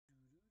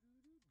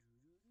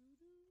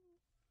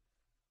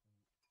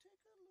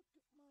look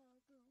at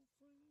my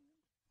girlfriend.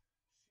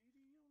 She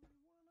the only one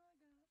I got.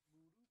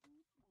 Boo-doo,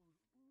 boo, boo-doo,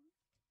 boo.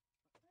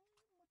 I ain't much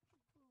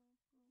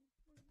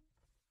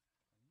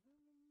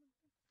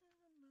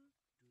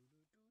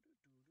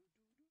of a girlfriend. Do-do-do-do-do-do-do.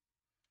 Na-na-na-na-na-na-na.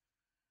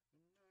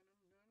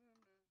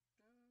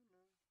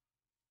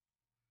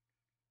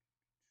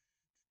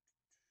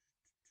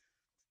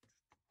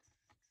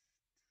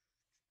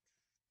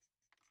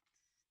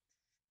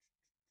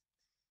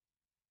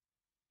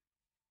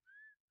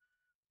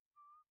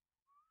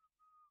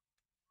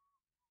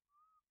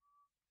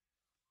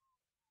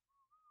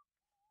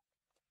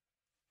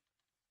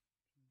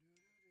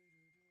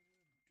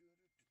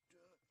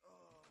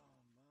 Oh,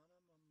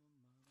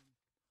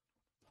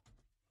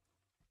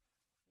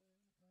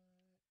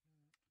 man.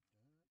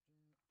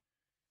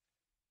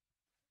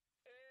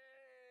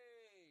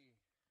 Hey,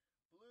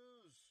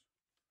 Blues.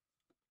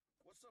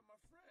 What's up,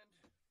 my friend?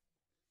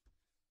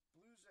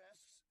 Blues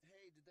asks,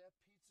 hey, did that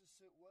pizza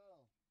sit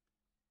well?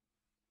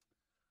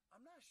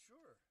 I'm not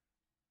sure.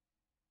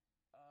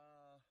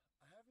 I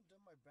haven't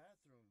done my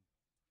bathroom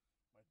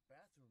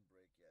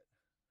break yet.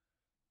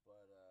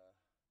 But,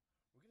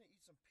 we're gonna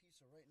eat some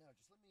pizza right now.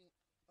 Just let me,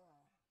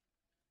 kind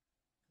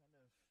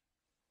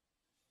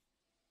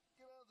of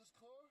get out of this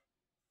car.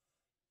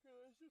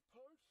 Get out of this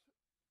parts.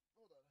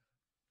 Hold on.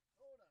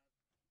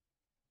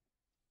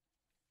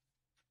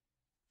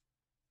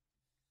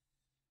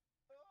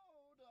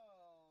 Hold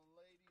on,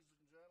 ladies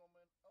and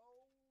gentlemen. Hold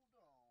on.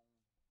 Okay.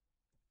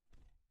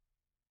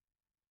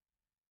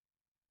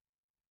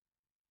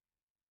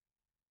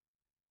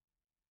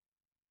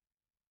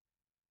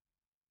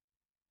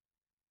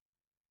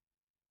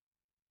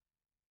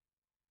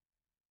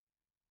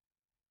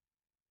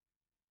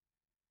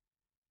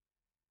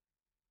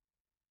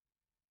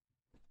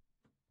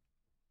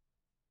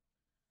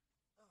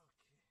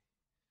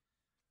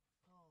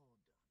 Hold on.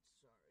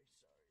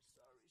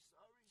 Sorry.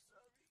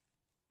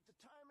 The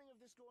timing of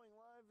this going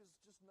live is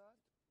just not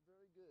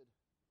very good.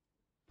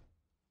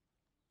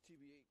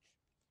 TBH.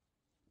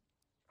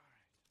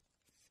 Alright.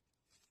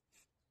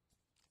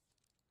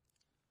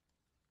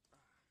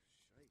 Shite.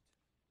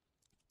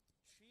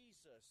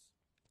 Jesus.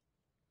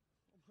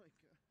 Oh my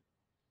god.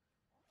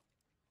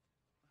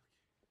 Okay.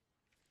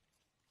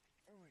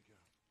 There we go.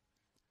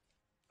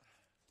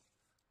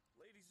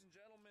 Ladies and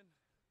gentlemen.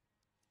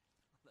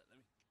 Let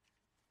me.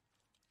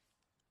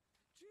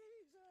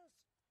 Jesus!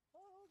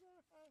 Hold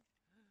on.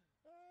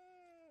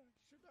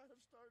 Should not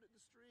have started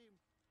the stream.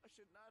 I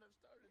should not have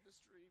started the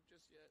stream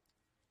just yet.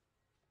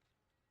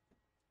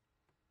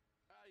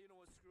 You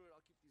know what? Screw it.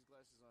 I'll keep these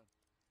glasses on.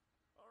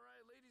 All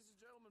right, ladies and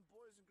gentlemen,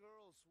 boys and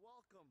girls,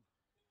 welcome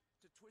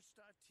to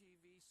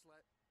twitch.tv/.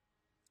 I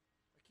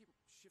keep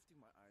shifting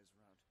my eyes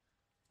around.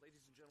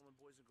 Ladies and gentlemen,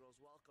 boys and girls,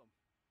 welcome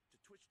to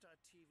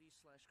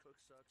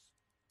twitch.tv/cooksucks.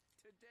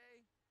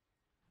 Today,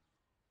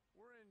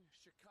 we're in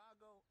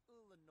Chicago,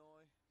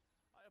 Illinois.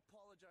 I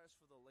apologize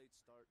for the late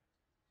start.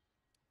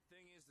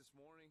 Thing is, this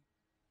morning,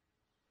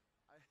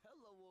 I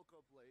hella woke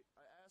up late.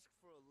 I asked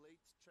for a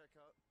late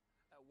checkout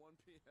at 1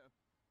 p.m.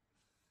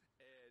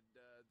 And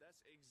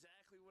that's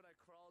exactly when I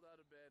crawled out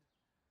of bed.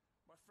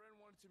 My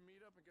friend wanted to meet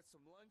up and get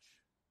some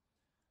lunch,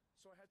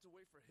 so I had to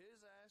wait for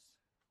his ass.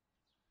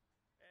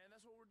 And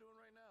that's what we're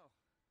doing right now.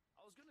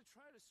 I was gonna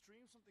try to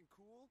stream something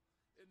cool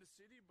in the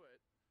city,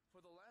 but for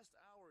the last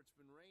hour it's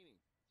been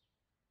raining.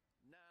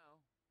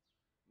 Now,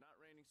 not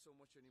raining so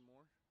much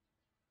anymore.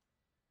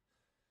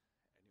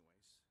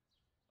 Anyways,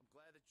 I'm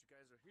glad that you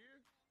guys are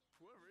here.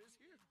 Whoever is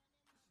here.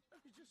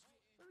 Let me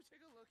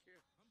take a look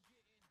here.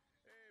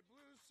 Hey,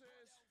 Blue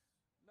says,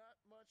 not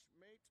much,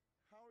 mate.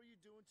 How are you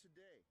doing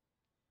today?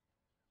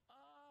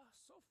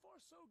 So far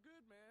so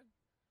good, man.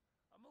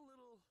 I'm a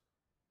little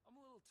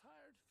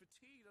tired,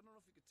 fatigued. I don't know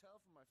if you could tell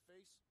from my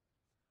face,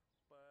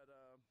 but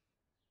I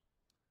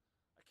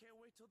can't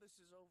wait till this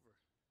is over.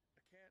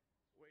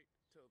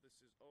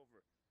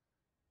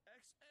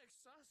 XX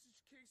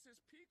Sausage King says,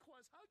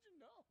 Pequods, how'd you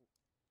know?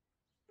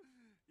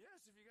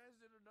 Yes, if you guys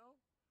didn't know,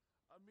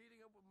 I'm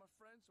meeting up with my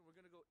friends and we're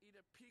gonna go eat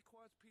at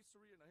Pequods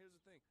Pizzeria. Now here's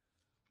the thing.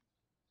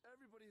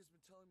 Everybody has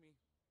been telling me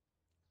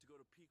to go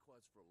to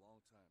Pequods for a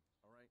long time,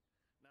 alright?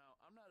 Now,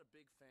 I'm not a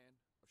big fan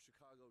of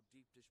Chicago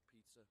deep dish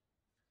pizza,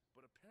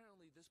 but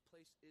apparently this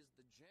place is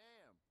the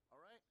jam,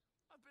 alright?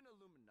 I've been to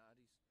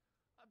Illuminati's,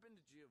 I've been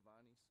to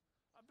Giovanni's,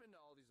 I've been to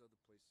all these other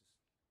places.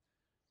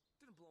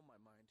 Didn't blow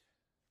my mind.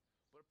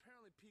 But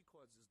apparently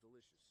Pequods is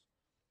delicious.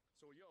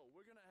 So, yo,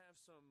 we're gonna have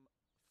some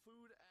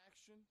food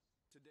action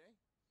today.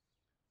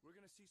 We're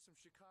gonna see some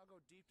Chicago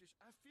deep dish.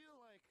 I feel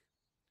like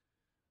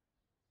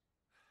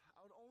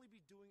I would only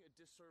be doing a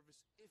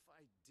disservice if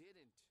I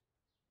didn't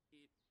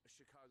eat a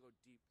Chicago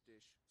deep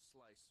dish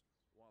slice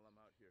while I'm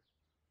out here.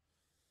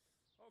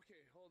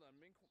 Okay, hold on.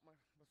 Mink, my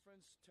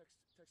friend's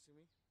texting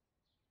me.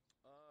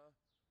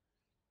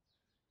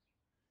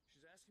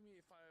 She's asking me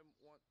if I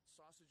want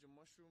sausage and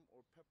mushroom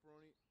or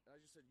pepperoni, and I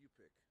just said you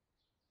pick.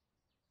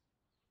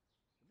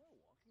 Am I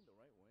walking the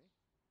right way?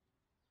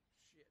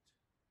 Shit.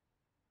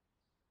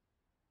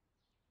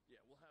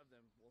 Yeah, we'll have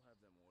them order.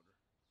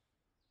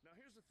 Now Now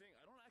here's the thing,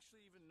 I don't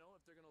actually even know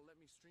if they're gonna let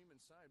me stream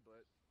inside,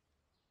 but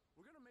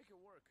we're gonna make it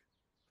work.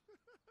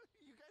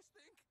 You guys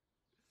think?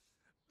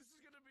 This is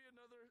gonna be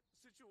another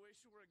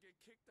situation where I get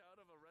kicked out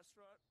of a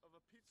restaurant, of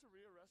a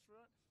pizzeria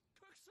restaurant?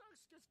 Cook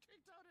Sucks gets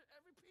kicked out at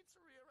every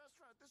pizzeria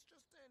restaurant. This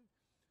just in.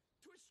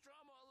 Twitch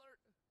drama alert.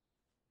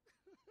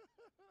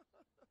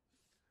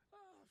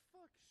 Oh,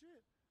 fuck,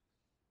 shit.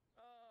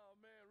 Oh,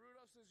 man,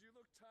 Rudolph says, you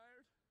look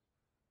tired.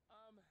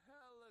 I'm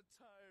hella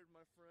tired,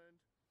 my friend.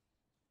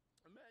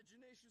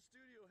 Imagination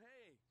Studio,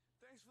 hey,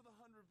 thanks for the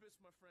 100 bits,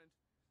 my friend.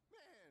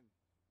 Man,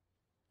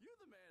 you're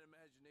the man,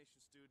 Imagination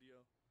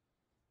Studio.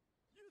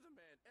 You're the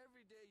man.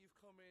 Every day you've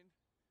come in,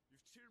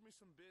 you've cheered me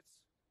some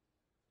bits.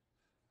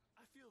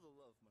 I feel the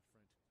love, my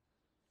friend.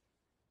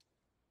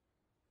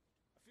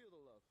 I feel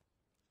the love.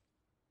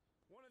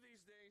 One of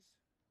these days,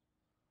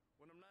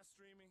 when I'm not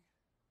streaming,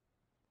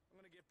 I'm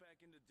gonna get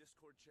back into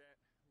Discord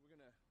chat. We're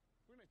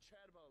gonna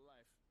chat about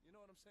life. You know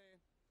what I'm saying?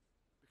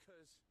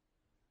 Because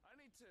I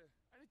need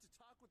to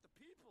talk with the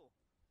people.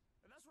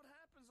 And that's what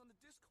happens on the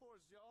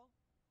Discords, y'all.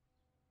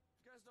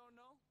 If you guys don't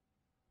know,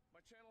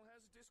 my channel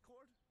has a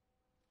Discord.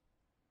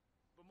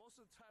 But most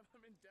of the time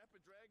I'm in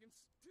Dapper Dragon's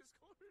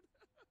Discord.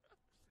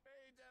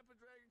 Hey, Dapper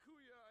Dragon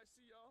Kuya, I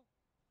see y'all.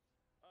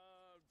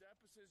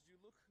 Dapper says, you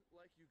look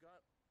like you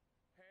got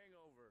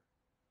hangover.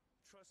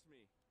 Trust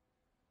me,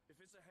 if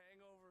it's a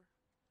hangover,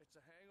 it's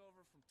a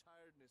hangover from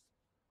tiredness.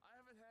 I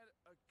haven't had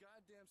a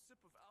goddamn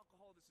sip of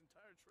alcohol this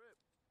entire trip.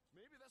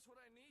 Maybe that's what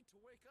I need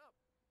to wake up.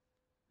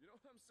 You know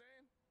what I'm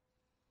saying?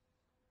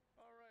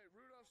 All right,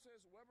 Rudolph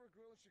says, Weber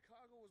Grill in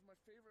Chicago was my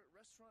favorite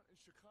restaurant in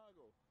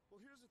Chicago.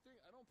 Well, here's the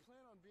thing. I don't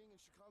plan on being in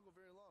Chicago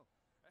very long.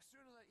 As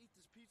soon as I eat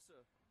this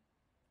pizza,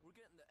 we're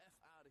getting the F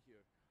out of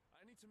here.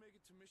 I need to make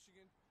it to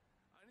Michigan.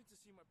 I need to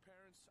see my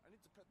parents. I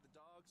need to pet the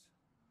dogs.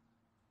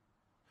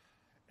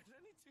 And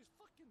I need to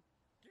fucking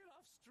get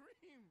off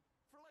stream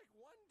for like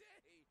one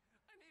day.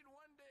 I need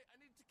one day. I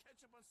need to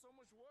catch up on so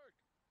much work.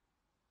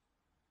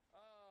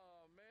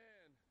 Oh,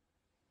 man.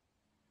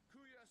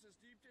 Kuya says,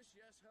 deep dish?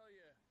 Yes, hell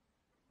yeah.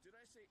 Did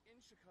I say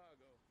in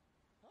Chicago?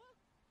 Huh?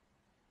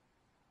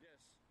 Yes.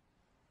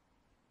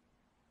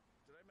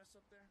 Did I mess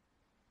up there?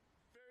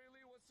 Fairy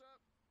Lee, what's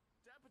up?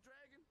 Dapper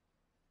Dragon?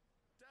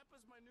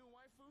 Dapper's my new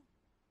waifu,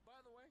 by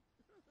the way.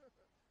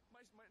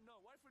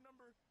 Waifu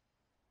number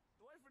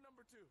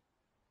 2.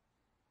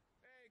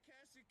 Hey,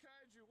 Cassie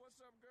Kaiju,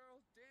 what's up, girl?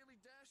 Daily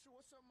Dasher,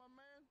 what's up, my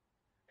man?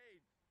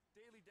 Hey,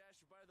 Daily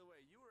Dasher, by the way,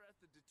 you were at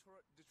the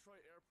Detroit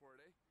airport,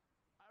 eh?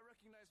 I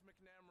recognize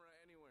McNamara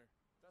anywhere.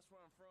 That's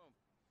where I'm from.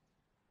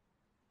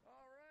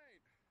 All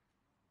right.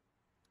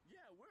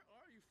 Yeah, where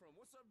are you from?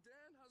 What's up,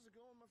 Dan? How's it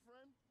going, my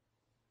friend?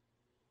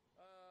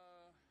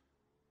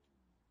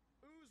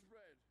 Ooze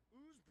Bread,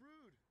 Ooze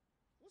Brood.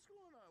 What's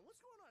going on?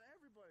 What's going on,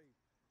 everybody?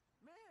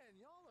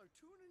 Man, y'all are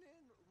tuning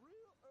in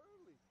real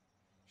early.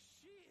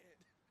 Shit.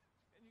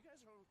 And you guys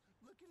are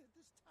looking at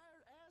this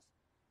tired ass?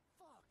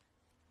 Fuck.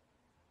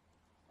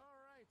 All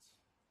right.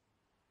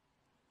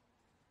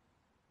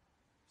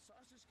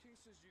 Sausage King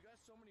says, you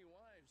got so many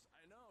wives.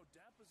 I know,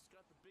 Dappa's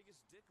got the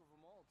biggest dick of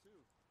them all,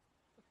 too.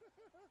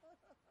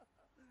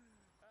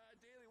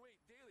 Daily,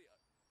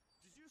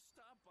 did you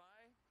stop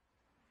by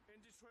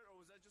in Detroit,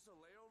 or was that just a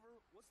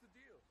layover? What's the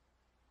deal?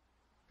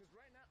 Because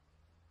right now,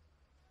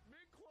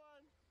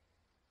 Midquan.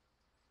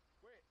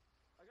 Wait,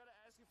 I gotta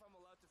ask if I'm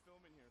allowed to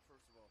film in here,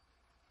 first of all.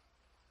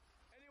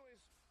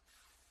 Anyways,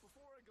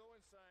 before I go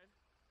inside,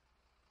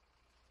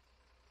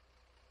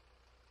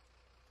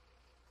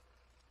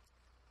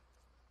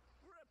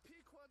 we're at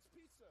Pequod's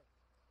Pizza.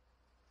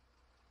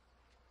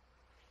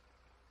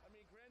 I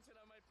mean, granted,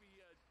 I might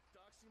be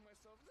doxing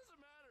myself. It doesn't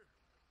matter.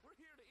 We're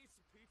here to eat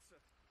some pizza.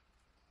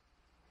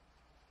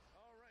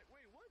 All right.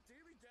 Wait, what?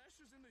 Daily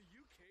Dasher's in the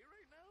UK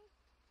right now?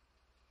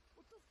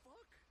 What the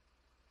fuck?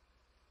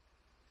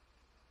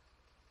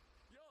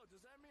 Yo,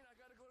 does that mean I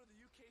gotta go to the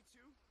UK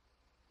too?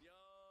 Yo,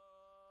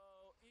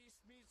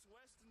 East meets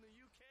West in the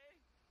UK?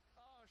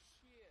 Oh,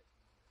 shit.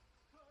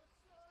 What's up?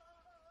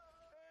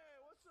 Hey,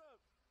 what's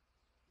up?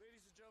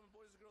 Ladies and gentlemen,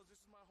 boys and girls,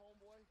 this is my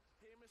homeboy.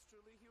 Hey,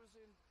 Mr. Lee, he was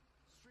in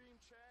stream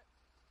chat.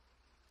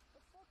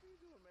 What the fuck are you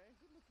doing, man?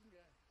 Good looking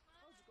guy.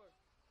 Hi. How's it going?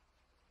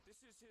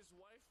 This is his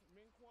wife,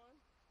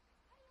 Minquan.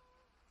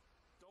 Hello.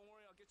 Don't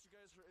worry, I'll get you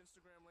guys her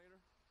Instagram later.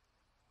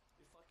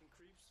 You fucking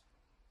creeps.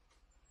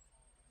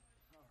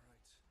 All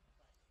right.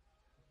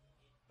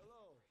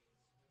 Hello.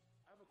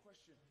 I have a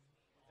question.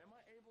 Am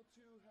I able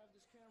to have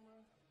this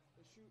camera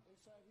and shoot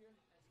inside here?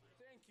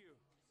 Thank you.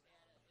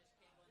 Just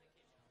can't go in the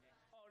kitchen, okay?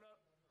 Oh, no.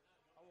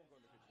 I won't go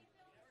in the kitchen.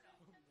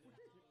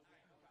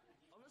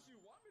 Unless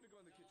you want me to go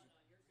in the kitchen.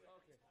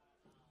 Okay.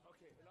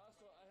 Okay, and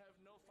also I have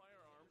no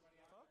firearm.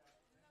 Huh?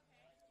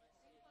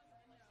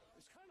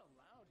 It's kind of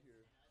loud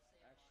here,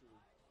 actually.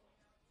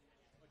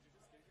 What, did you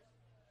just get here?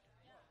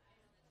 What?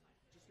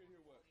 Just get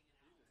here what?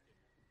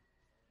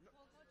 No.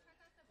 Well, go check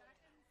out the back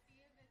and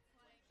see if it's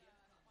like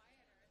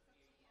quieter. It's up to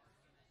you.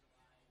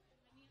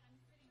 I mean, I'm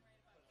sitting right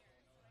about here,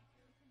 so I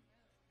feel we can move.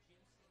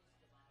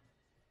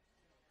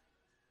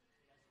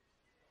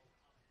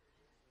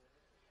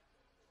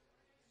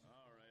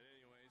 All right,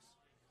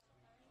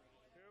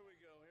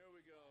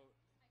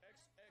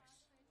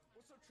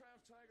 What's up,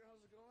 Trav Tiger? How's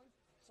it going?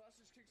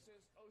 Sausage Kick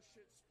says, "Oh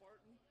shit,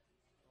 Spartan."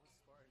 Oh,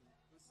 Spartan.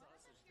 Who's What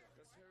is sausage this kick?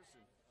 That's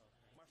Harrison. Okay.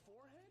 My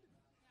forehead?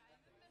 Yeah, I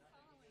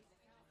haven't been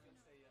following.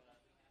 Say,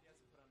 he has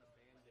to put on a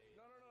band-aid.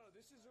 No, no, no.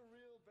 This is a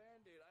real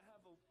Band-Aid. I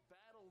have a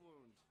battle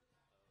wound.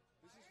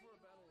 This is for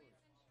a battle wound.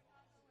 In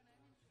Chicago when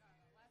I'm in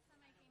Chicago. Last time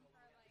I came for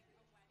like a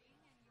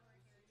wedding and you were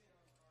here too.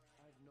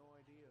 I have no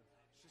idea.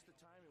 It's just the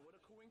timing. What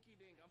a coinky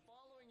dink. I'm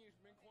following you,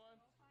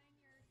 Minquan. Go find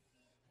your seat.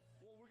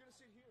 Well, we're gonna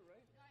sit here,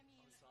 right? No, I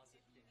mean,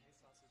 Sausage king. Hey,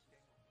 sausage king.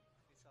 Hey,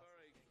 sausage All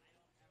right. king.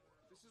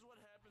 This is what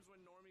happens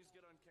when normies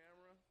get on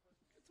camera.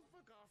 Get the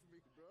fuck off of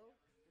me, bro.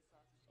 Hey,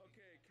 sausage king.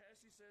 Okay,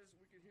 Cassie says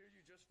we can hear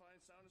you just fine.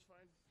 Sound is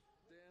fine.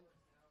 Dan.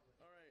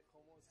 All right.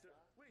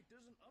 Wait,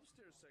 there's an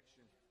upstairs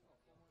section. Oh,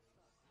 como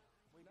está?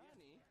 Wait,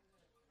 Nani?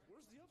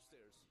 Where's the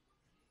upstairs? I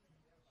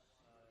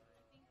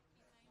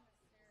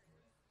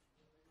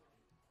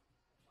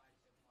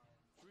think behind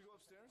the stairs. Should we go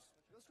upstairs?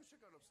 Let's go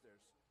check out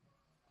upstairs.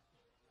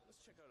 Let's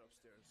check out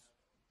upstairs.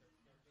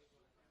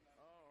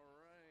 All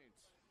right.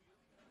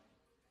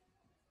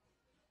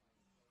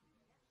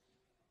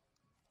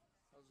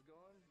 How's it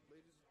going,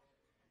 ladies?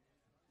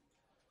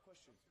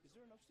 Question: is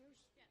there an upstairs?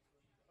 Yes.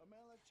 May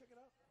I like check it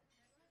out?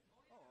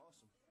 Oh,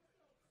 awesome.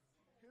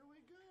 Here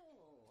we go.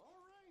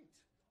 All right.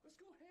 Let's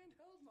go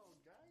handheld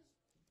mode, guys.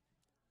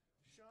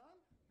 Sean?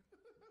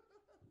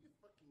 You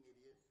fucking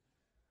idiot.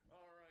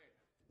 All right.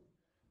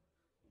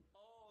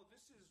 Oh,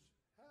 this is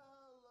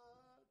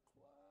hella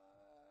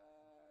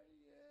quiet.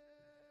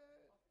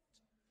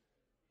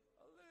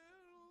 A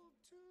little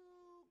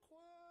too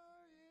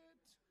quiet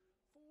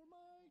for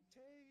my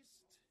taste.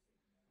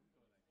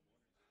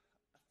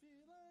 I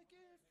feel like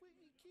if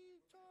we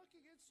keep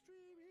talking and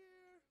stream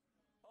here.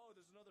 Oh,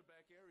 there's another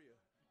back area.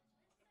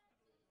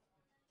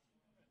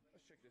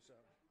 Let's check this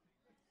out.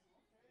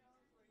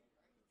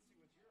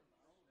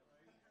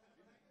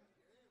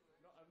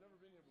 No, I've never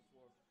been here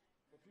before,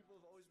 but people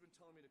have always been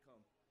telling me to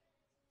come.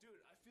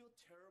 Dude, I feel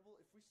terrible.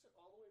 If we sit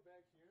all the way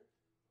back here,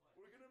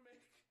 we're gonna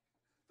make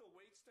the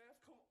wait staff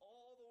come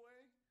all the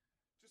way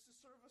just to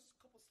serve us a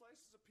couple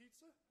slices of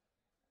pizza.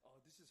 Oh,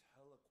 this is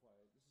hella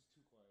quiet. This is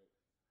too quiet.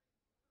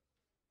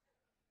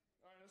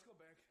 All right, let's go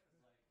back.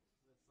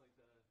 That's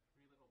like the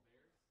Three Little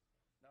Bears.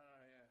 No,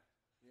 yeah.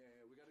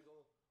 We gotta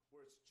go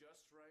where it's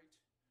just right,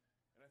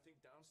 and I think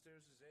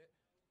downstairs is it.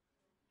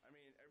 I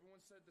mean, everyone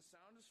said the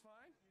sound is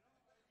fine,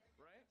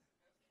 right?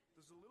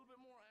 There's a little bit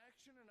more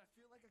action, and I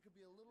feel like I could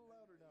be a little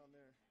louder down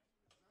there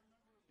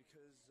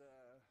because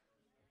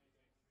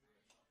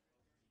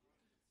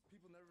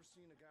people never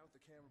seen a guy with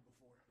the camera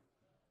before.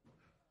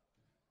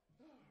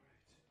 All right.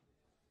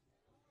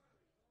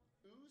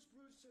 Ooze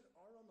Bruce said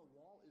art on the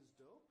wall is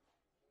dope.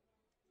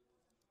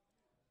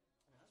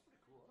 I mean, that's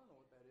pretty cool. I don't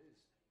know what that is.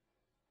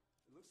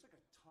 It looks like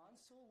a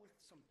tonsil with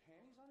some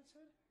panties on its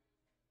head.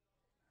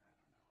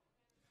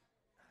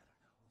 I don't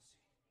know.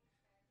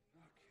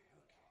 We'll see.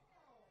 Okay.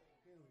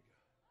 Here we go.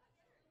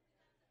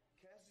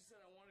 Cassie said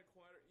I wanted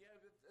quieter. Yeah,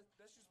 that's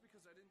just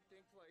because I didn't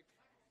think, like...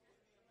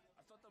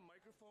 I thought the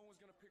microphone was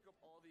going to pick up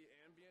all the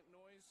ambient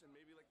noise and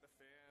maybe, like, the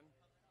fan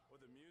or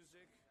the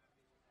music.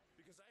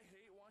 Because I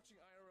hate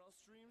watching IRL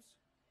streams,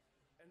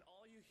 and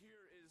all you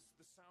hear is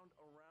the sound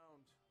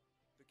around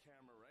the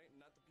camera, right? And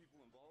not the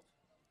people involved.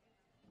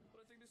 But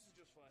I think this is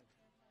just fine.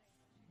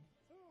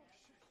 Oh,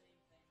 shit.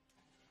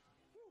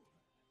 Whew.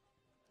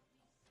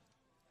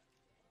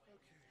 Okay.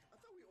 I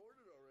thought we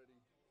ordered already.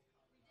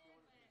 We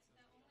did,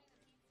 but only the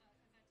pizza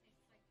because that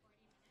takes like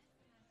 40 minutes,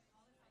 and then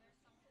all this other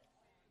stuff is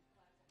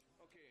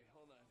Okay,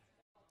 hold on.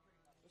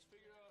 Let's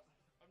figure out.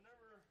 I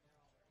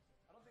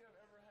don't think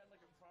I've ever had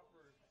like a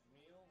proper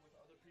meal with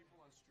other people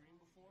on stream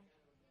before.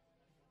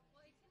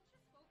 Well, it can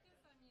just focus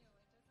on you. It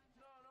doesn't.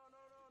 No.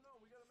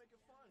 We gotta make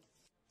it fun.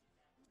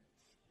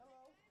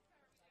 Hello.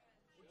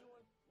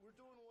 We're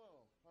doing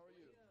well. How are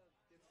you?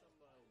 Get some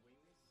wings. Do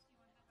you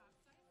want the half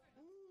size or the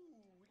Ooh,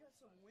 we got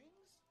some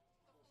wings.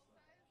 full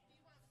size? Do you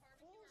want barbecue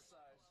Full or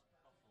size.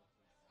 Buffalo, please.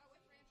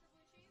 with ranch or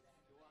blue cheese?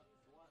 Do you want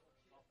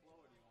buffalo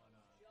or do you want do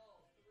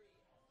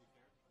you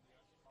care?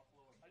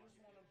 Buffalo or I just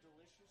want them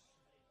delicious.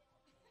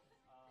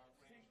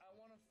 ranch, I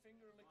want them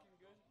finger licking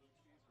good. blue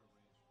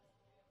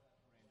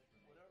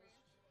cheese or ranch?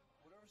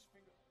 Whatever's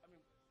finger. I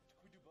mean,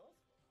 can we do both?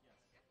 Yes.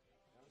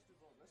 Yeah, let's do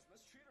both.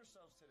 Let's treat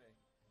ourselves today. Yeah.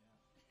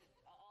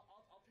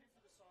 I'll pay for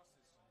the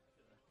sauces.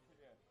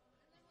 Yeah.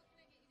 And then what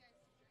can I get you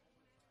guys to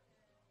drink? Here you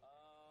go.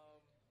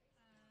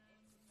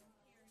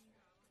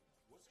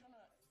 What's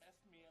gonna F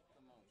me up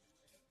the most?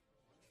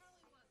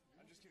 Probably what?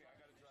 I'm just kidding. I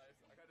gotta drive.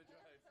 We have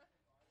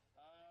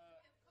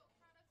Coke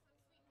products,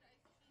 unsweetened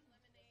iced tea,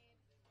 lemonade.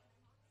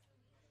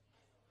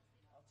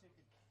 I'll take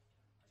a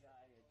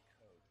Diet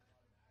Coke.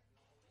 I'm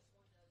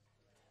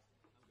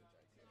good.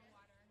 No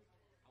water.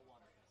 I'll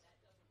water this.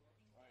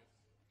 All right.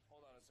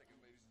 Hold on a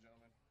second, ladies and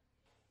gentlemen.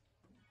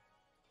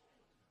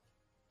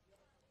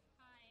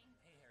 Hi.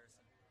 Hey,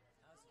 Harrison.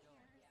 How's it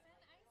going?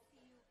 Harrison, I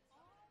see you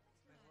all the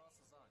Wait, time. who else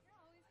is on? You're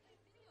always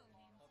playing video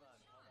games. Hold with on.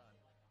 Sean. I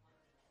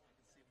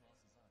can see who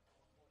else is on.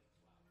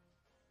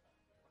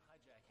 We're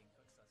hijacking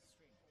Cook's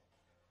stream. Did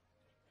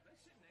I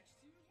sit next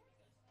to you?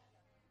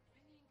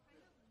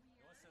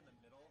 sit in the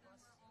middle of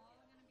us? We're all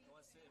gonna be You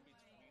want to sit in sitting,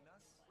 between like,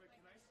 us? Wait,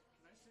 can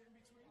I sit in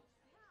between?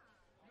 Yeah.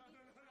 No,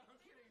 I'm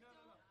kidding. No.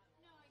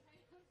 No, I kind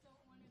of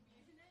don't want to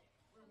be in it.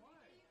 Wait, why?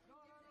 No,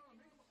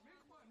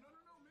 Minkwon. No,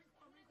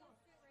 Minkwon.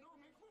 No,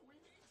 Minkwon, we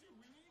need you.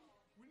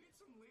 We need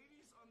some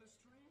ladies on the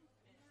stream.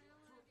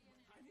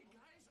 I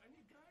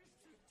need guys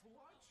to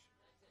watch.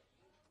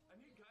 I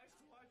need guys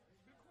to watch.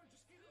 Minkwon,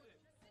 just get in it.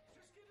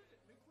 Just get in it.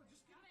 Minkwon,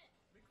 just get it.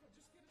 Minkwon,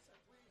 just get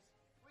inside, please.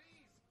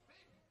 Please.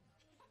 Big.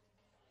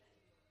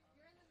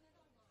 You're in the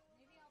middle though.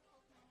 Maybe I'll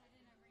poke my head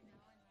in every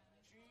now and then.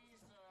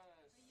 Jesus.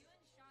 But you and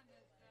Sean, the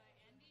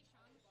Andy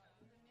Sean show,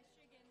 the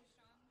Michigan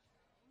Sean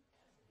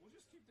show. We'll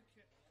just keep the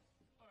kid.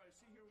 All right,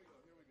 see, here we go.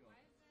 Why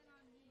is it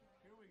on me?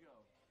 Here we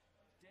go.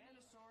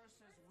 Danosaurus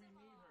says we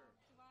need her.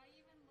 Do I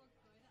even look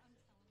good on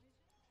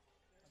television?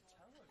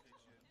 Television.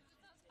 Is this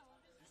on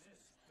television? This is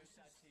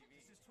Twitch.tv.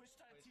 This is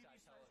Twitch.tv.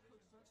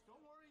 Twitch.television.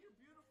 Don't worry, you're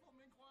beautiful,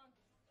 Minkwon.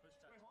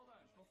 Wait, hold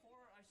on.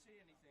 Before I say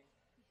anything,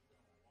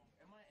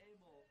 am I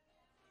able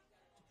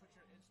to put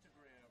your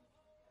Instagram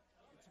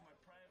into my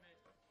private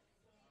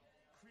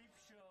creep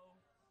show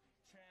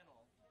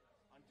channel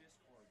on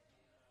Discord?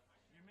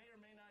 You may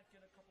or may not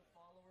get a couple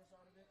followers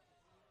out of it.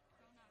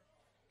 Go nuts.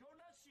 Go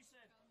nuts, she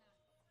said. Go nuts.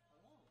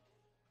 Hello.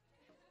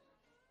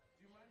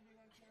 Do you mind being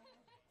on camera?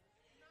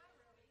 Not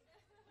really.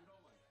 You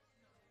don't mind?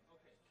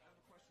 Okay, I have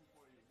a question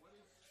for you. What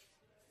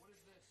is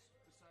this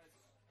besides?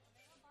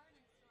 There's a bar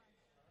next door.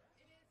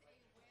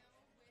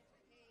 It is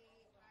a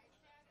whale with a eye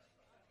patch of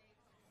a cone.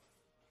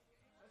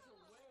 That's a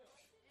whale.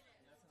 It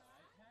is. That's an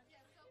eye patch?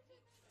 Yeah, so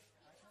peach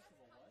Eye patch of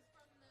a comes what?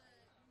 from the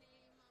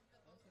name of the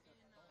boat Looks like a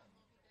in thumb.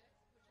 Moby Dick,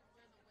 which is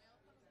where the whale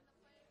comes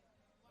into play.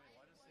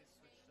 why does it was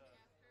switch named to-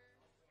 after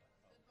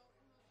the boat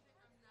in Moby Dick,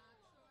 I'm not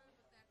sure,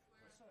 but that's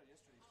where I saw it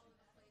yesterday. all of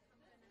the play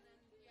comes in. And then,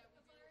 yeah,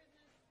 we do,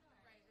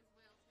 right, is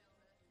whale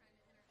tail to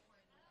kind of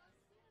intertwine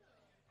with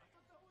us. I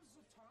thought that was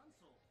a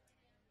tonsil.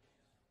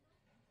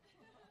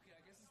 Okay,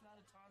 I guess it's not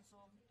a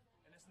tonsil,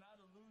 and it's not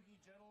a loogie,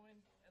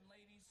 gentlemen and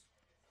ladies.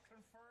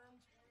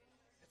 Confirmed,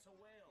 it's a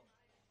whale.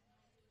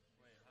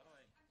 Wait,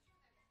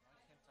 why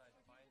can't I find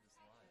this live?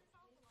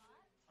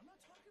 I'm not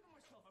talking to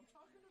myself. I'm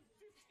talking to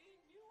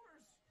 15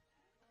 viewers.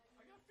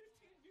 I got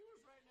 15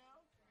 viewers right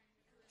now.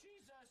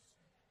 Jesus.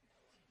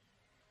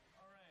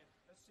 All right,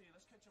 let's see.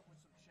 Let's catch up with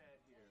some chat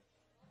here.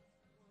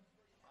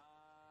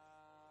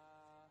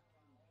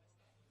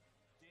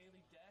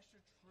 Daily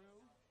Dasher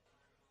True.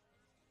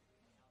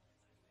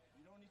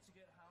 You don't need to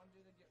get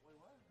hounded again. Wait,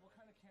 what? What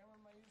kind of camera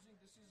am I using?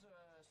 This is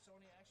a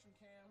Sony Action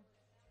Cam.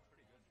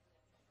 Pretty good.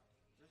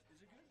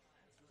 Is it good?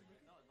 It's really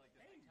good. No, like the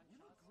Hey, nighttime you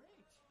look shots.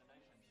 great. The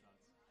nighttime shots.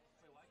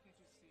 Wait, why can't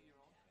you see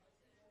your own thing?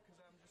 Because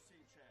I'm just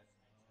seeing chat.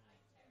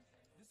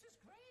 This is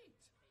great.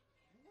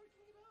 You're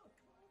working it out.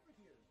 Come over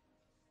here.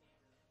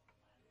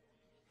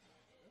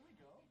 There we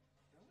go.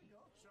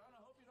 Sean, I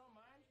hope you don't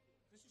mind.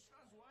 This is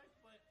Sean's wife,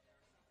 but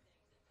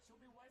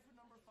she'll be wife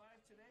number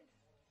 5 today.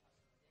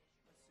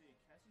 Let's see.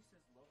 Cassie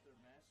says love their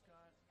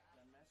mascot.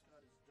 That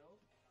mascot is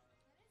dope.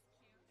 That is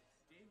cute.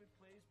 David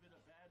plays been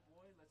a bad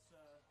boy. Let's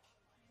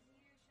Maybe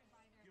you should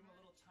buy their give him a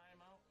little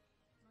timeout.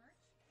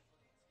 merch.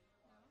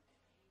 No?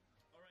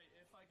 All right,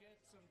 if I get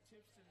some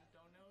tips and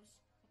donos,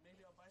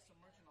 maybe I'll buy some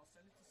merch and I'll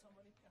send it to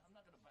somebody. I'm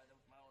not gonna buy them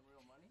with my own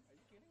real money. Are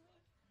you kidding me?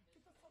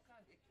 Get the fuck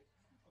out of here.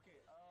 Okay,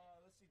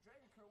 let's see.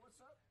 Dragon Cur, what's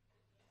up?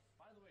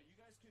 By the way, you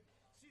guys could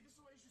see. This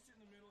is why you should sit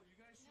in the middle. You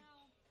guys should.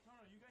 No. No.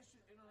 You guys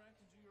should interact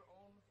and do your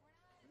own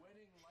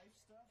wedding life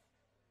stuff.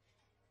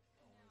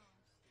 Oh, we're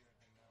just here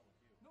hanging out with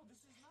you. No,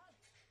 this is not.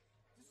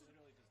 We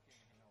literally just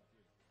came to hang out with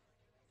you.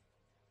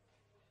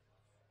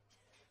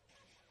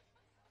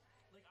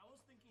 Like I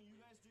was thinking, you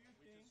guys do your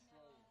We thing. just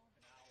drove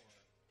an hour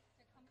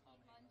To come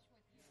eat lunch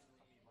with you. to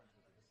come eat lunch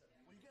with you.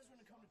 Well, you guys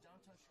want to come to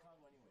downtown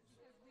Chicago anyways.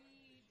 Because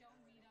we don't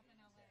meet up in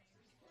LA.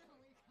 We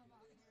come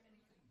out here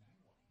anything.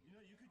 You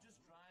know, you could just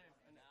drive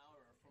an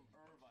hour from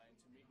Irvine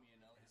to meet me in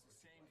LA. It's the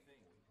same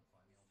thing.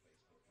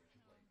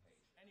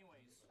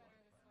 Anyways, Better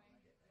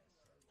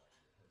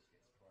this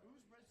way.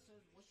 Ooze Bread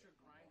says, what's your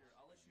grinder?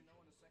 I'll let you know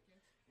in a second.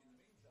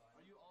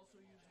 Are you also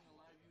using a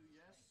live view?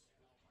 Yes.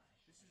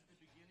 This is the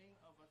beginning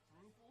of a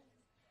throuple.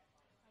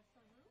 A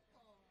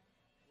throuple.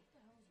 What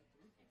the hell is a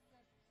throuple? It's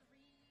a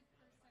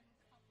 3-person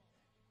couple.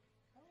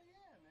 Hell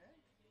yeah, man.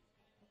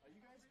 Are you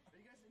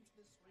guys into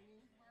this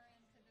screening? We're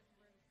into the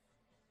groups.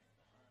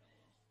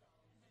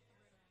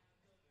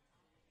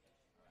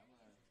 I'm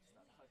gonna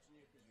stop touching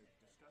you because you're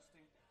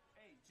disgusting.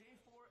 Hey,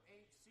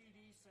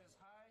 J48CD says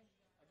hi.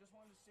 I just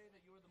wanted to say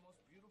that you are the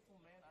most beautiful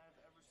man I have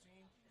ever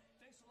seen.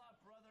 Thanks a lot,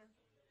 brother.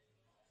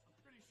 I'm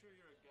pretty sure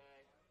you're a guy.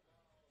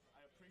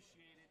 I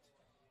appreciate it.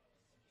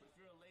 But if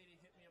you're a lady,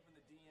 hit me up in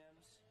the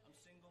DMs. I'm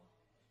single.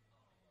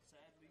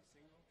 Sadly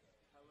single.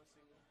 Hella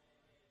single.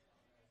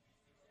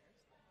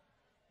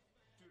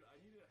 Dude, I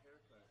needed a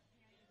haircut.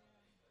 Yeah, you do.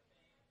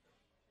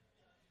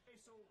 Hey,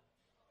 so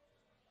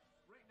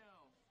right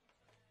now,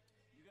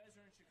 you guys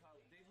are in Chicago.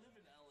 They live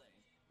in LA,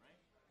 right?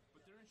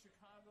 But they're in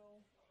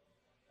Chicago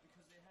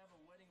because they have a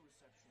wedding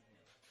reception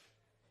here.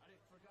 I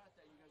forgot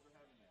that you guys were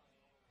having that.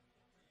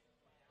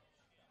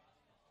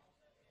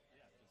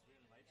 Yeah,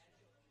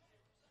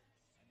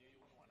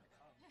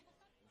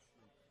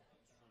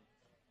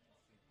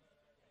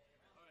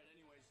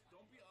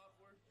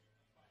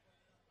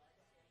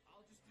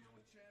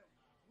 chat.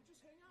 We'll just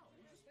hang out.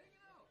 We're just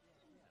hanging out.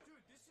 Dude,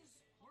 this is...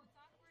 Well, it's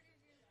awkward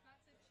if you've got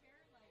the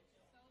chair like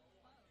so close.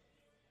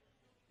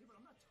 Yeah, but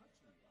I'm not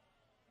touching you.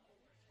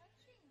 You're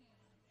touching me.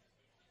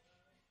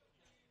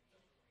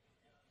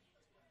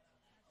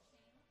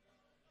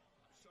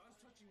 Sean's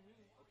touching me,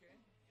 okay?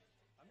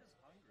 I'm just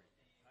hungry.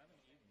 I haven't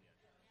eaten yet.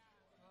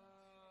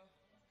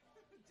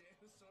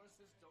 Dinosaur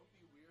says, don't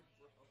be weird,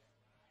 bro.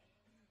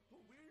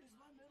 But weird is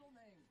my middle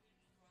name.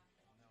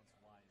 Now it's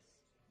wise.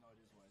 No,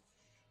 it is wise.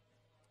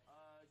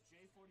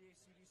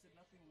 J48CD said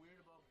nothing weird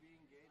about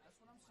being gay. That's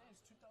what I'm saying.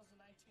 It's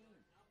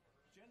 2019.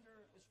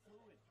 Gender is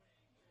fluid.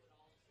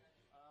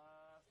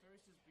 Ferry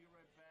says, be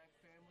right back.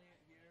 Family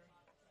here.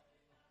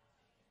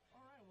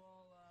 All right,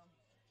 well,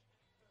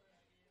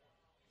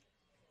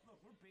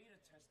 look, we're beta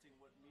testing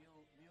what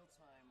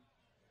mealtime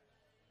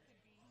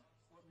Could be.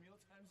 what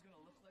mealtime's gonna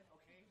look like,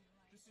 okay?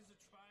 This is a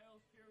trial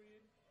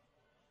period.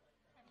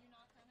 Have you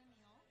not done a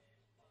meal?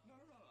 No.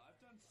 I've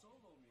done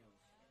solo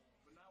meals,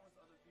 but not with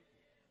other people.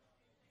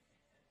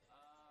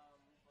 Well,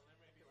 there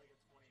may be like a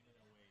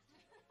 20-minute wait.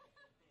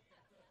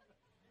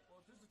 Well,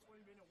 if there's a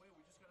 20-minute wait,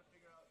 we just gotta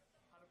figure out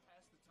how to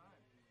pass the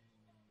time.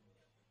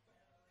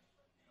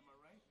 Am I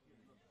right? Here,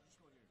 look, just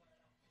go here.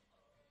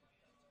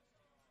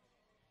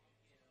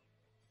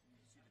 You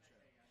can see the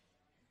chat.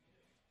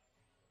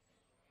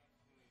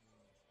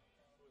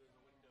 Oh, there's a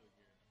window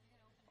here. You can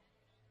open it.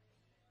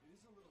 It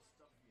is a little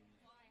stuffy in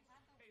here. Well, I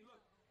had the Hey, window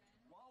look,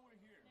 open. while we're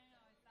here, No,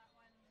 it's that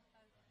one that you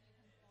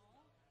can pull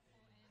in,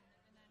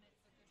 and then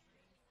it's a good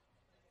breeze.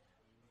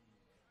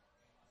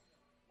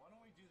 why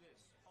don't we do this?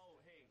 Oh,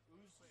 hey,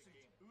 Play a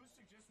game. Ooze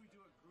suggests we do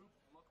a group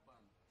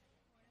mukbang. What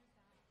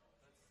is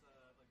that?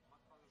 That's like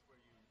mukbang is where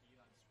you eat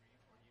on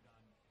stream or eat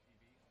on TV.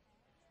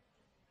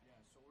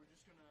 Yeah, so we're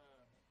just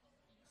gonna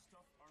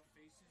stuff our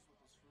faces with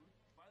this food.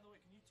 By the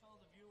way, can you tell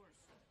the viewers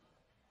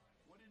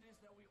what it is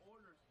that we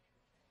ordered?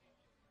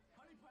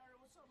 Honey Pirate,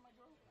 what's up, my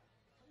girl?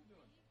 How you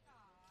doing? We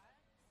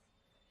got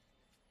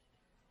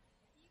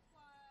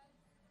equals.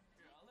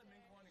 Here, I'll let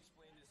Mink One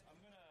explain this. I'm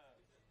gonna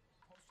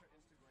post her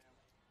Instagram.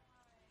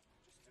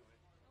 Just do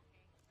it. Okay.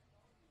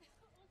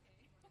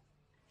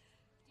 Okay.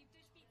 Deep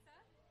dish pizza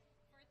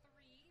for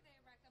 3. They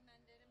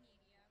recommended a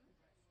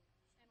medium.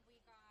 And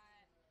we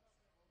got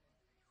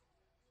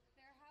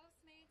their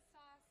house-made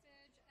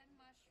sausage and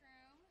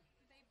mushroom.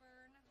 They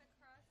burn the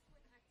crust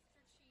with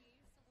extra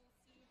cheese, so we'll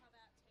see how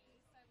that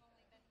tastes. I've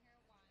only been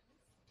here once.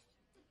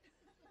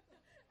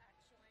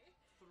 Actually.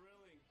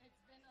 Thrilling.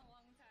 It's been a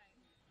long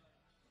time.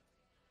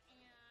 And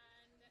yeah,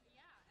 and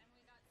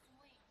we got some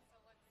wings, so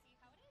let's see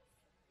how it is.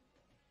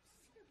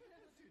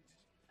 Dude,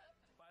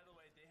 by the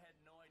way, they had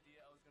no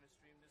idea I was gonna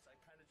stream this. I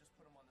kind of just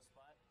put them on the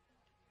spot.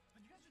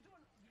 But you guys are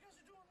doing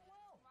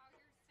well. Wow,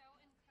 you're so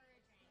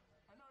encouraging.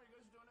 I know, you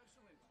guys are doing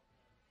excellent.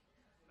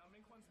 Now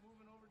Mink One's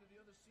moving over to the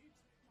other seat.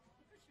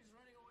 She's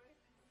running away.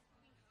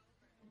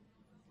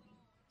 Moving over. A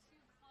little too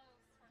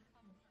close for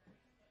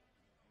comfort.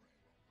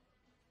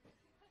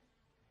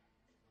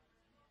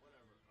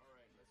 Whatever. All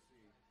right, let's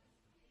see.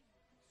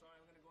 Sorry,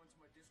 I'm gonna go into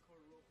my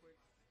Discord real quick.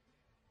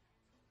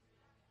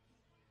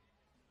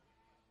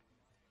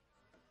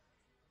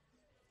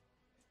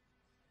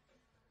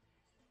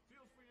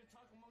 Feel free to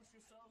talk amongst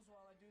yourselves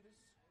while I do this.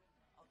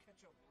 I'll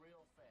catch up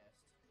real fast.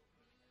 We are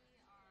pretty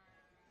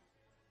much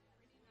just waiting for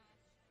food.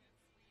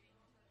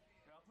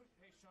 Here,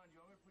 hey Sean, do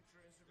you want me to put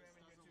your Instagram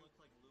in This here doesn't too? look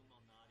like Lou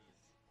Malnati's.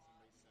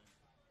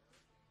 Somebody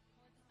said.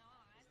 Well, it's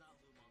not. It's not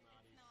Lou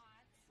Malnati's. It's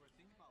not. We're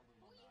thinking about Lou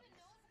Who even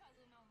Malnati's. knows about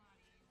Lou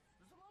Malnati's?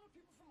 There's a lot of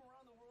people from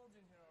around the world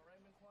in here, all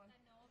right, Mink One?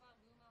 That know about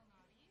Lou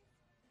Malnati's?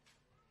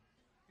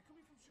 It could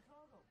be from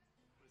Chicago.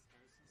 But is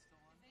Harrison still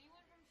on? Is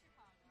anyone from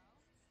Chicago?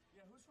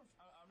 Yeah, who's from?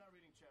 I'm not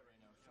reading chat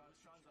right now. Sean's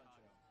on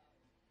chat.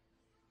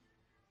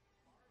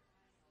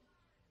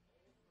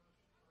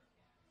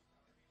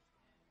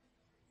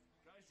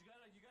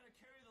 Guys, you gotta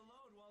carry the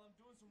load while I'm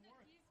doing some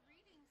work. He's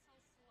reading so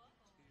slow.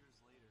 2 years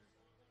later.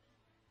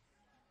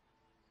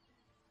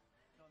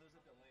 No, there's a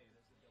delay.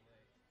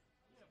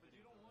 Yeah, but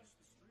you don't watch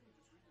the stream.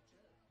 Just read the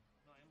chat.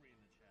 No, I am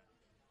reading the chat.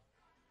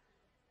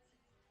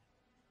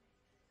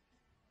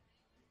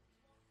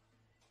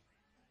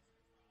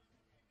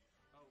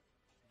 Oh,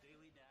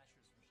 Daily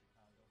Dashers from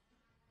Chicago.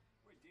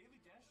 Wait, Daily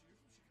Dasher,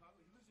 you're from Chicago?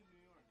 He lives in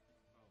New York.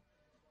 Oh.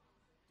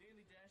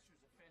 Daily Dasher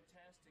is a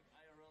fantastic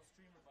IRL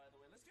streamer, by the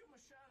way. Let's give him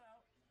a shout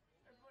out.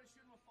 Everybody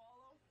shoot him a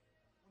follow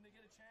when they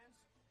get a chance.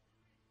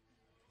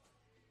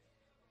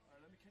 All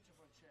right, let me catch up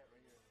on chat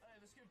right here. Hey,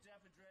 let's give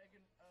Dapper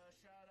Dragon a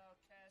shout out.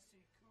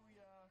 Cassie,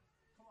 Kuya.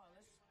 Come on,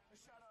 let's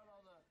shout out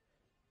all the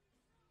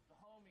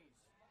homies.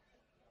 All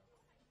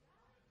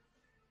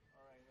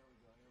right, here we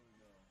go.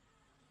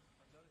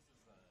 I've noticed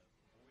his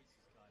voice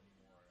has gotten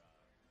more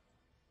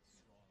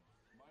strong.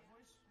 My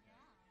voice? Yeah.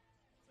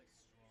 It's like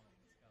strong.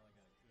 It's got like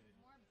a good,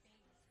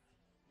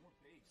 More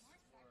bass. More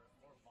bass.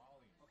 more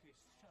volume. Okay,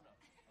 shut up.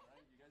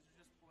 All right, you guys are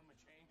just pulling my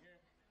chain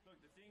here.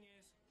 Look, the thing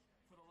is,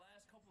 for the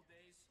last couple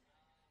days,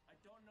 I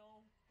don't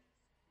know.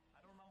 I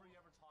don't remember you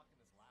ever talking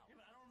this loud. Yeah,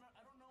 but I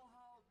don't know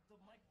how the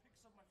mic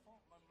picks up my phone,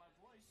 my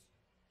voice.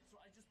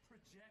 So I just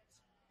project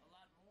a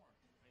lot more.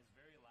 It's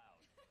very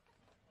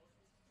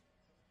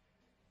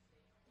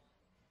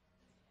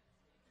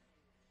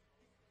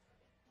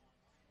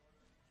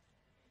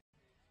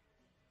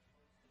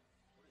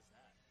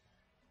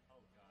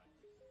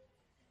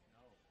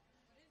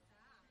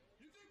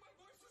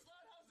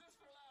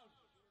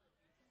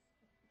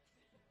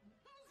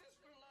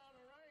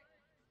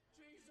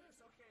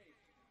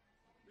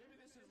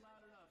this is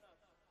loud enough.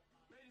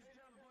 Ladies and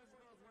gentlemen, boys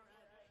and girls, we're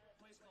at a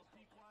place called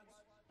Pequod's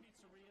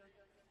Pizzeria,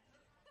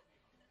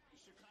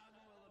 Chicago,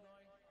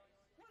 Illinois.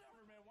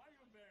 Whatever, man. Why are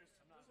you embarrassed?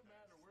 Doesn't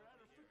matter. We're at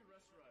a freaking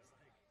restaurant.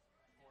 There's like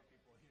 4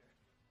 people here.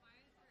 Why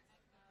is there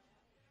eggnog?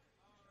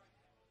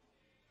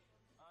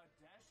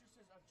 Dasher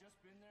says, I've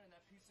just been there and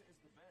that pizza is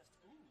the best.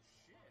 Ooh,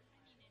 shit. I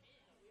mean, it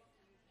is.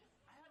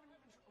 I haven't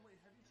even wait,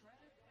 have you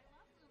tried it? I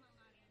love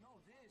Umamati. No,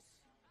 this.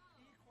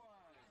 Oh.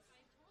 Equine. Yes,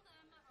 I told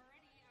them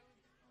already I was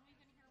only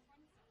going to hear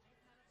one side.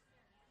 I had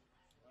upstairs.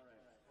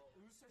 Alright. Well,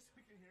 Ooh says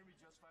we can hear me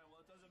just fine. Well,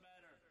 it doesn't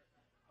matter.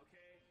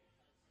 Okay?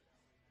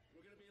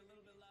 We're gonna be a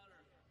little bit louder.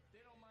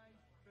 They don't mind.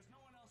 There's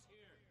no one else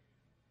here.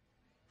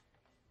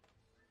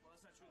 Well,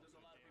 that's not true. There's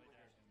a lot of people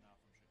here. And not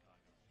from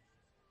Chicago.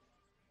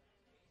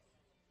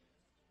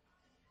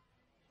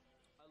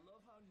 I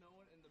love how no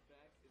one in the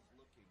back is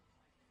looking.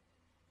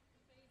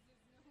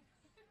 Phases, no.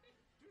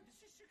 Dude, this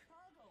is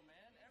Chicago,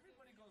 man.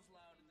 Everybody goes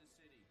loud in this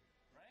city,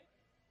 right?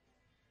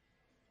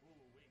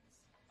 Ooh, wings.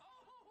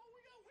 Oh,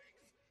 we got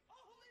wings!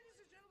 Oh, ladies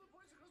and gentlemen,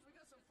 boys and girls, we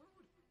got some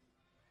food.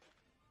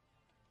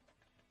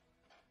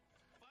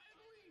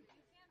 Finally!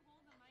 You can't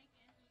hold the mic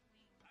and eat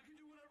wings. I can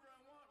do whatever I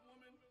want,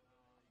 woman.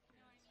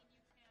 No, I mean,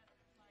 you can't,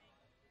 like...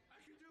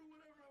 I can do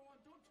whatever I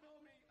want. Don't tell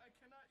me I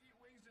cannot eat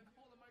wings and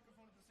hold a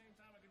microphone at the same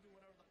time. I can do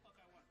whatever the fuck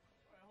I want.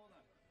 All right, hold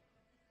on.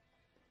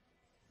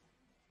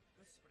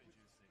 This is pretty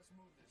juicy. Let's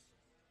move this.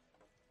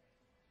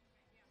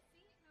 Yeah,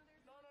 see?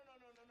 No, there's...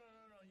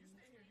 No. You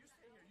stay here. You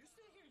stay here. You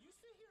stay here. You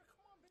stay here.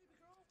 Come on, baby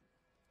girl.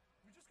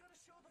 We just gotta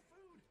show the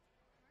food.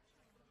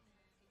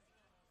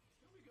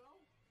 Here we go.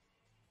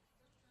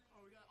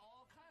 Oh, we got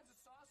all kinds of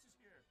sauces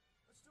here.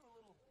 Let's do a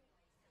little...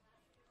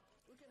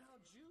 Look at how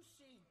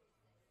juicy.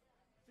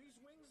 These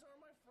wings are,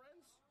 my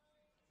friends.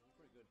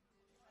 Pretty good.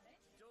 Are they?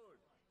 Dude,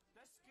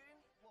 that skin,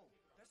 whoa,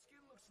 that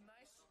skin looks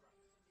nice,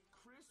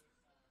 crisp.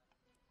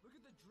 Look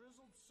at the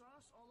drizzled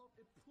sauce all over.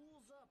 It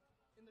pools up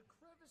in the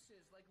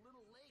crevices like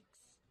little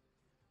lakes.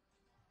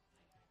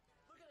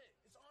 Look at it.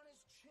 It's on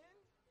his chin.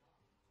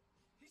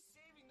 He's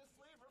saving the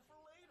flavor for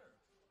later.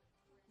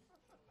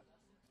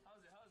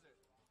 How's it? How's it?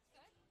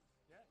 Good?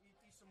 Yeah?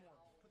 Eat some more.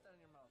 Put that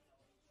in your mouth.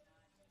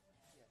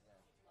 Yeah.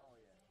 Oh,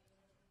 yeah.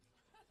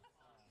 Okay.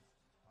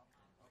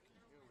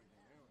 Here we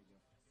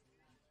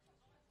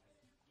go.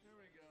 Here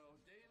we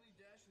go. Daily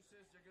Dasher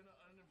says they're gonna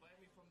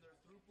uninvite me from their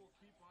throuple.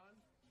 Keep on.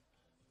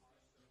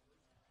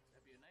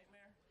 That'd be a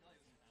nightmare. I feel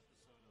like it's an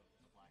episode of The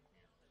Black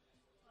Mirror.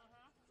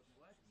 Uh-huh. The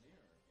Black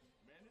Mirror.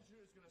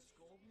 Manager is gonna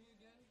scold me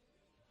again.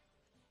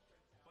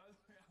 By the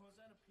way, I was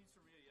at a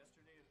pizzeria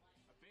yesterday and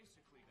I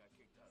basically got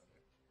kicked out of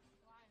there.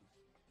 Why?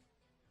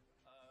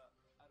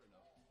 I don't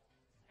know.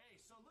 Hey,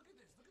 so look at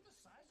this. Look at the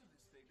size of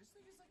this thing. This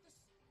thing is like this.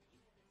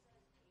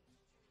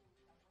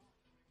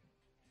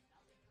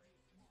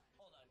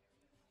 Hold on.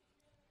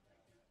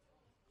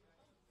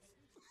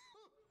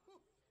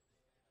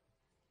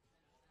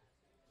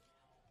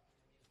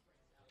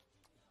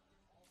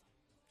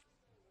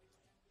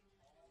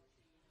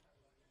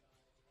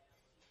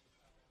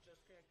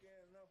 Just can't get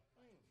enough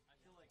wings. I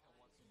feel like I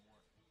want some more.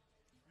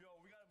 Yo,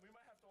 we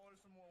might have to order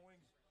some more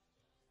wings.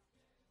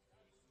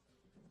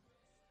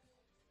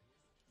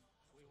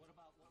 Wait, what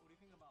do you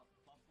think about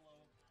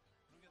buffalo?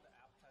 Let me get the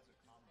appetizer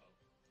combo.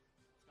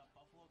 It's got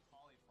buffalo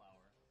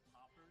cauliflower,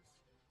 poppers,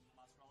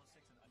 mozzarella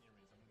sticks, and onion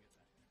rings. I'm gonna get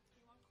that.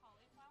 You want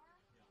cauliflower?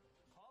 Yeah.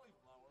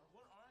 Cauliflower?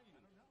 What are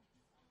you? I don't know.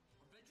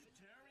 A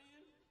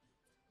vegetarian?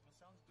 That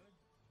sounds good.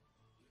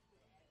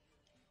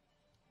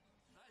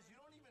 Guys, you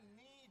don't even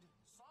need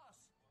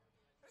sauce.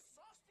 It's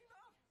sauced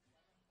enough.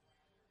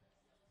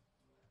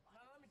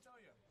 Now, let me tell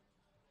you.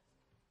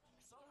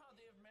 Somehow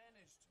they have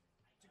managed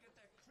to get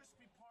that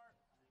crispy part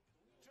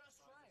just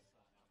right.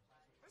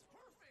 It's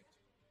perfect.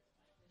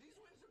 These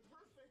wings are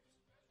perfect.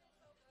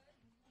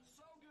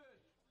 So good.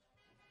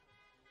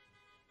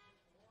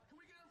 Can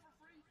we get them for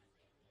free?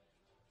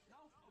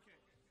 No?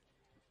 Okay.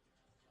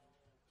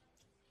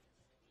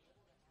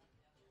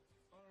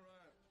 All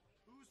right.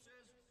 Who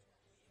says,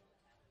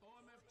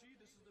 OMFG,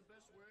 this is the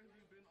best. Where have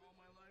you been all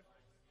my life?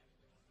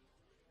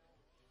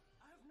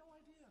 I have no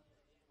idea.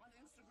 On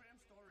Instagram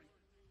story.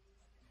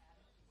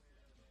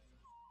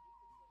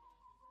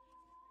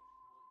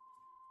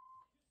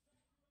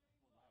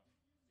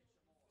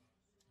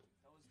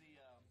 That was the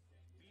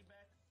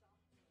feedback.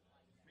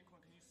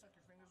 Minkwin, can you suck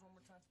your fingers one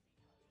more time?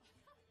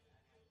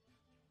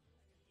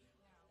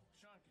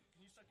 Sean,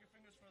 can you suck your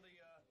fingers for the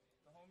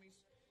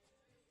homies?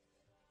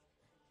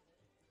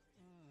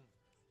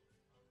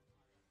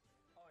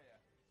 Oh yeah.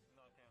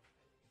 No, I can't.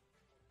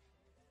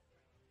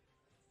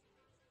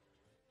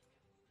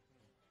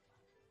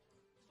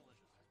 It's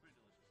delicious. It's pretty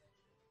delicious.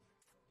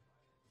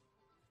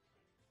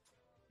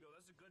 Yo,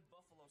 that's a good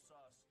buffalo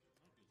sauce.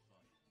 That's good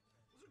sauce.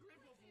 It's a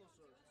great buffalo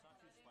sauce. It's not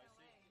too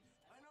spicy.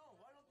 I know.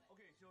 Why don't?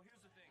 Okay, so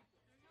here's the thing.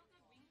 There's no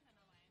good wings in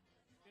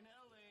LA. In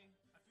LA,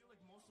 I feel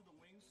like most of the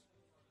wings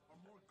are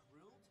more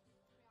grilled,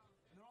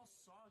 and they're all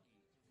soggy,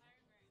 I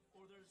agree.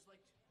 or there's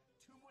like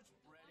too much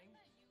breading. The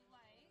one that you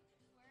like,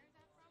 where is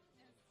that from?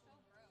 Is so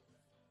gross.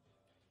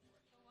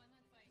 The one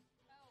that's like,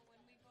 oh,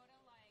 when we go to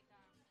like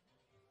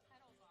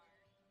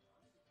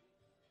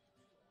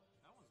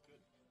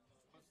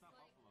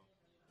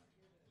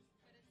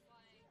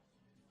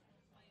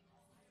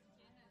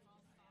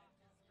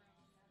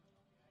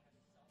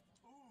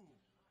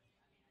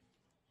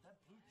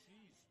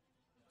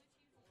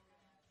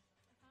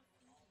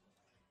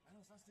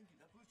it's not stinky.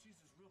 That blue cheese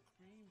is real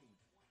creamy.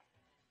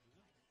 Is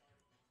it?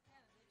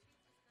 Yeah, the blue cheese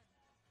is good.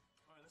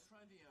 All right, let's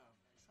try the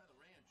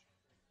ranch.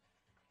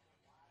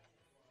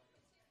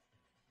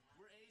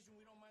 We're Asian.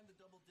 We don't mind the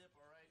double dip.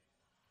 All right.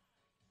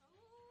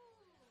 Ooh.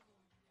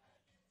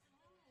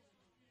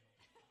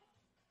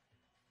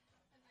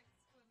 An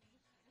exclamation.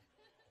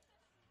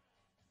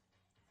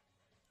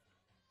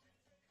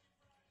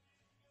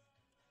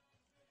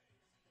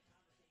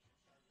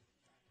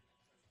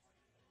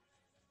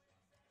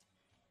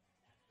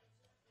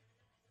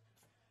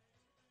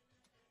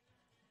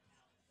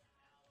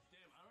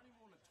 Damn, I don't even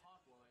want to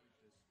talk while I eat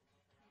this.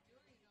 You do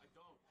or you I don't?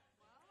 don't.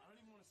 Well, I don't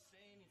even want to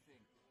say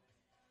anything.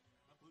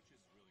 That blue cheese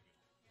is really good.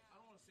 I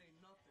don't want to say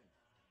nothing.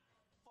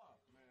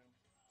 Fuck, man.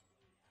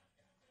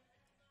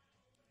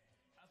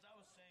 As I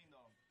was saying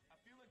though, I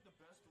feel like the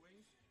best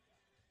wings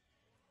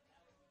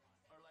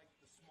are like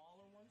the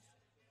smaller ones.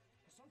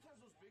 'Cause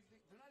sometimes those big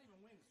things, they're not even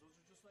wings. Those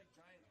are just like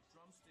giant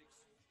drumsticks.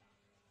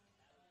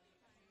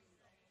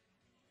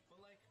 But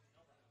like,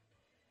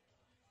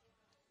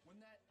 when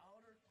that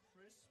outer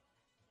crisp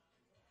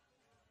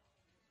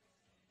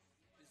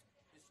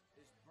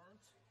is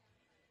burnt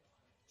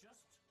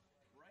just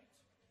right,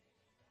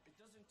 it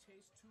doesn't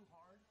taste too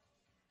hard.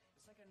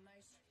 It's like a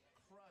nice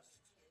crust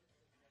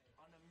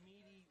on a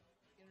meaty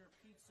inner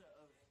pizza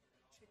of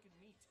chicken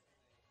meat.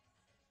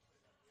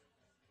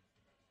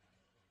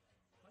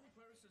 Honey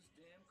Butter says,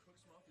 damn,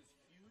 Cook's mouth is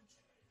huge.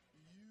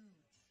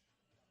 Huge.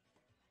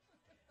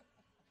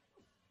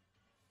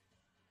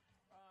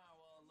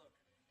 Well, look.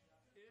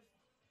 If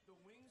the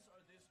wings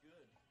are this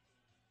good,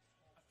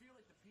 I feel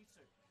like the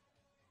pizza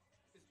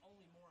is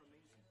only more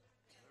amazing.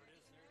 There it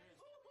is. There it is.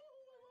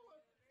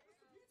 Wait. That's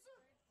the pizza?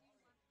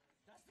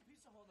 That's the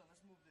pizza? Hold on,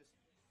 let's move this.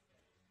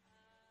 Yeah,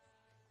 right?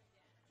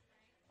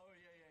 Oh,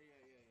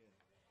 yeah.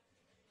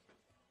 You push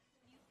it?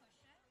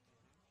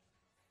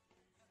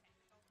 Okay,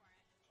 go for it.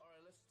 All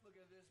right, let's look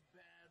at this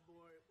bad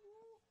boy.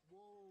 Ooh,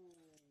 whoa.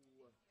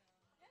 yeah.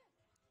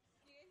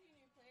 Do you guys need a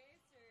new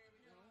place, or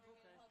would you No, want me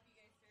okay. to help you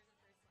guys serve the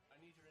first one? I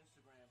need your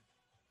Instagram.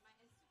 My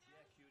Instagram?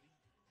 Yeah, cutie.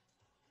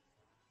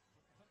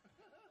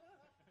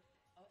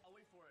 I'll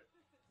wait for it.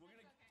 We're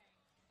gonna Okay.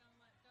 Don't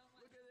let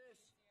look at this.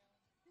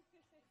 Look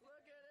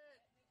at it.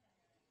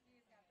 You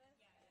guys got this?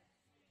 Yeah.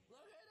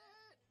 Look at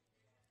it.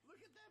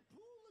 Look at that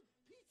pool of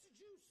pizza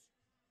juice.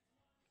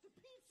 The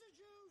pizza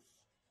juice.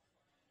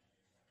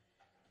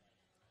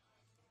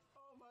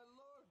 Oh my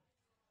lord.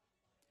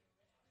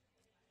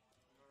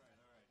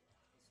 All right.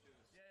 Let's do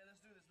this. Yeah, let's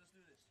do this. I'm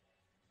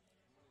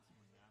gonna need some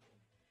more napkin.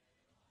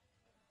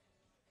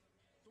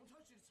 Don't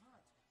touch it. It's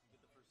hot. You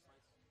get the first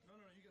slice. No.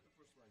 You get the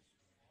first slice.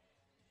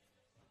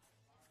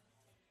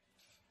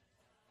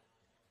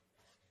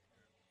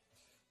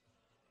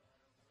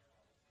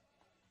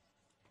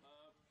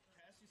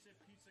 Cassie said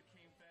pizza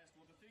came fast.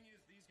 Well, the thing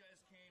is, these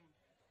guys came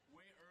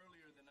way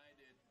earlier than I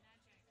did,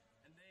 Magic.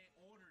 and they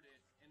ordered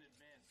it in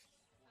advance.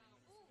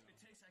 Ooh. It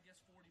takes, I guess,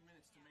 40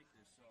 minutes to make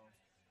this, so.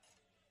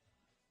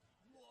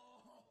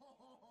 Whoa!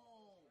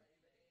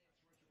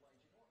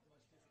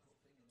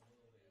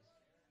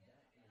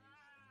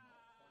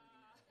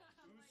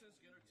 Who says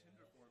get her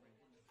Tinder for me?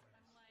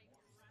 I'm like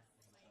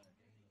wrestling.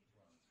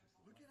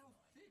 Look at how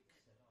thick.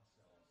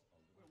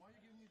 Wait, why are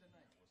you giving me the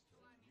knife?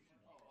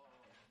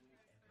 Oh.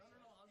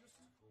 No, I'll just.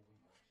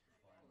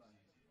 Hold on.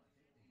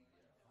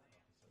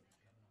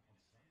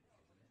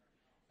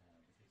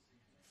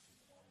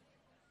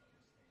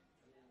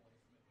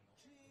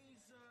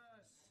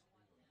 Jesus!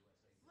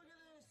 Look at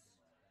this!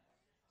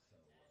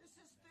 This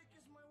is thick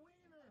as my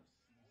wiener!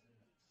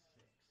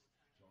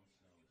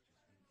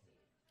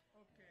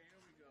 Okay, here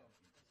we go.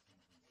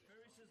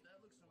 Perry says that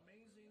looks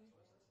amazing.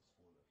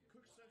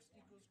 Cook Sucks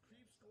equals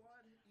Creep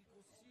Squad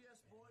equals CS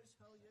Boys,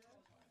 hell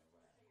yeah.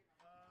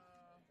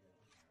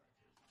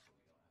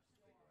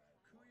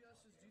 Kuya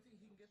says, do you think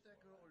he can get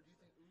that girl, or do you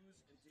think Ooze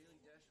and Daily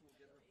Dash will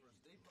get her first?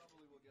 They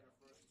probably will get her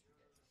first.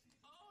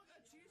 Oh, I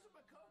got cheese in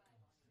my Coke!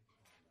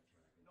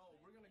 No,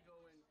 we're gonna go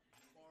in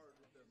hard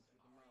with the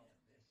mouth.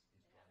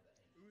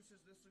 Ooze says,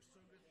 this looks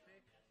so good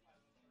thick.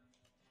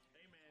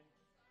 Hey man,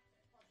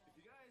 if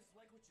you guys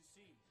like what you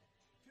see,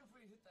 feel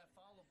free to hit that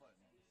follow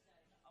button.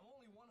 I'm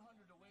only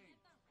 100 away.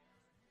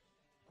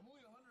 I'm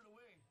only 100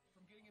 away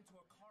from getting into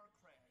a car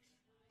crash.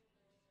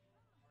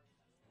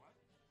 What?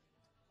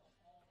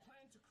 I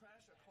plan to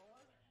crash a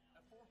car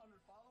at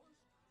 400 followers?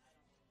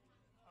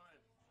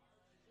 Alright.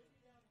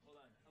 Hold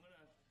on.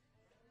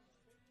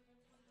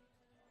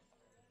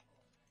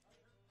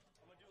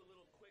 I'm gonna do a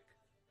little quick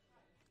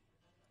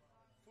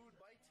food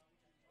bite.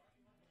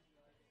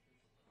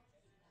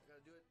 You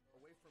gotta do it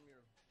away from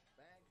your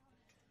bag.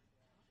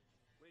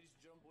 Ladies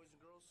and gentlemen, boys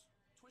and girls,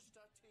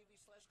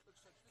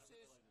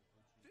 twitch.tv/cooksucks.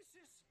 This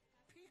is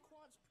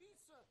Pequod's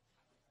Pizza.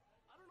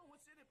 I don't know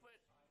what's in it, but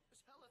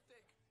it's hella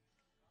thick.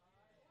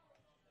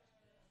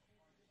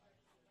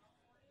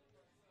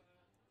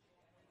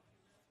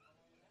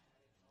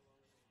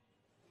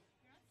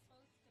 You're not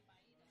supposed to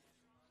bite it.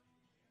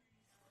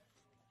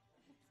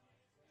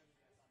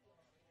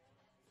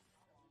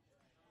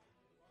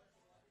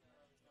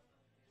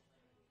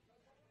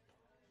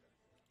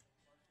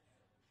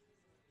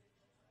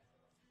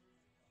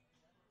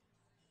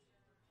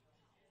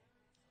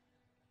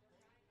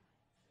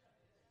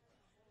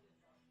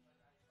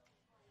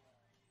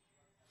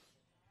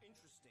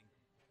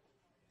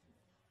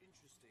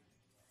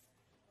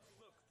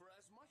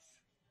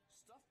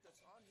 stuff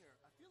that's on here,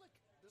 I feel like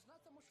there's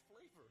not that much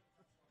flavor.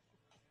 What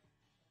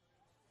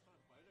kind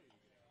of bite are you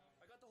getting?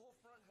 I got the whole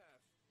front half.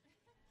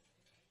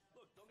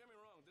 Look, don't get me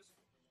wrong. This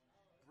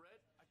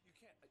bread, you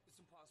can't. It's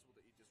impossible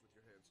to eat this with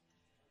your hands.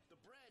 The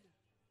bread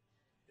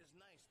is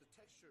nice. The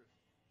texture,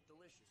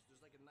 delicious. There's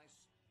like a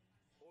nice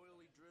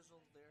oily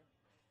drizzle there.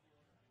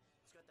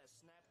 It's got that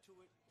snap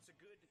to it. It's a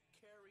good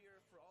carrier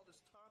for all this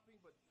topping,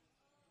 but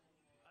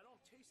I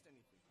don't taste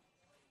anything.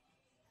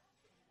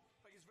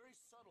 Like, it's very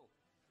subtle.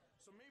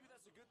 So maybe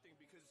that's a good thing,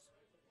 because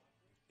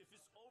if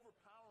it's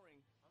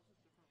overpowering, How's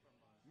this different from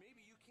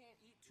maybe you can't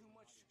eat too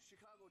much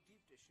Chicago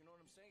deep dish, you know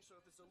what I'm saying?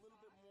 So if it's a little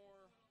bit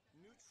more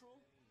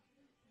neutral,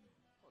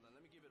 hold on,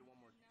 let me give it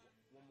one more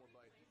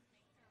bite.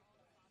 Makes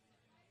her all the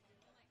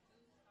sausage. I like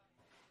ooze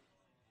sausage. The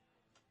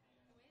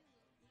way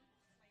ooze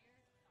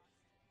layers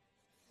sausage.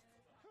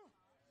 Huh.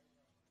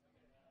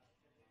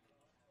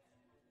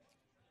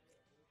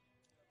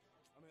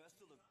 I mean, that's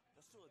still a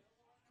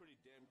pretty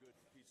damn good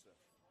pizza.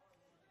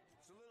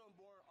 It's a little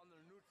more on the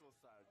neutral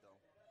side,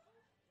 though.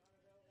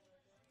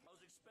 I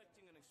was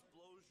expecting an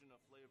explosion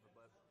of flavor,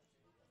 but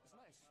it's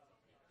nice.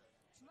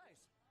 It's nice.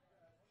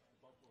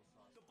 buffalo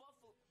sauce? The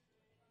buffalo.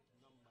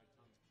 Numb my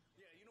tongue.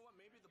 Yeah, you know what?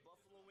 Maybe the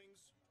buffalo wings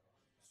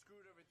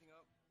screwed everything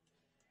up,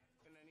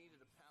 and I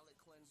needed a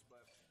palate cleanse,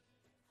 but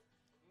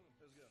it was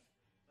good.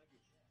 Thank you.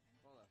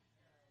 Hold on.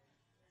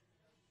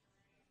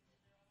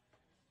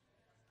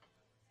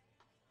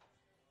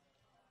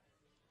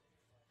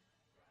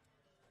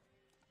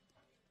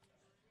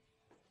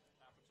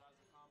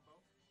 Appetizer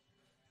combo.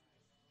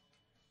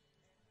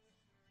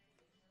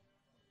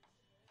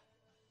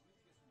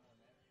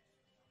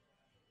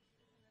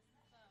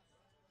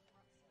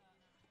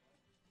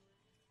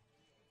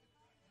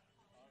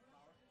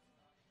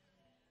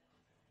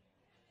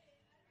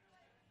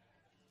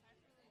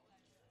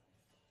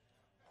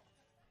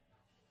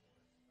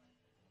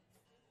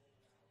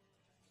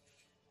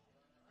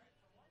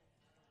 Cauliflower.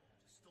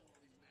 Stole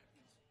all these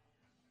napkins.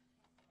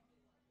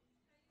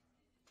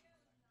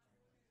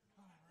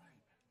 All right.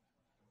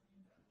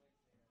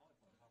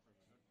 Cauliflower poppers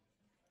are good.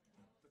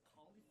 The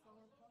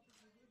cauliflower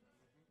poppers are good?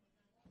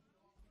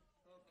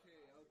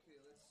 Okay, let's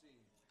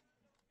see.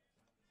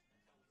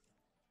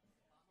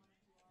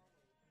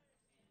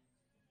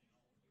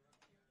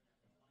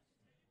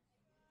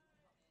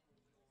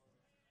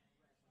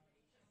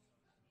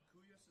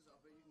 Kuya says,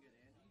 I'll bet you can get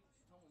Andy.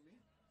 She's telling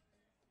me.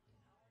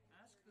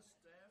 Ask the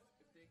staff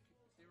if they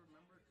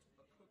remembered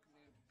a cook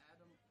named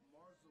Adam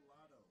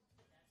Marzolato.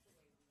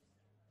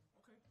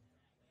 Okay.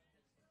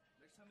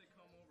 Next time they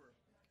come over,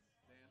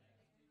 Dan.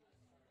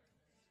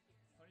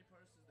 Honey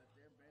Potter says that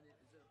damn Band-Aid,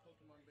 is it a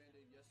Pokemon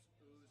Band-Aid? Yes,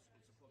 Ooze,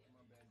 it's a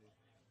Pokemon Band-Aid.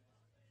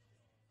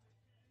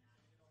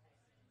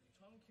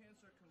 Tongue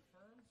cancer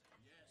confirmed?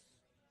 Yes.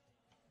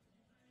 Tongue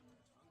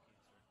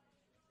cancer.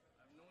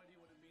 I have no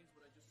idea what it means,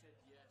 but I just said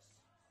yes.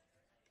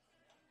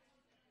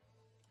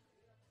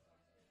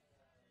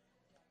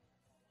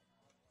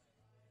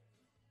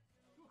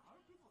 Dude, how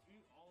do people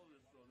eat all of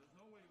this though? There's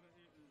no way you're gonna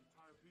eat an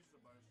entire pizza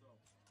by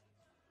yourself.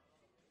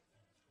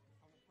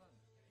 Come with friends.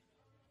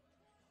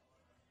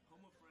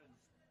 Come with friends.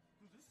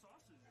 Dude, this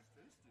sausage is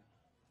tasty.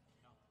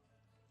 No.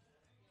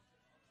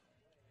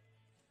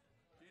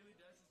 Daily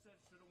Dasher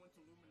said should have went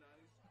to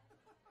Illuminati's. I do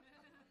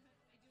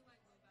like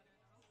blue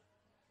butter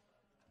though.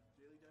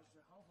 Daily Dasher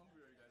said, how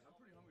hungry are you guys? I'm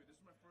pretty hungry. This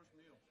is my first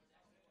meal.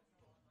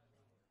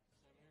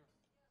 Same here.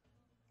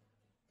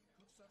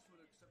 Cook Sucks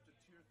would accept a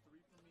tier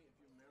 3 for me if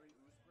you marry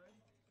Ooze Bread.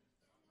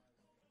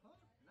 Huh?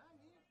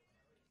 Nani?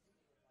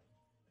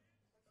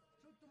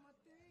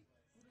 Chotomate?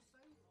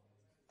 Kudasai? I like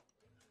the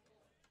sausage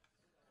here.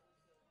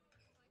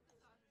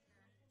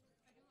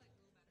 I do like blue butter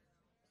though.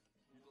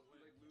 You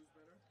like Lose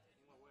better?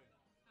 In what way?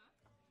 Huh?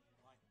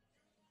 Why?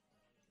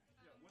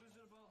 Yeah, what is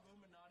it about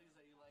Illuminati's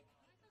that you like?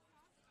 I like the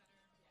sauce better.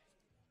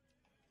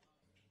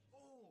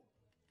 Oh!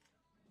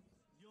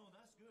 Yo,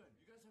 that's good.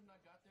 You guys have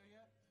not got there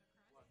yet?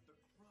 The crust? What?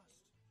 The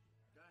crust.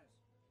 Guys,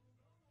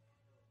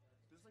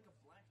 there's like a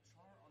black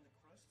char on the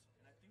crust,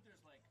 and I think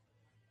there's like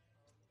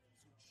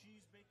some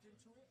cheese baked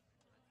into it.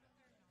 That's what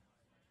they're known for.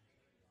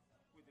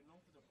 Wait, they're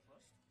known for the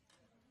crust?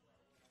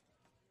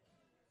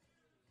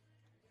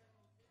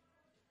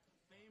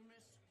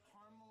 Famous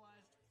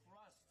caramelized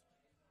crust.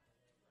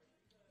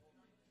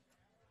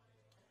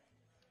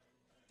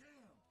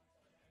 Damn!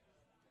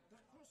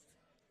 That crust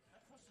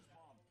is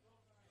bomb.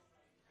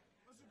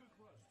 That's a good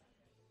crust.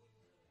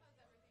 How's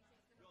everything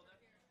tasting Yo, over that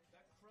here?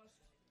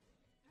 crust,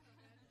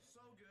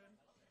 so good.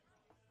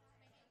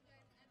 Making you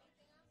guys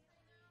anything else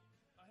right now?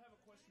 I have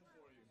a question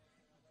for you.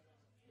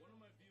 One of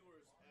my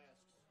viewers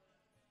asks,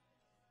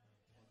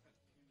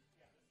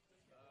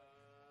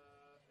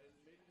 and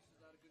maybe this is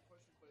not a good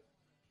question, but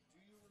do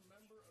you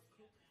remember a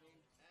cook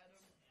named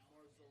Adam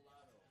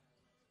Marzolato?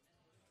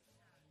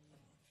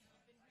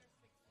 I've been here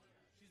 6 years.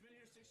 She's been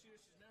here 6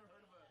 years. She's never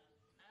heard of a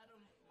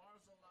Adam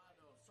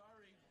Marzolato.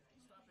 Sorry.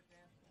 Stop it,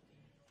 Dan.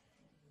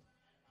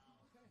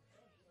 Okay.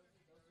 That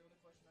was the only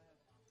question I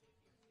had. 6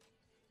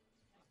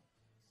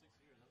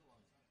 years, that's a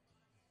long time.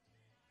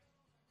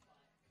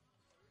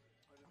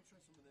 All right, let me try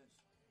some of this.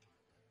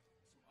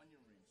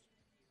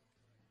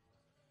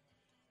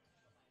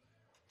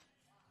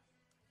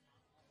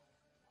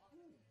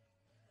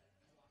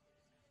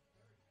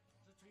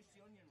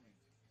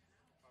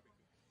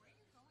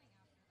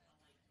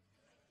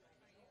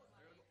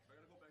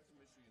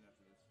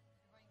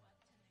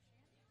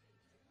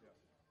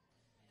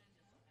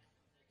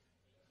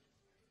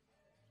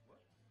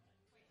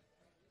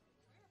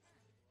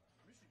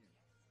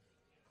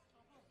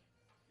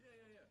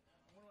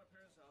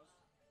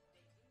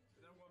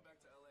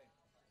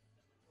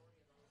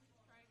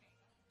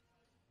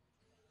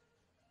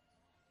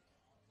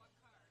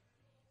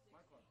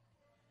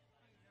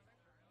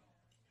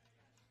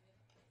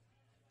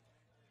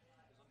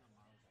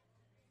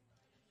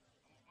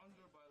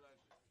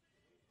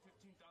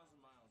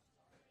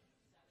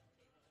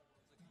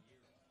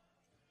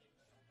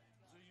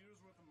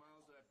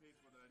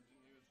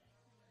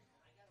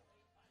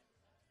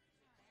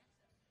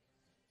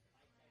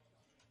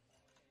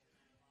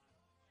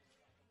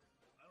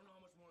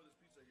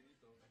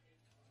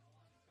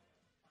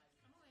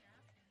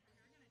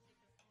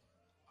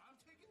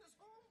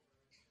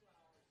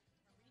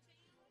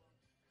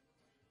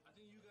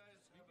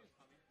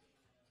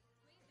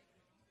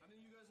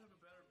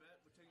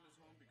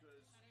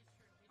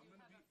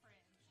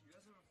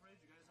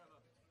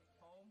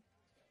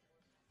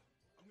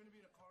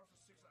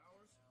 6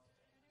 hours.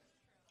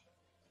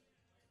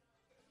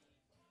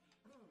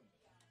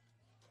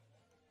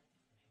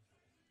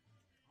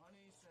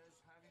 Honey says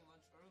having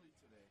lunch early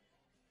today.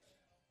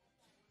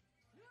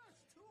 Yeah,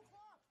 it's 2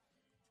 o'clock.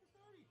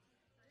 2:30.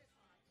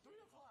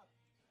 3 o'clock.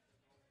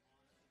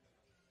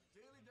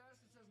 Daily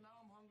Dasher says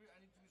now I'm hungry.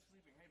 I need to be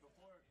sleeping. Hey,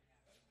 before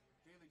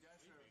Daily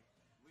Dasher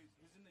leaves,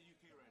 he's in the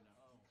UK right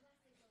now. Oh.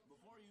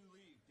 Before you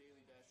leave,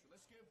 Daily Dasher,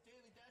 let's give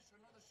Daily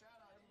Dasher another shout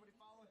out. Everybody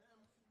follow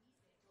him.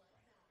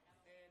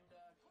 And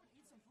go and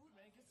eat some food,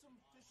 man. Get some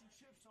fish and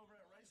chips over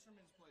at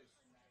Ricerman's place.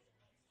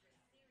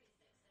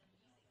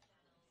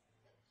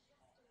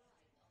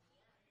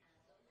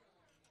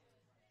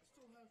 I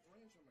still have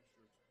ranch on my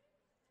shirt.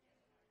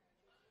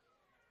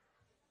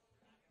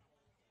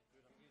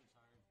 Dude, I'm getting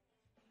tired.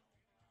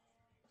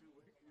 Dude,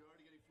 wait, you're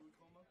already getting food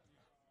coma?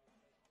 Yeah.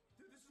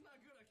 Dude, this is not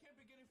good. I can't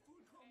be getting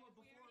food coma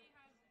We before. already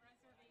have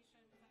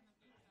reservations on the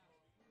pizza.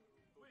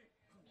 Wait,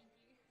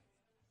 Minky.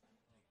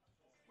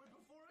 wait,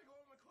 before I go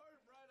on my car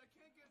ride, I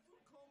can't get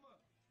food coma.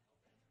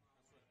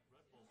 That's what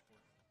Red Bull's for.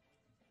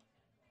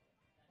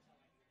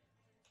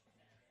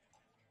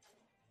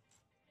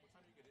 What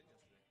time did you get in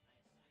yesterday?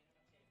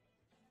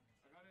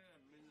 I got in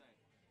at midnight.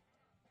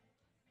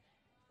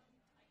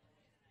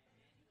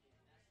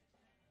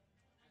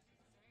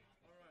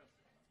 Alright.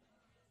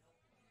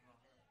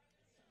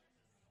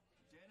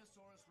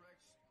 Danosaurus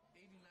Rex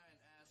 89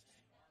 asks,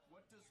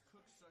 what does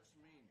Cook Sucks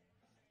mean?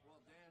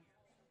 Well, Dan,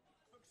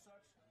 Cook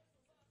Sucks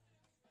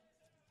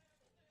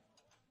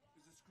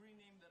is a screen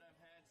name that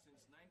I've had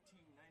since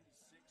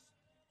 1996.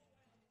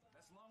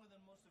 That's longer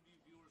than most of you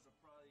viewers have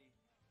probably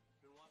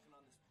been walking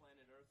on this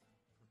planet Earth.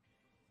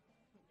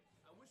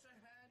 I wish I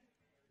had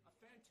a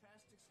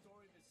fantastic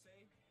story to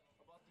say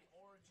about the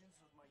origins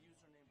of my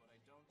username, but I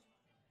don't.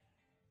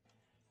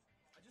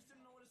 I just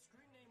didn't know what a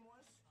screen name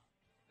was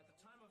at the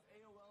time of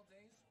AOL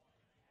days.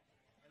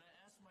 And I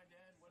asked my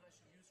dad what I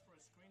should use for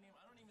a screen name.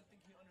 I don't even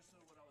think he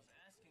understood what I was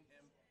asking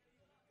him.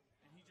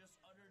 And he just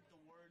uttered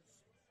the words,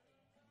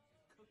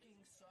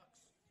 cooking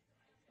sucks.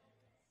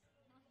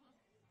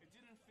 It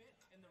didn't fit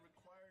in the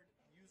required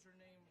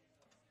username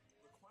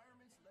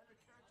requirements, letter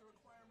character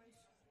requirements.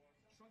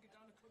 Shrunk it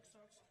down to Cook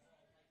Sucks.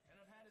 And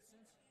I've had it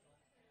since.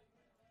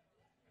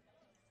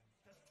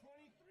 That's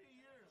 23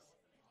 years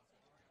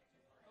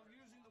of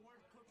using the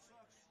word Cook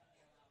Sucks.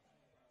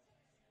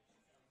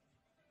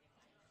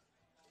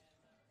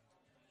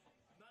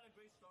 Not a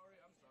great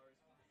story, I'm sorry.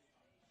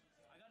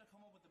 I gotta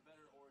come up with a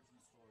better origin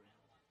story.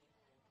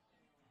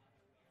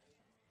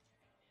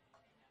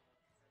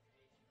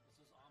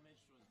 This is homage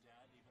to his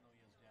dad, even though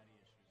he has daddy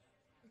issues.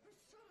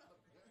 Shut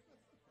up, man.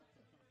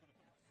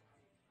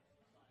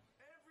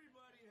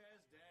 Everybody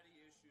has daddy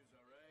issues,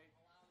 alright?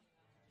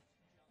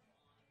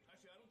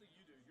 Actually, I don't think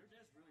you do. Your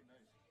dad's really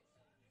nice.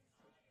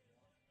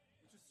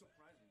 Which is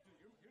surprising. Dude,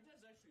 your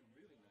dad's actually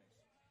really nice.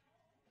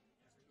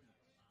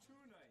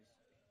 Too nice.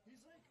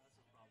 He's like... That's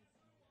a problem.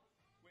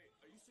 Wait,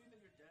 are you saying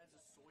that your dad's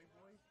a soy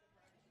boy?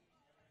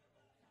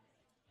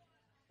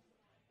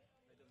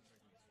 That doesn't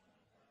break me soy.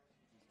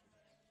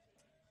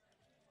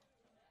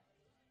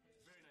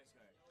 Very nice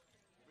guy.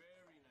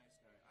 Very nice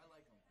guy. I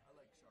like him. I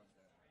like Sean's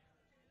dad.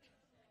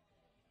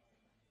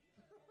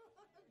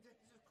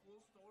 That's a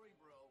cool story,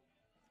 bro.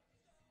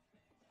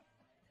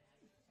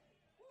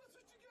 Well, that's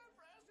what you get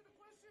for asking a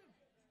question.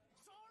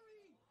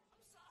 Sorry.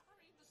 I'm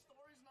sorry. The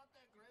story's not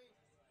that great.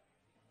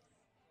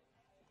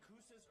 Koo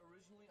says,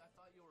 originally I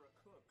thought you were a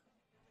cook.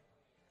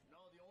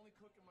 No, the only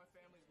cook in my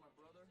family is my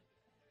brother.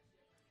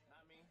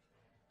 Not me.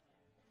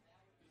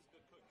 He's a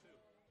good cook, too.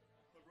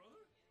 My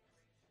brother?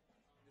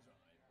 He's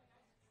alright.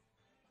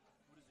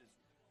 What is this?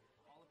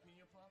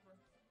 Jalapeno popper?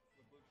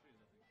 With blue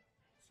cheese, I think.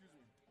 Excuse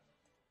me.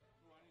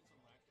 Ooh, I need some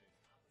lactate.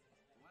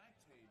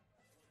 Lactate?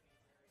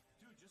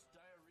 Dude, just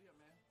diarrhea,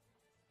 man.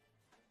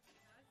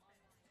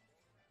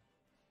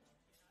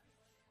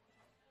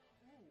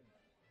 Ooh.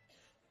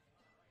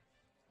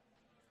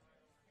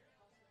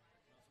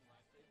 You want some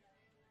lactate?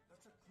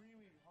 That's a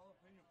creamy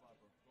jalapeno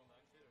popper. You want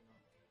lactate or no?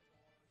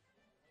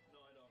 No,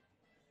 I don't.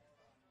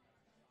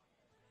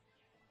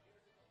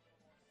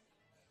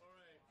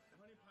 Alright,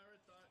 Honey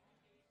Pirate thought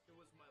it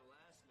was my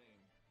last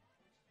name.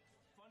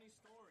 Funny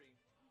story.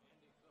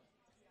 Andy Cook.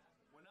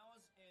 When I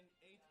was in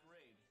 8th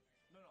grade,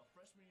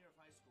 freshman year of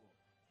high school,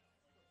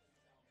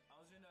 I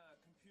was in a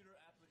computer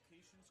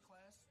applications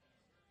class,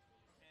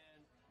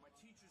 and my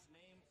teacher's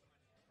name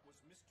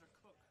was Mr.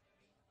 Cook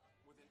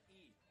with an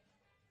E.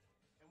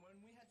 And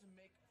when we had to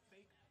make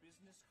fake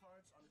business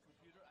cards on the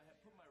computer, I had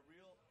put my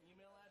real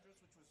email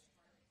address, which was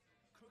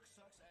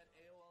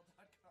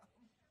cooksucks@aol.com.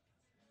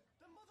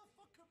 The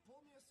motherfucker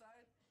pulled me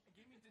aside and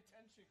gave me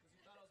detention because he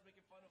thought I was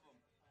making fun of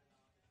him.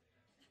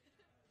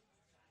 Stupid.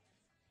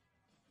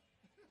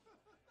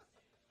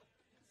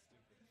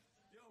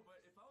 Yo,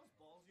 but if I was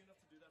ballsy enough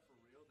to do that for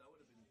real, that would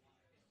have been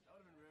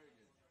very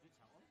good. Did you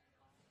tell him?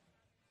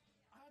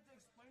 I had to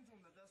explain to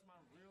him that that's my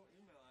real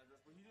email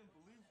address, but he didn't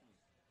believe me.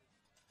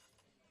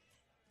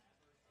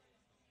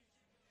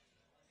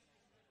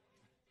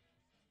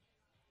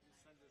 You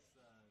send this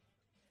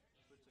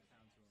Twitch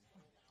account to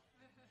him.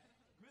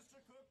 Mr.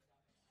 Cook,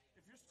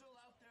 if you're still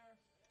out there,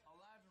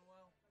 alive and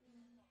well,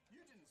 you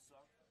didn't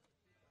suck.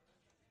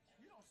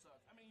 You don't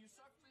suck. I mean, you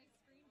suck. My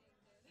screen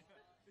name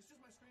did. It's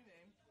just my screen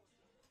name.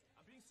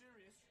 I'm being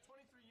serious.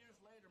 23 years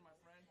later, my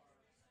friend.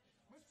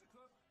 Mr.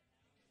 Cook,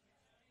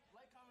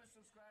 like, comment,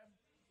 subscribe,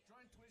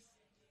 join Twitch,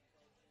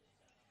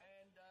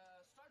 and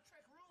Star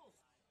Trek rules.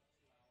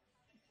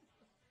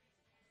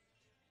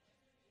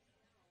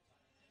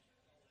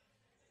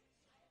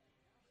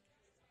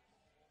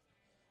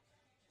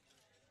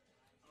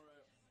 All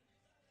right.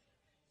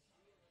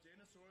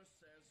 Danosaurus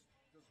says,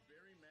 does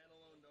Barry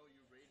Manilow know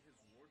you raid his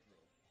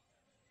wardrobe?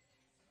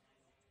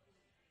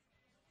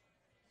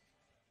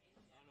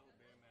 I don't know who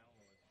Barry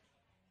Manilow is.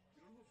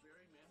 You don't know who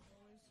Barry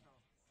Manilow is? No.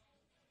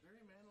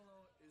 Barry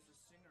Manilow is a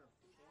singer,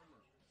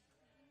 performer.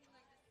 You mean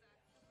like a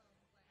saxophone player?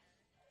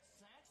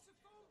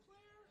 Saxophone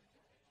player?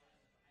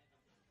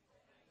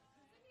 Isn't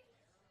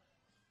he?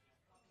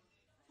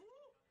 Who?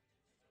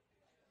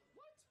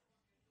 What?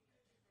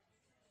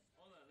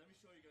 Hold on, let me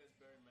show you guys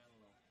Barry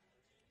Manilow.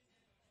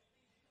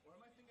 Or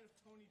am I thinking of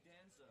Tony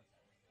Danza?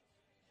 Tony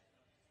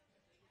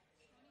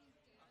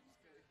I'm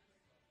just Dan. kidding.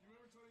 You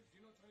remember Tony? Do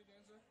you know Tony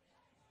Danza?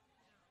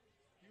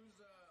 He was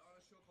on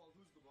a show called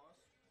Who's the Boss?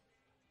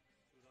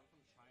 Dude, I'm from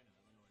China.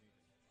 I don't know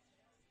anything.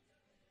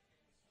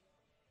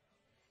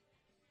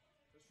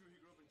 That's true, he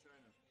grew up in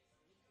China.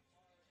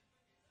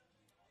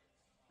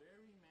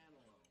 Barry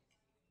Manilow.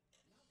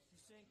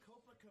 He's saying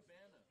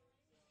Copacabana.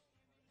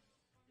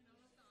 You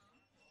know the song?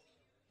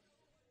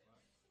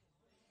 What?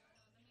 Don't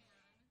know the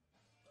man.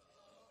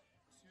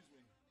 Excuse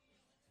me.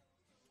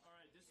 All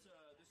right, this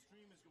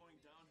stream is going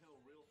downhill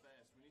real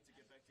fast. We need to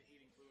get back to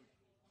eating food.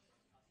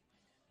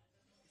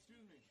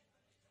 Excuse me.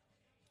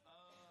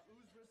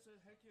 Uzbert said,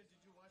 heck yeah,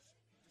 did you watch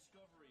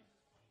Discovery?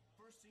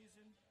 First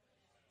season,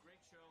 great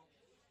show.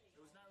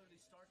 It was not really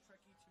Star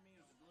Trek-y to me.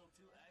 It was a little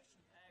too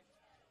action-packed.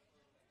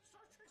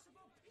 Star Trek's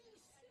about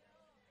peace.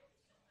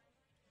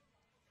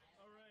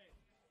 All right.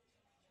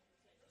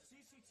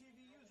 CCTV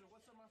user,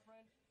 what's up, my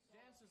friend?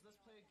 Dan says,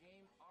 let's play a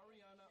game.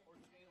 Ariana or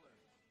Taylor?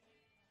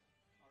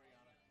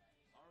 Ariana.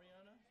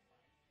 Ariana?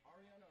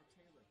 Ariana or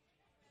Taylor?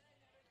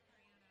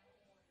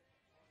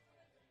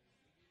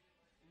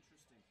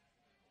 Interesting.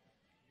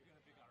 You're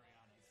gonna pick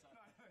Ariana. It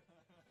sucks.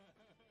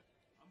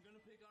 I'm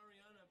gonna pick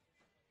Ariana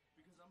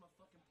because I'm a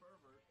fucking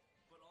pervert,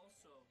 but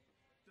also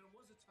there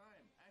was a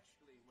time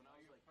actually when I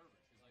was You're like, a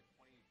pervert. She's like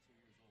 22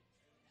 years old.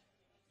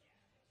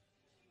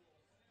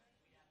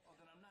 oh,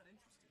 then I'm not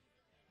interested.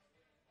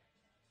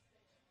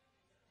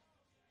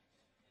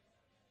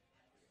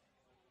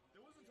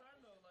 There was a time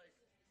though, like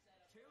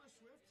Taylor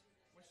Swift,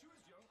 when she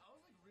was young, I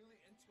was like really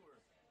into her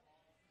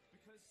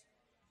because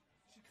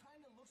she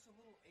kind of looks a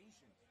little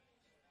Asian.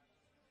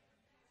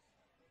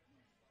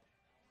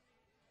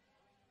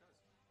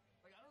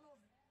 Like, I don't know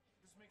if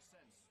this makes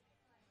sense,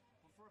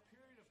 but for a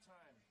period of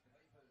time,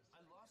 I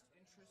lost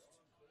interest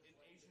in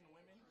Asian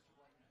women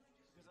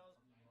because I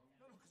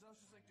was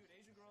just like, dude,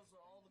 Asian girls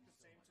all look the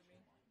same to me.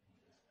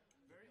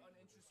 Very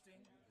uninteresting,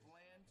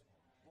 bland,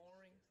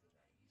 boring,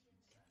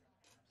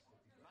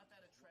 not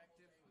that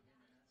attractive,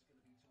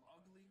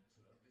 ugly.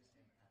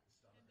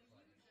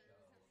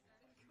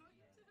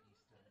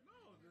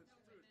 No, dude,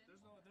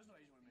 there's no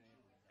Asian women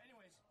here.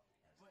 Anyways,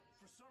 but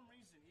for some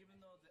reason, even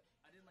though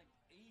I didn't like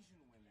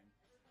Asian women,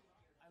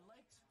 I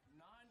liked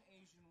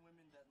non-Asian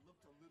women that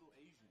looked a little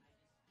Asian.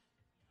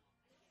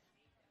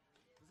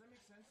 Does that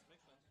make sense?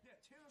 Makes sense. Yeah,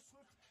 Taylor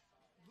Swift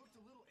looked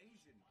a little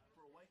Asian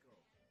for a white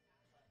girl.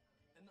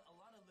 And a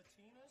lot of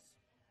Latinas,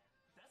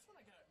 that's when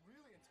I got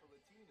really into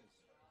Latinas.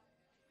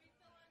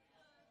 Refill on the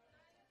knife?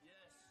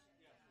 Yes,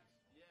 Yeah,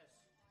 please. yes,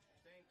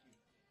 thank you.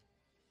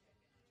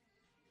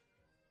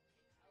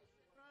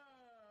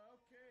 Ah,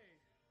 okay.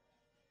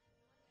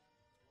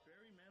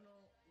 Barry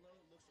Manilow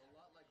looks a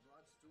lot like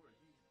Rod Stewart.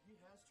 He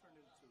has turned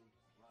into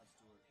Rod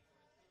Stewart.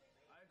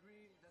 I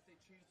agree that they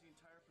changed the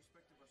entire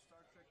perspective of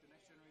Star Trek. The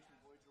Next Generation,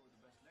 Voyager were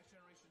the best. Next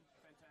Generation,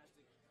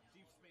 fantastic.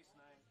 Deep Space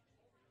Nine.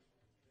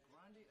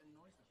 Grande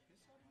annoys the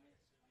piss out of me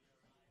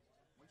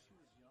when she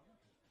was young.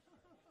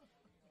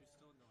 She's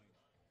still annoying.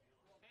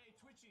 Hey,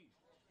 Twitchy,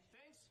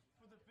 thanks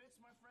for the bits,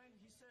 my friend.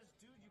 He says,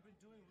 dude, you've been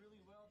doing really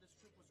well. This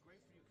trip was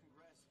great for you.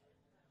 Congrats.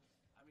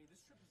 I mean,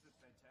 this trip has been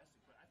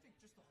fantastic, but I think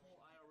just the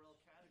whole IRL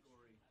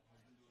category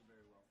has been doing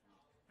very well for me.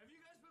 Have you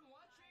guys been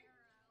watching?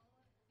 IRL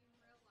in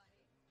real life.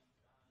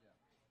 Yeah.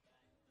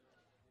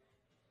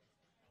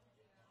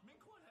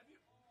 Minkwon, have you?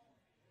 What?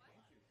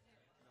 Thank you.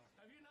 No,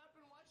 Have you not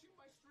been watching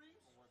my streams?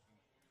 I'm working.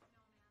 No,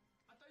 man.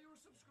 I thought you were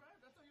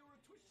subscribed. I thought you were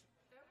a Twitch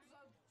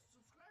Amazon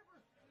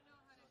subscriber. You know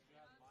how to You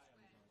get have on my Twitch.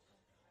 Amazon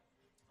account.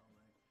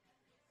 All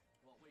right.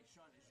 Well, wait,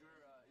 Sean, is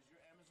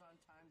your Amazon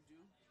time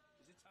due?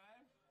 Is it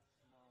time?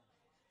 No.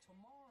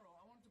 Tomorrow.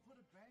 I wanted to put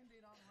a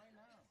Band-Aid on right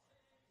now.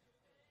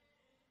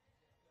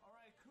 All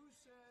right, Koo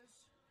says,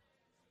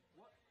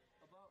 what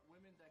about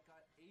women that got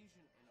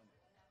Asian in them?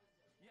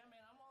 Yeah,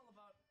 man, I'm all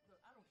about,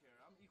 I don't care.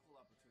 I'm equal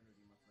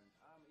opportunity, my friend.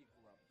 I'm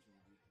equal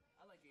opportunity.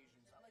 I like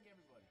Asians. I like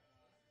everybody.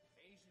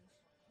 Asians,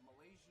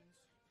 Malaysians,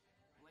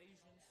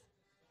 Malaysians,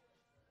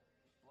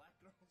 black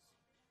girls?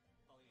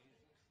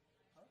 Polyasian.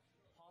 Huh?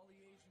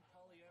 Polyasian,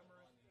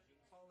 polyamorous,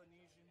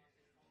 Polynesian,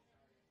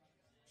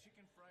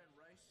 chicken fried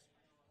rice,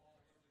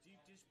 deep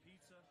dish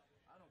pizza.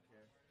 I don't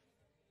care.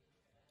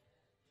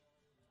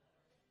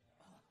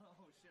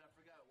 Oh shit, I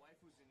forgot.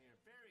 Waifu's in here.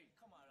 Barry,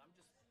 come on. I'm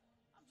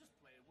just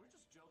playing. We're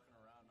just joking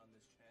around on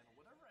this channel.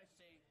 Whatever I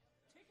say,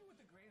 take it with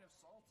a grain of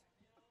salt.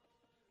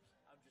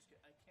 I'm just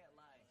kidding. I can't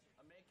lie.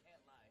 A man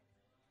can't lie.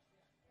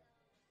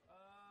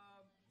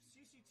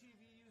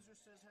 CCTV user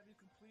says, have you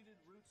completed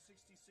Route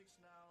 66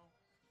 now?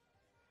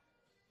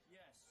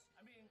 Yes.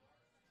 I mean,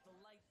 the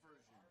light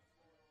version.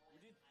 We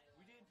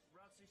did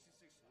Route 66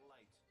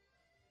 light.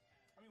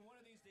 I mean, one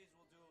of these days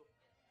we'll do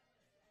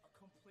a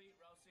complete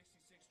Route 66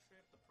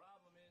 trip. The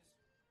problem is,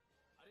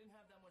 I didn't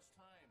have that much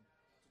time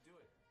to do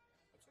it.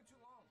 It took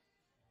too long.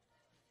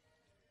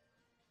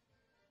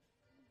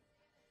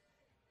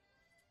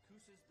 Who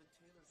says the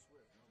Taylor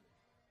Swift? No.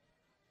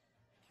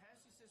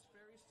 Cassie says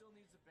Fairy still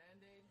needs a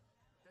Band-Aid.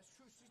 That's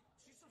true. She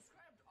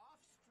subscribed off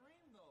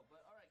stream though.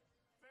 But all right,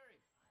 Fairy,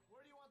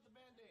 where do you want the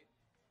Band-Aid?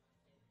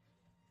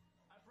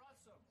 I brought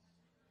some.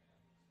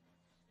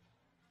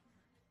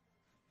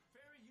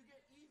 Fairy, you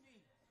get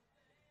Eevee.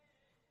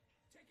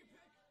 Take your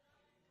pick.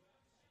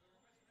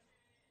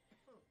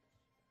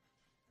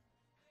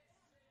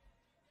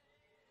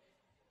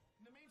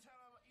 In the meantime,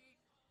 I'm gonna eat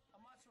a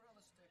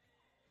mozzarella stick.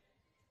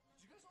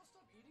 Did you guys all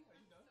stop eating? Are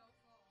you done? So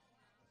full.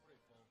 I'm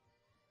pretty full.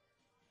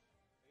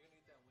 Are you gonna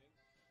eat that wing?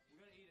 We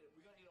gotta eat it.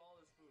 We gotta eat all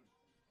this food.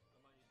 I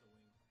might eat the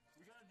wing.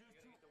 We gotta do You two.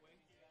 gonna eat the wing?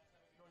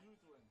 No, you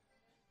eat the wing.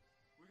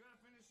 We gotta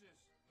finish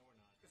this. No, we're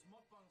not. It's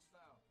mukbang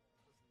style.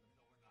 Listen, no,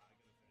 we're not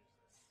gonna finish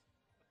this.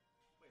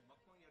 Wait,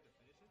 mukbang, you have to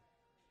finish it?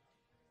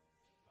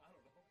 I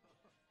don't know.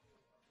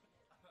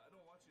 I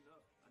don't watch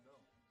enough to know.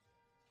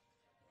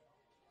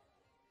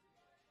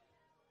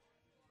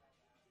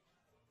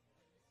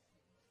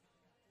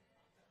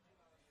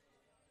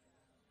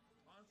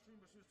 On stream,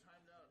 but she was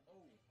timed out.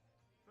 Oh,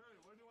 Barry,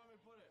 where do you want me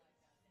to put it?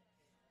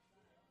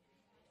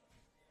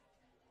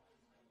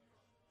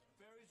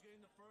 Barry's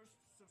getting the first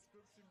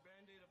subscription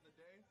Band-Aid of the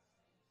day.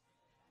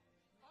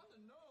 On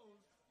the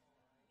nose.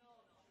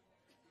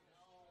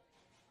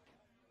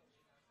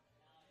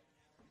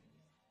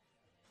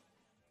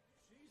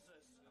 Jesus. I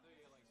think you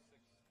get like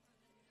 6.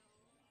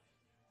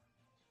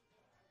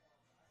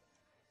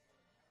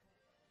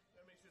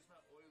 That makes sure it's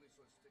not oily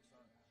so it sticks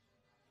on.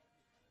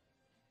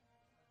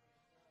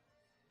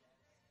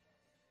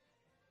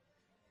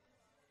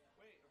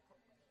 Wait.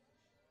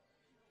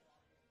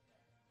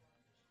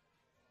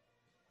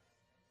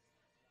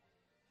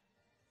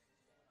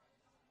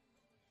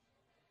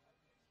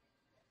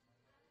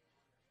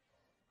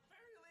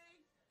 Barry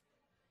Lee!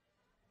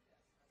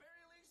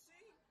 Barry Lee,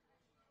 see?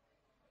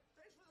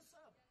 Thanks for the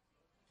sub.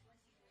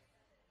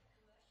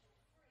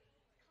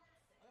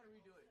 I gotta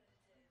redo it.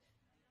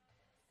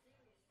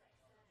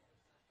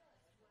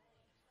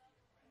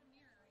 The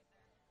mirror right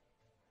there.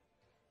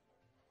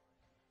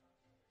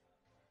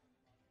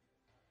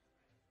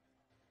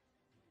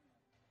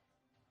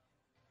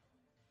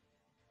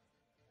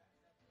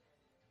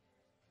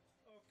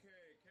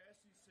 Okay,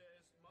 Cassie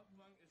says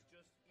mukbang is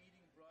just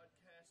eating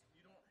broadcast.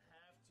 You don't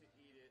have to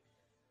eat it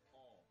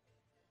all.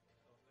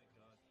 Oh, thank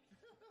God.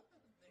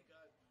 Thank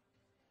God.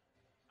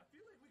 I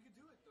feel like we could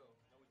do it though.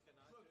 No, we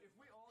cannot. Look, if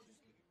we all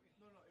just eat,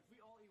 if we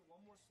all eat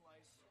one more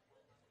slice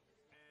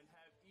and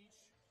have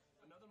each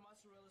another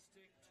mozzarella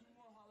stick, 2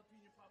 more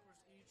jalapeno poppers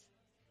each,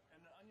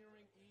 and an onion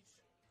ring each,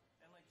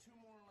 and like 2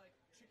 more like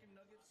chicken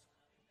nuggets,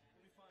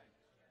 we'll be fine.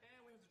 And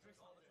we have to drink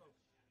all the Coke.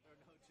 There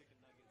are no chicken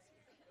nuggets.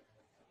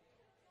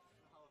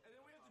 And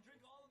then we have to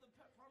drink all of the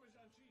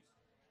Parmesan cheese.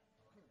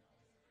 Okay.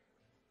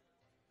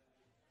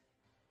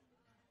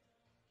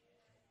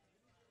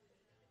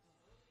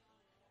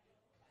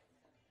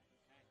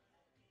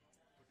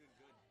 We're doing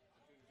good.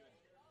 We're doing good.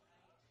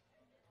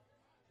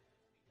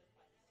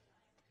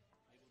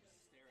 Maybe we'll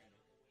just stare at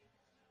it.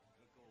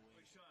 It'll go away.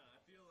 Wait, Sean, I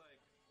feel like.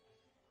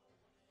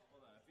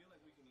 Hold on, I feel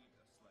like we can eat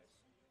a slice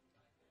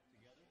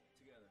Together?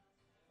 together.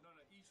 No,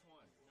 each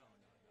one. No.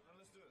 No,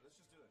 let's do it. Let's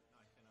just do it.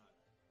 No, I cannot.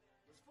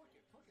 Let's fuck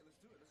it. Let's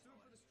do it. Let's do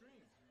it for the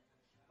stream.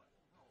 What?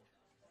 No.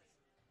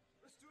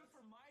 Let's do it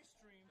for my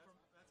stream.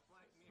 That's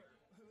Black Mirror.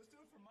 Let's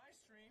do it for my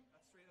stream.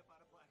 That's straight up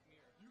out of Black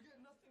Mirror. You get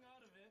nothing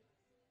out of it,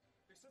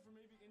 except for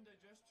maybe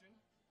indigestion.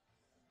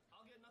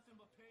 I'll get nothing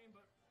but pain,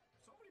 but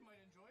somebody might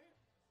enjoy it.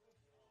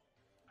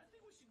 I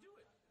think we should do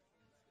it.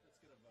 Let's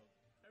get a vote.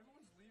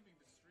 Everyone's leaving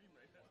the stream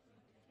right now.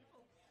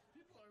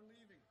 People are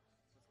leaving.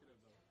 Let's get a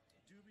vote.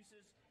 Doobie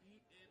says,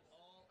 eat it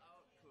all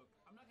out, cook.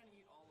 I'm not gonna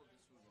eat all of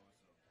this food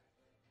also.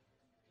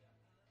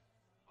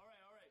 All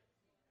right.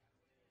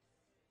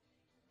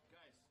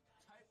 Guys,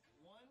 type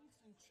ones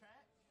in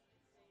chat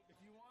if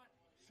you want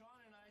Sean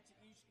and I to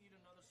each eat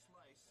another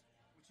slice,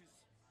 which is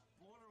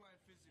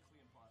borderline physically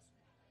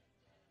impossible.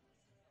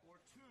 Or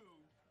 2,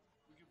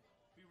 we could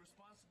be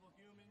responsible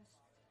humans,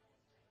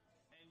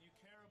 and you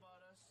care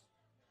about us,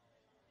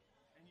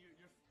 and you're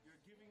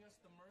giving us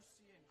the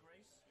mercy and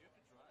grace You have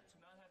to drive. to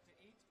not have to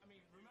eat. I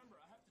mean, remember,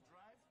 I have to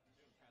drive. You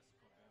haven't passed the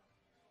coke out.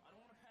 I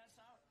don't want to pass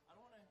out. I don't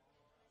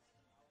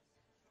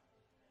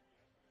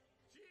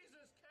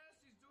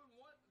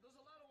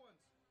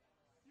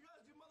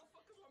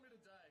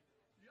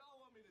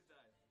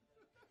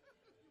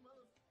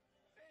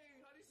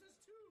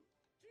two.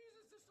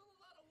 Jesus, there's still a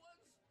lot of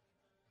ones.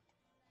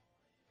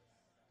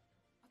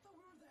 I thought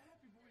we were the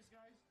happy boys,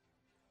 guys.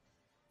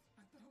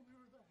 I thought we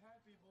were the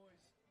happy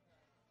boys.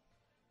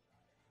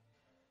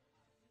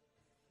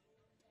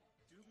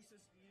 Doobie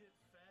says eat it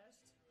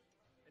fast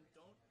and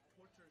don't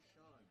torture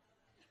Sean.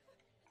 Don't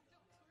torture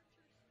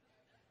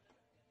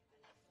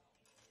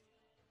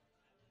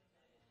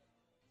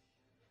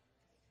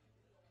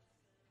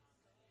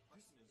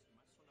Question is, am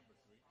I still number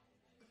 3?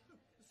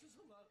 This is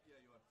a lot. Yeah,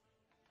 you are.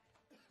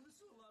 This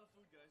is a lot of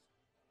food, guys.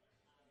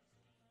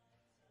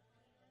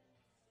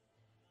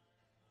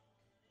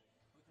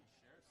 We can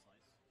share a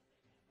slice.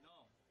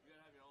 No, you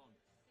gotta have your own.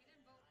 They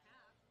didn't vote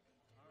half.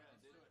 Alright, Yeah,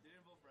 let's they, do it. they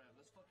didn't vote for it.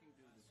 Let's fucking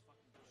do this.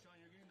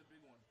 Sean, you're getting the big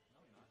one.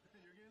 No, I'm not.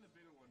 You're getting the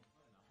bigger one.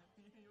 No, I'm not.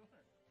 Yeah, you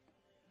are.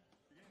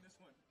 You're getting this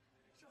one.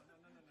 Sean, No.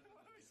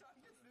 Sean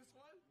gets this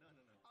one. No.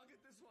 I'll get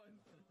this one.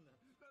 No.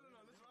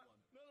 Let's rock. one.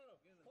 No.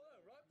 Give me the- Hold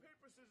on. Rock,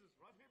 paper, scissors.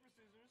 Rock, paper,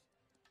 scissors.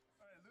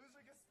 All right. Loser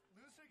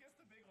gets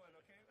the big one.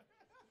 Okay.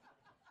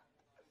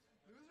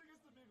 Loser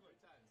gets the big one.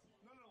 Times.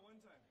 No.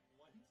 One time.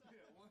 One time?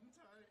 Yeah, one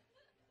time.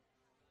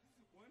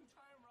 One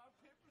time. Rock,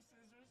 paper,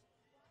 scissors.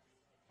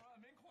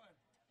 Minquan,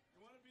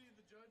 you want to be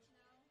the judge?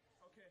 No.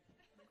 Okay.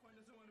 Minquan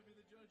doesn't want to be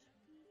the judge.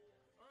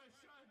 All right,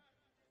 Sean.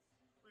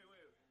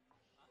 Wait.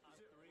 I'm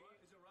 3.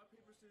 Is it rock,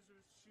 paper,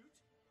 scissors, shoot?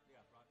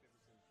 Yeah, rock, paper,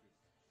 scissors, shoot.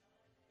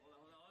 Hold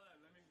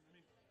on. Let me. I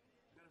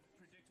gotta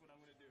predict what I'm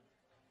gonna do.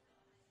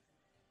 Okay.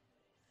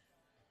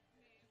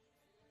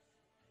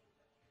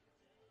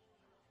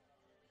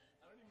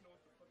 I don't even know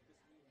what the fuck this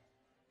means.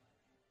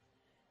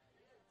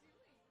 What are you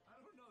doing? I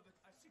don't know.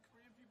 I see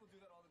Korean people do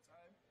that all the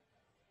time,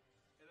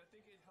 and I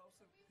think it helps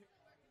them pick.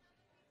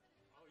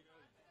 Oh, you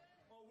know.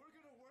 Oh, we're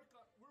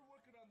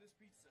working on this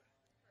pizza.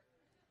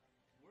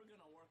 We're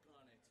gonna work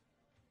on it.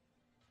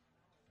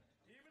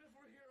 Even if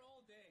we're here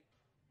all day.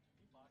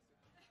 He boxed it.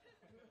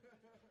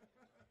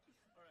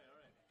 All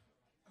right.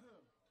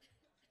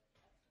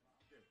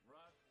 Okay,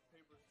 rock,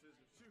 paper,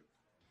 scissors, shoot.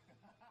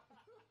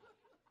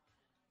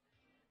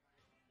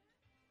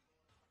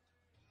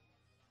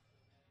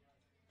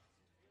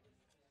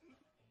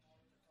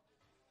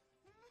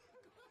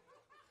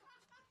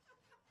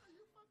 Are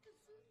you fucking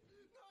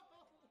serious? No!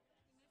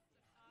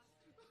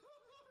 You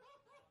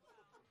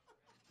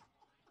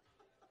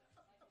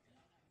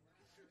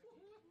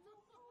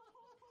missed the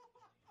sausage.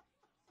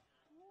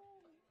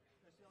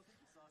 Actually, I'll take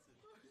the sausage.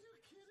 Are you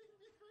kidding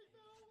me right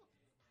now?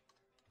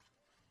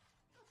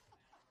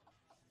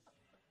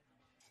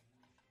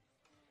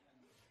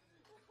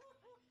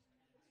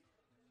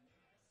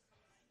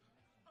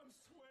 I'm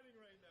sweating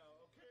right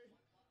now, okay?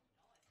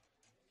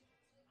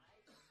 Look how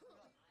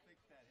thick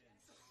that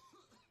is.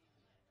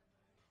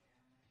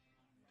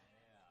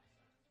 Yeah.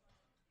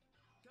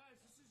 Guys,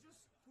 this is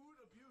just food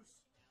abuse.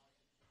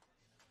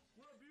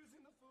 We're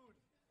abusing the food.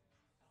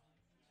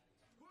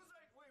 Who's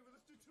like, wait,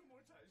 let's do 2 more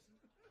times.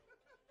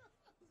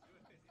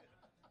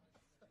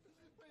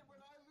 Wait, when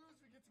I lose,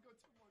 we get to go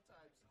 2 more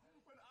times.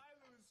 When I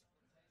lose,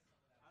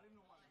 I don't even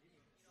know why I'm eating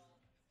this.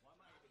 Why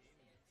am I even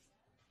eating this?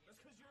 that's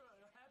because you're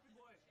a happy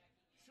boy.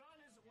 Sean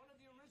is one of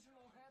the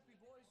original happy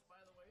boys, by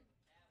the way.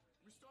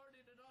 We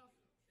started it off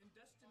in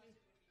Destiny.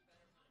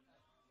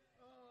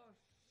 Oh,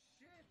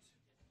 shit.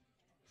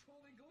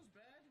 Trolling goes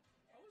bad?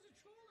 I wasn't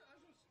trolling. I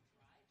was...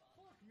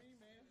 Fuck me,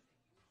 man.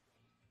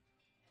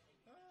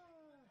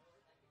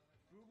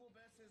 Google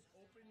Bet says,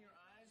 open your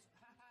eyes.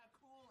 Haha,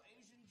 cool.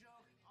 Asian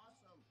joke.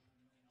 Awesome.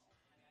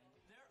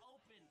 They're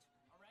opened,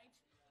 all right?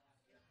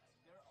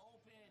 They're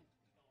open.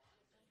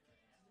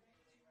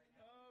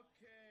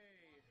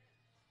 Okay.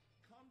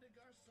 Comme des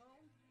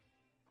Garçons?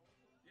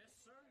 Yes,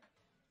 sir.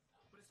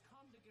 But it's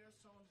Comme des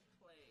Garçons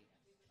play.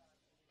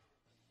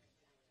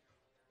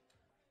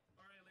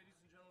 All right, ladies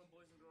and gentlemen,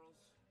 boys and girls.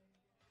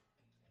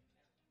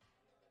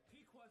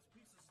 Pequod's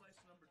pizza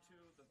slice number 2,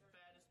 the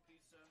fattest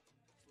pizza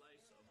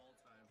slice of all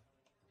time.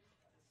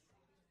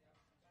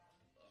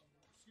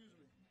 Excuse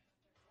me.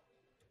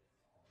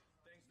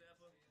 Thanks,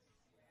 Napa.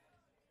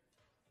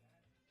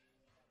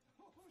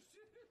 Oh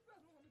shit! I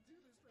don't want to do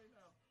this right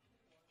now.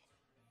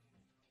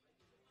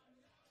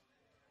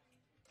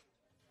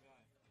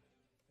 Guy.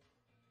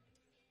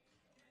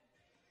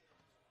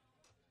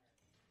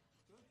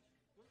 Good.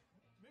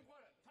 Make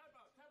one. Tap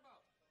out.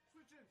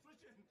 Switch in. Come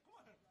on.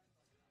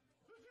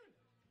 Switch in.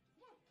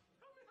 Come on.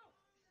 Help me out.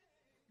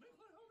 Make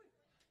one. Help me.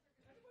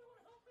 Anybody want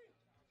to help me?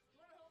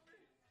 Want to help me?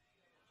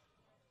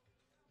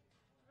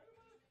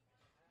 Anybody?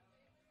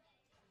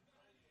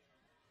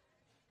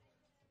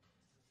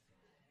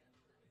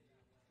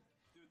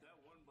 Dude, that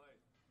one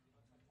bite.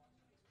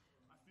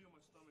 I feel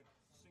my stomach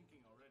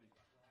sinking already.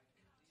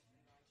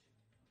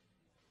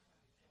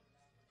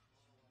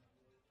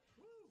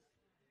 Woo!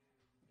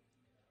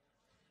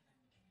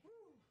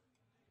 Woo!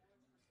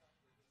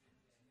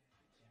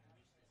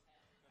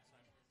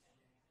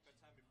 Got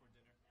time before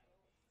dinner.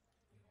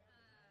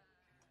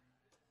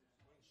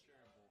 We're in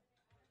shareable.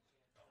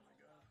 Oh my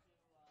god.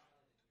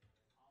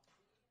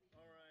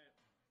 Alright.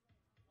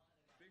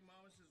 Big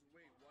Mama says,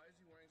 wait, why is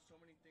he wearing so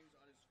many things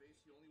on his face?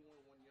 He only wore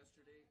one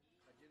yesterday.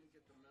 I didn't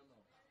get the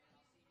memo.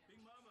 Big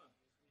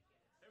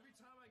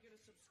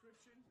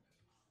subscription.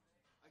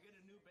 I get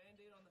a new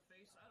Band-Aid on the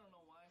face. I don't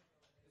know why.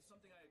 It's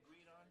something I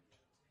agreed on.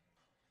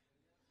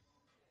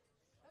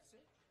 That's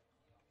it.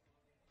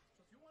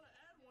 So if you want to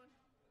add one,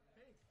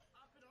 hey,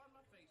 hop it on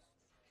my face.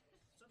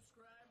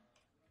 Subscribe.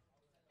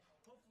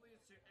 Hopefully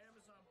it's your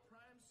Amazon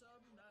Prime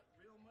sub, not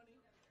real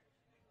money.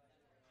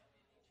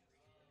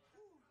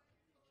 Whew.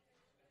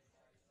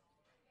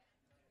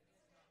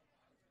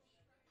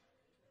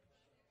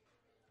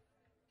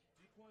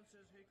 Dequan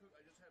says, hey Cook,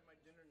 I just had my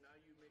dinner, now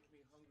you make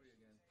me hungry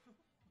again.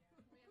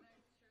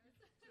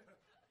 We have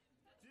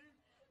extras.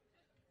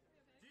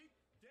 Deke,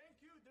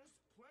 thank you. There's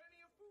plenty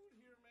of food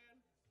here,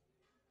 man.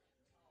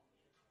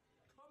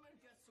 Come and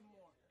get some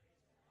more.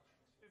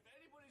 If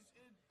anybody's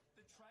in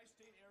the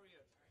tri-state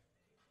area,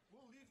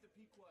 we'll leave the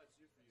Pequods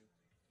here for you.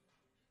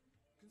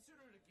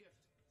 Consider it a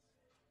gift.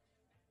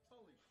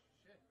 Holy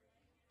shit.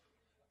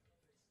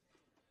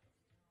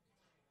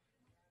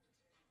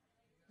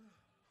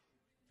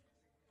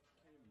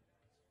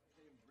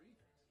 Can't even breathe.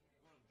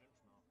 I'm going to the gym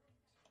tomorrow.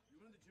 You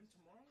going to the gym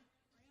tomorrow?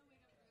 We're gonna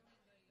wake up early and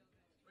go to yoga.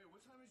 Wait,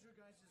 what time is your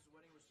guys'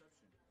 wedding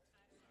reception?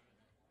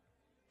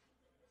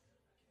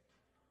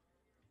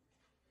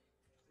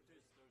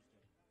 Today's Thursday.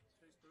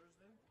 Today's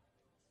Thursday?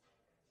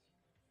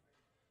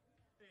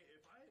 Hey,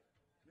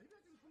 maybe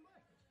I can come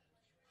by.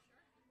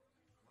 Sure.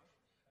 What?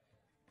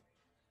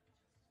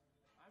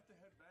 I have to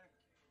head back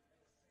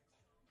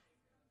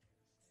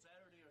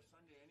Saturday or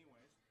Sunday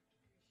anyways.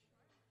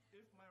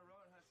 If my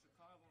route has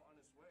Chicago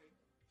on its way,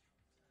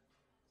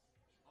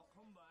 I'll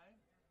come by,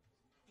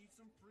 eat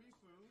some free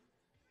food.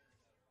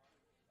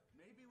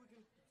 Maybe we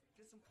can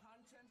get some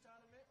content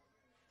out of it.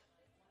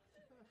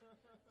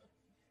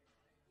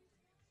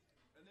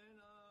 And then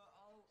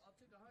I'll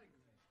take a hike.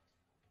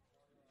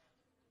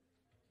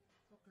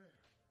 Okay.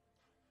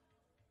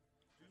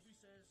 Doobie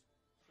says,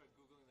 Start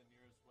Googling the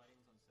nearest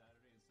weddings on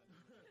Saturday and Sunday.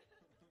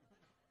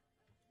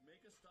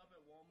 make a stop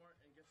at Walmart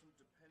and get some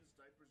Depends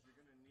diapers. You're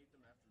gonna need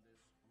them after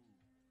this. Ooh.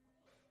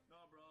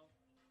 No, bro.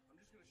 I'm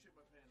just gonna shit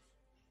my pants.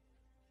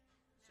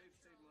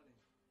 Save money.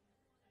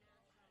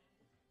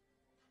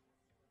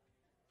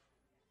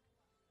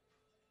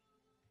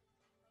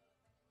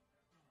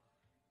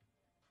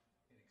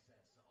 In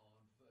excess on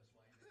first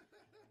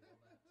wave on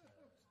that pair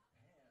of songs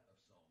was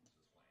playing because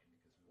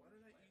we Why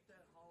did I eat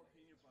that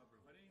jalapeno popper?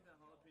 If I didn't eat that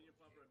jalapeno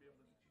popper, I'd be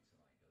able to.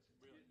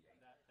 Really?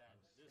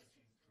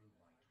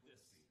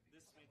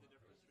 This made the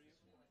difference for you?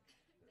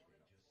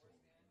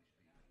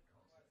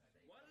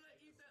 Why did I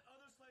eat that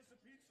other slice of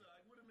pizza?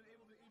 I would have been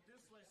able to eat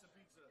this slice of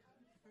pizza.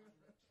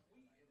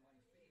 Tweet in my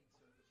feed,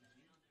 so it was you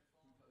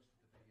who posted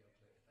the video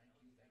clip. Thank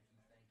you. Who are the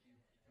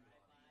industry I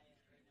confess on first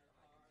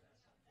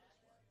wave.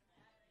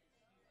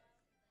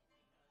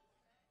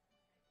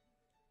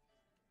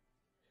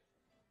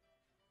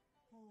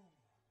 Sean,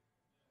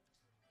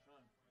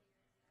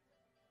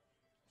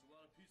 it's a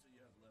lot of pizza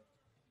you have left.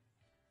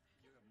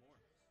 You have more.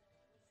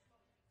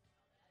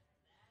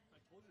 I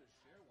told you to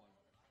share one.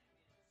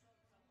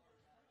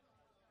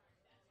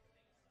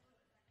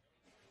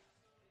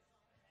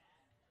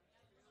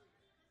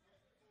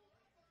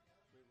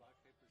 Wait, rock,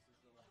 paper,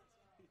 scissors, the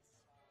last piece.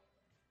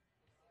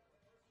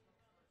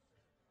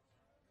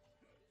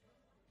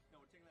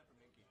 No, we're taking that from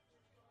Minky.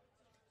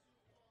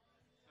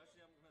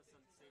 Actually, I'm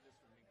gonna save this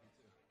for Minky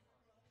too.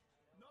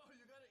 No,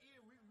 you gotta eat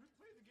it. We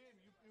played the game.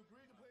 You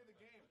agreed to play the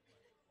game. It's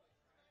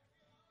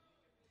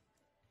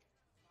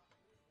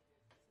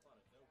a lot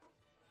of dope.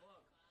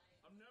 Look,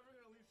 I'm never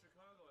gonna leave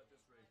Chicago at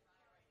this rate.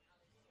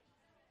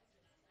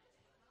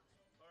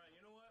 Alright,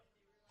 you know what?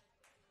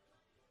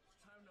 It's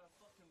time to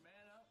fucking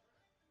man up.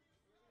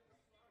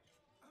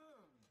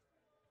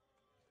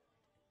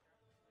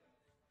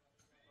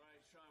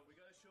 Alright, Sean, we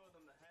gotta show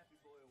them the happy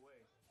boy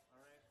way.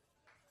 Alright?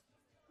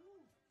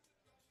 Woo.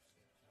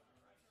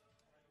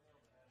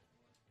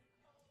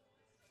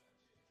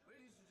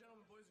 Ladies and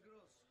gentlemen, boys and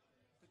girls,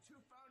 the two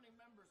founding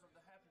members of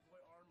the Happy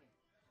Boy Army.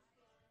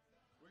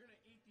 We're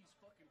gonna eat these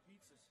fucking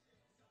pizzas.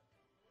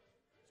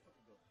 Let's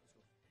fucking go. Let's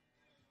go.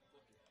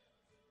 Fuck it.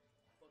 Fuck it.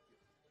 Fuck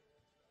this.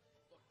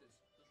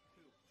 There's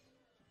two.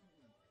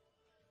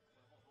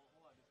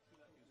 Hold on, just chew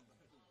that piece.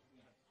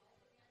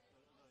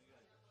 No, you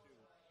gotta chew. No,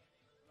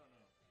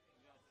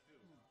 you gotta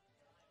chew.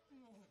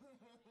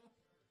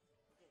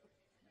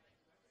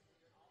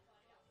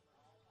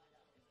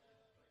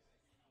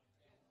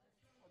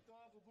 I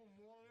thought I could put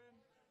more in.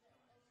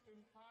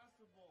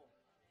 Impossible.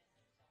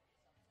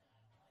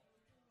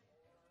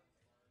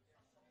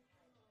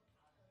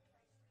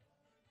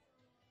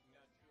 You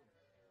gotta chew.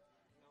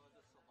 You gotta let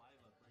the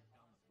saliva break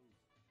down the food.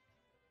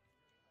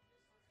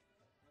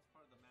 That's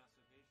part of the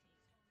mastication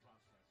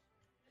process.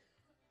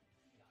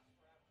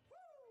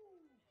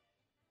 Woo!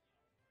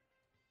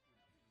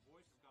 Your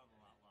voice has gotten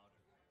a lot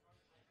louder.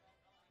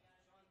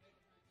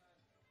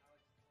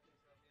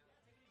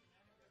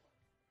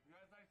 You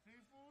guys like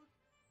seafood?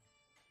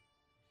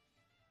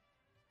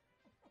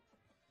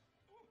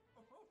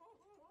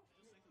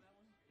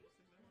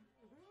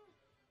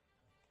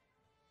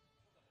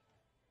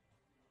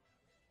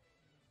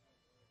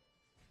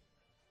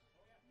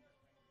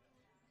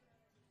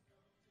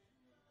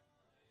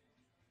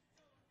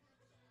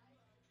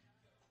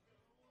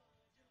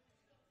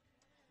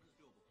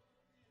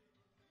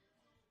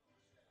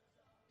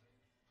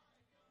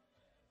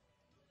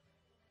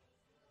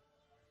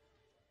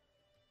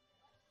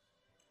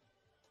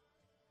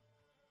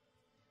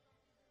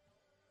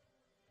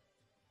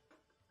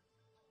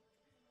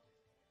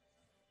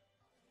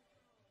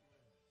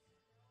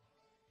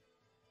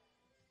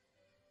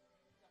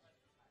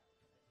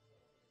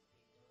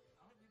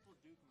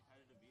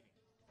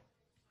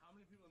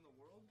 many people in the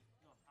world?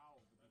 No, how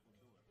do people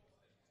do it?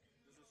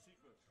 There's a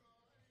secret.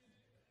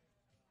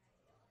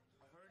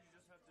 I heard you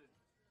just have to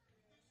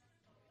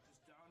just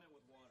down it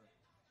with water.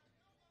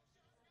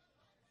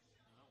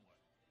 And then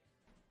what?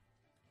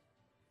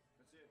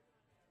 That's it.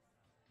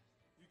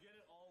 You get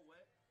it all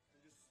wet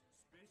and just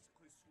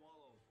basically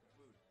swallow the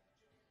food.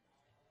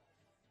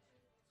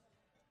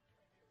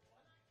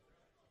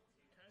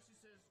 Cassie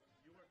says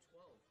you are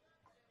 12.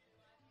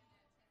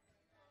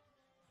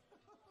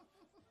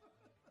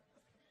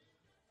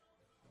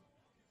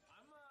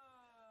 I'm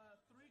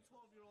three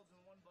 12-year-olds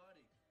in one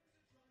body.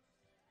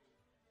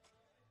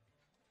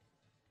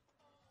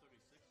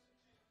 36?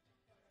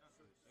 Not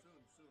 36.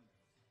 Soon.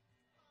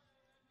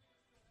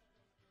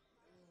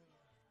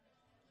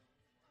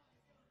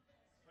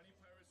 Honey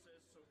Pirate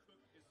says, so Cook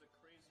is the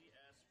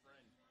crazy-ass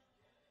friend.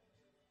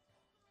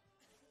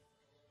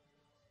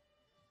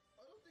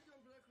 I don't think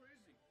I'm that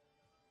crazy.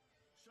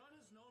 Sean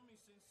has known me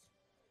since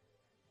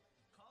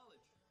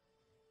college.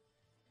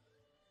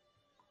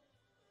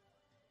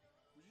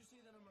 Would you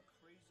say that I'm the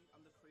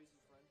crazy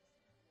friend?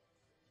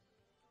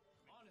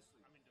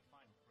 Honestly. I mean,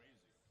 define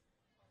crazy.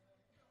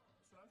 That's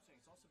what I'm saying.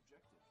 It's all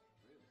subjective,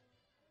 really.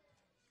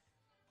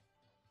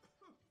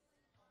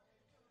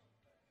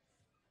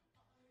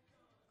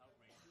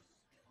 Outrageous?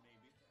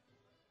 Maybe.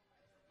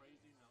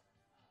 Crazy? No.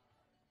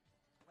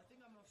 I think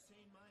I'm of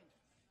sane mind.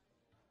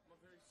 I'm a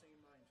very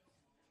sane mind.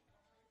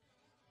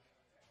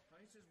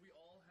 Honey says we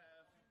all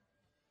have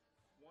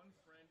one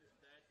friend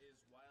that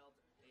is wild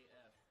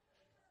AF.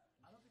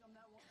 I don't think I'm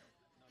that wild.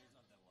 No, he's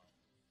not that wild.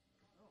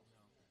 No.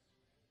 No.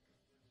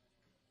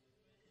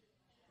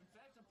 In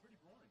fact, I'm pretty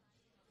boring.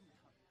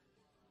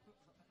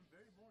 I'm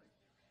very boring.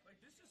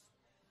 Like, this is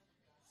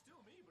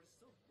still me, but it's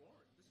still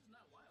boring. This is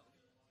not wild.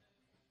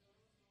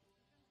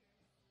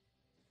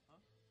 Huh?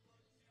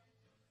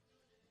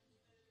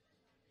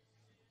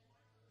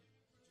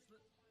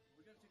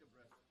 We gotta take a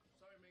breath.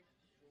 Sorry, Ming,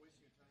 we're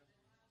wasting your time.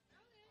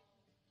 Okay.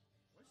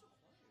 Why so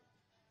quiet?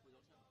 Wait,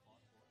 don't you have a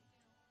clock for it?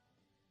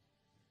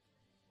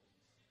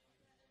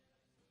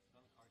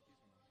 Got the car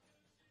keys or no?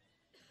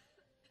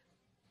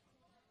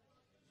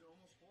 Is it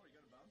almost 4? You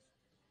gotta bounce?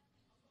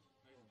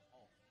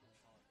 Oh, don't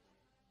call it 4.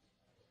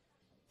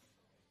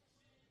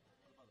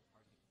 What about the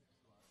parking?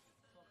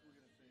 Fuck, we're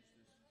gonna finish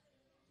this.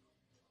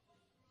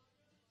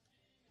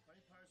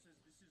 Honey Pyre says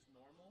this is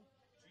normal.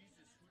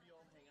 Jesus, who do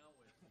y'all hang out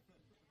with?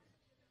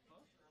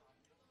 Huh? 40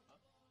 minutes for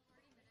parking.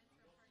 We did the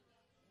full 2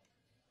 hours.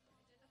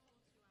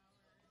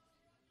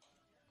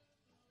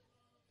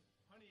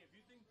 Honey, if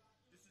you think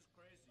this is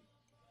crazy,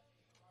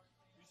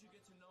 you should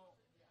get to know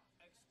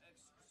XX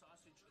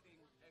Sausage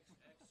King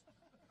XX.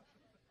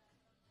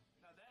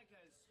 Now that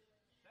guy's crazy.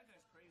 That guy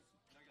is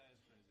crazy.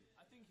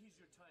 I think he's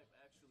your type,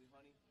 actually,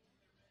 honey.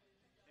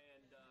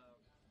 And That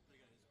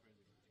guy is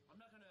crazy.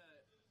 I'm not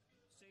gonna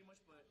say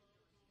much, but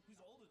he's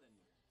older than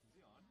you. Is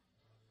he on?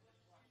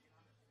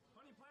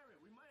 Honey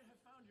Pirate, we might have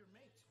found your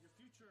mate, your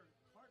future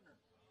partner.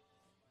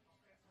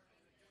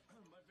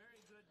 My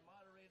very good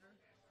moderator,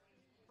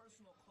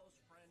 personal close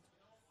friend,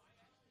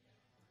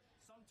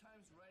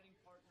 sometimes writing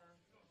partner,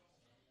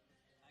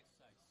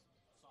 XX.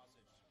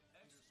 Sausage.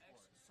 XX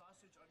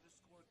Sausage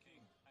underscore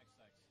King.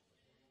 XX.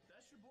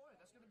 That's your boy.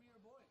 That's gonna be your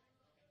boy.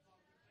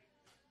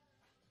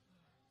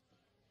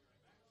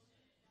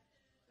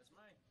 That's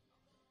mine.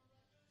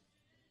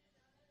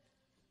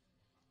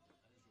 That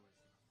is yours.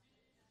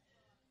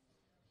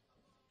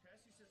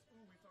 Cassie says,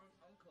 ooh, we found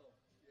Uncle.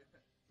 Yeah.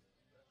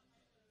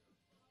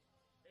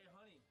 Hey,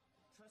 honey,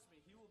 trust me,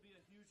 he will be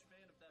a huge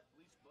fan of that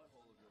bleached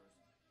butthole of yours.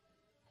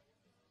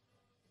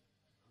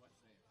 What's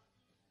his name?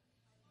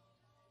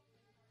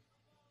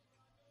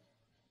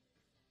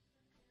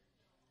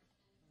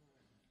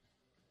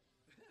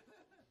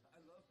 I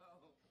love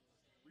how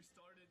we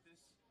started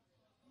this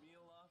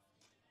meal off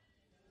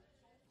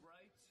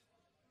bright,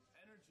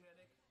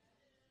 energetic,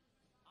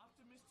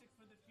 optimistic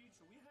for the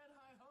future. We had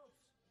high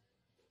hopes.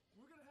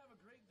 We're gonna have a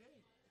great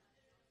day.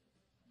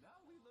 Now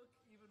we look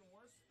even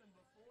worse than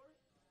before.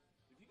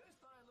 If you guys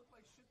thought I looked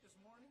like shit this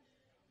morning,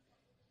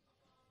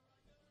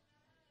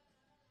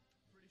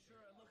 pretty sure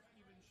I look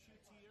even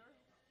shittier.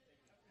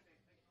 Let's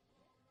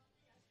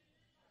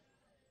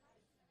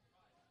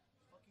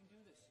fucking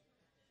do this.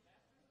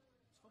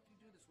 Let's fucking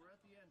do this. We're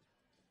at the end.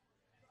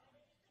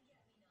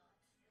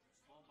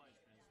 Small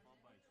bites, man.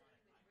 Small bites.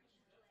 Almost done.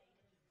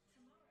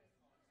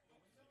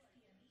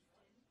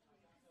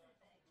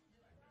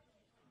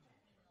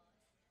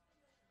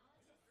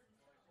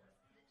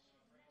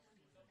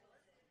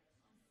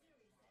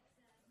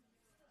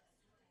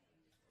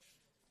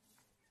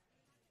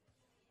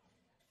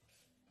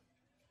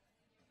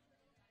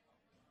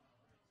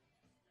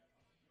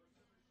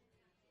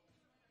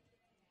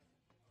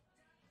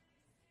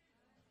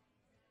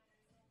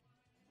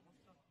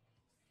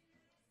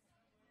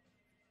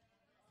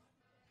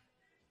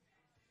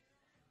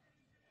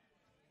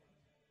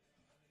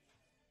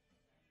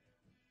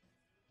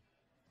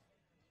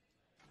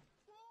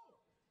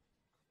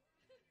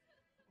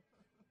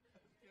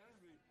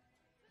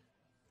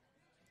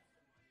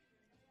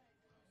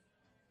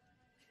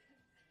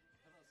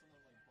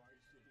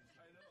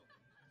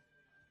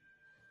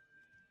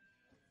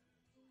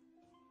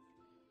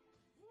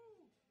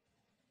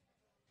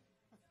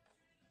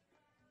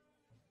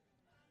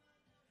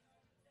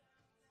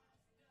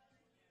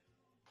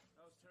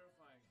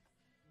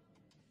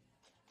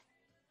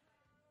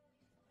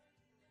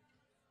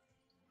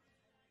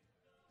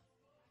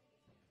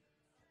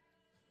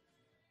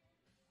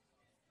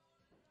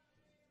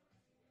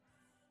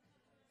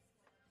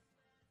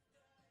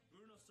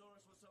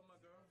 Soros, what's up, my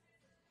girl?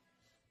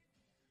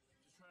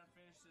 Just trying to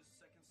finish this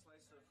second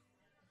slice of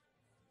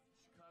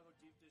Chicago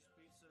deep dish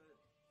pizza.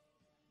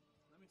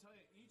 Let me tell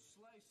you, each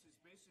slice is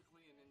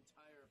basically an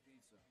entire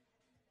pizza.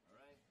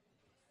 Alright?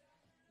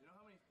 You know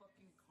how many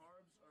fucking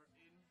carbs are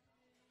in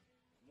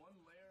one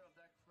layer of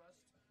that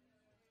crust?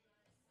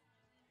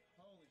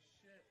 Holy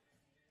shit.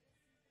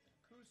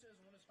 Crew says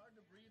when it's hard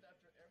to breathe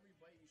after every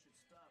bite, you should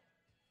stop.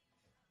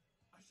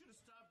 I should have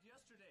stopped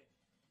yesterday.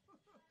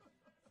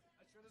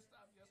 I should have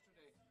stopped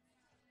yesterday.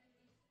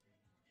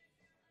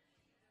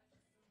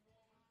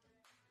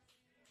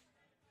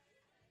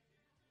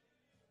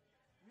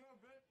 You know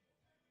a bit?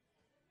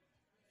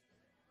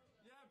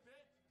 Yeah, a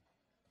bit.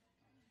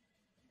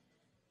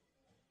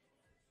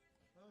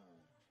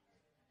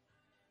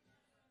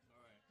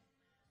 Alright.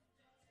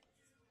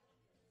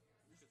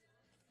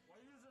 Why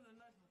are you using a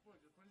knife before?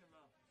 Just put it in your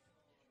mouth.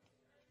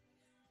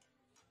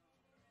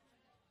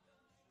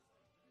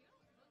 You don't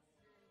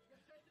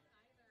look very good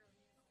either of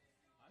you.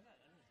 I got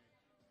energy.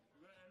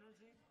 You got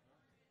energy?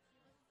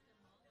 You look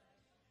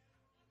demolished.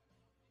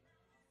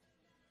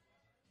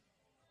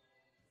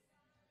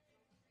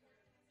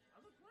 I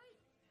look great.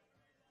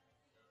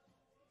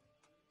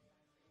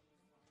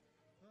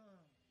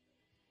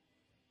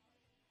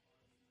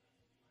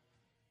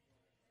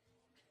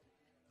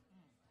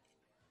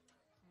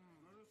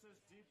 Bruno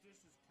says deep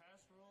dish is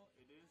casserole.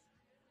 It is.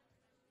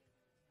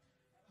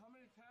 How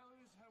many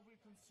calories have we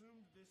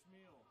consumed this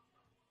meal?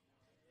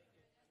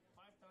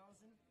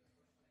 5,000?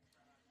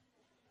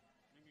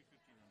 Maybe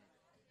 1,500.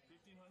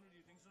 1,500,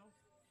 you think so?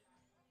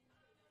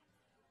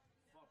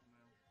 Fuck,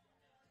 man.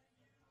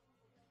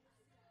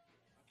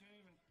 I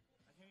can't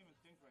even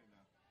think right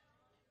now.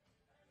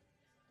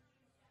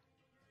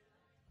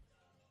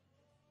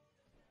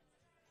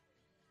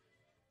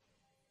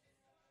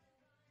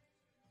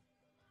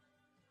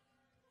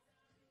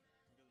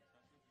 You get the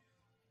chocolate?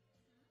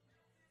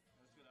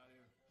 Let's get out of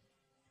here.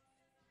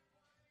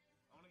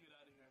 I want to get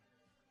out of here.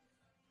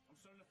 I'm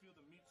starting to feel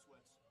the meat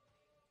sweats.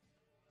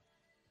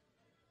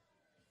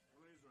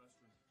 Where's the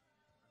restroom?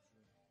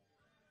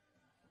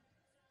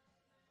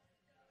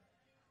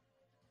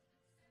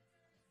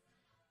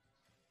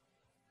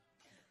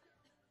 Actually.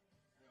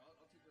 Here, I'll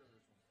take care of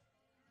this one.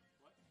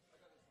 What? I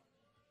got this one.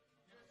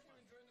 You guys keep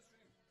enjoying the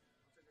stream.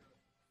 I'll take care of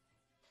it.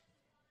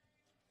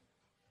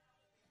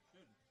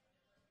 Dude.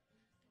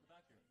 We're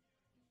back here.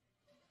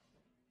 Huh?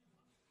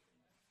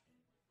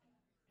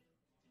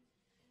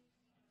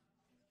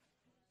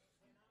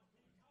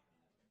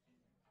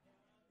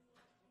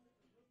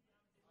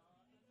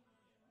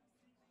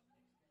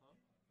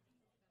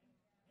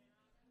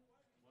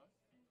 What?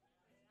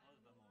 How was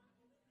Venmo on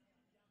there?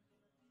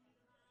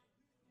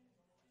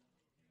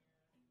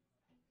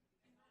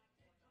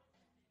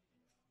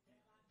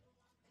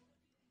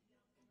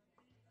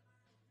 Where do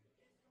you want to go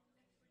though?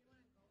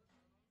 Cafe, or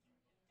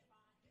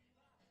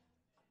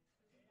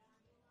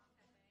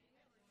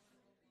do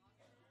you want to go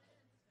walk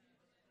around instead?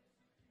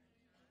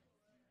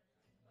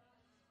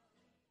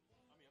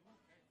 I mean, I'm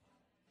okay.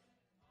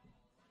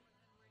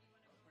 Then where do you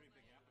want to A go? pretty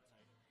big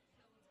appetite.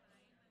 Kill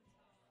time until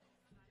 11.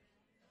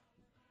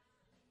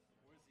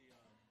 Where's the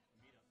meetup?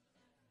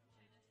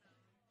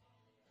 Chinatown.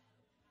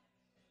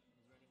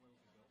 Is there anywhere we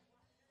could go?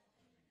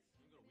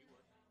 We can go to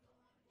WeWork. I can go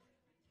to WeWork.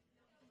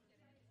 There's like multiple. Just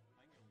within a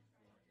 3-block radius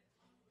or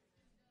 3-mile.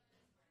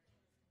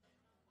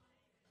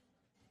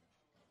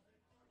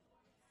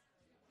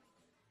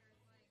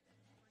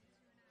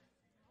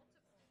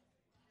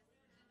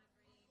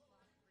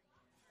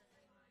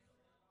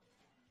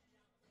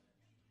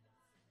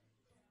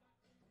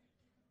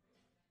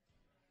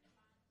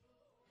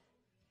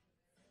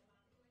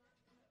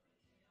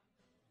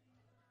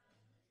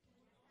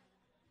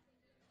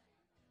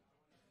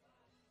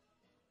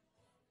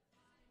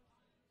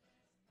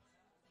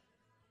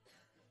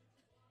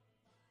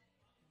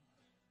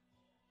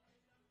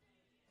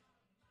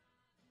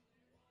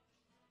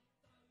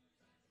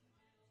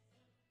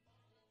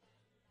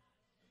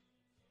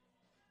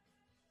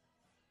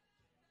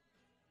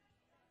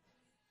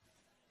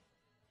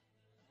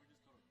 Or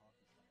just go to a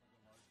coffee shop, like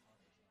a large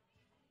coffee shop.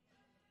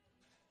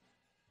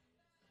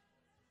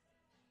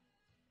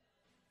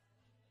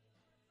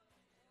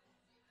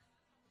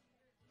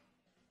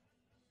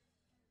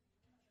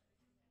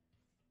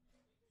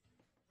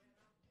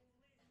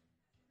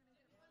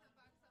 We're gonna get a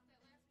hot box off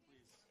that last piece.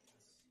 Please.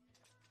 Yes.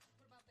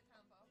 What about the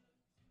combo?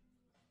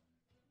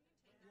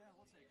 Yeah,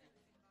 we'll take it.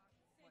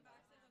 Same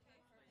boxes, okay,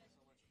 Thank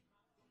you perfect. so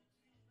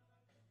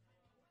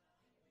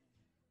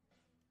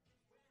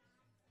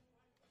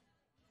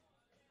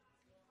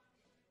much.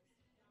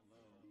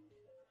 Hello.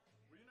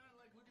 Were you not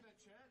like looking at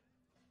chat?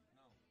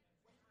 No.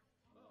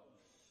 Oh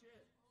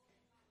shit.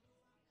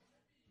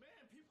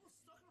 Man, people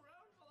stuck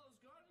around while I was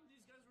gone and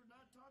these guys were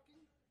not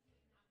talking?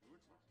 We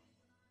were talking.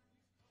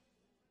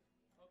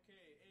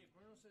 Okay, hey,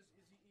 Bruno says,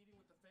 is he eating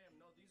with the fam?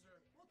 No, these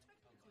are, well,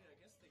 technically, I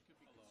guess they could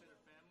be Hello.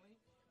 considered family.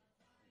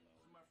 Hello. These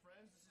are my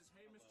friends. This is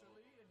Hey Mr. Hello.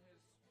 Lee and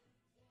his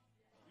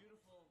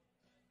beautiful,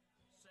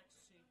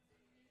 sexy,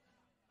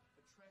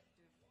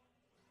 attractive,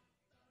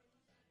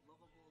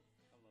 lovable,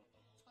 Hello.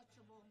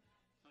 touchable touchable,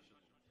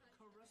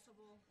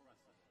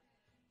 caressable,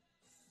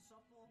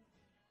 supple.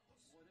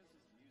 What is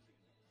this music?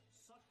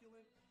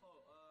 Succulent.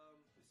 Oh,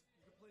 you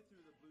can play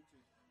through the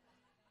Bluetooth.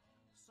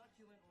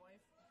 Succulent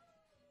wife.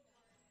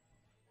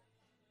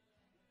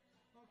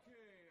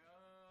 Okay,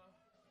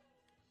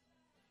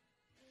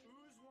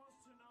 Ooze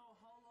wants to know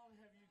how long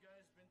have you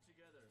guys been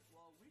together?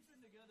 Well, we've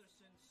been together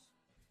since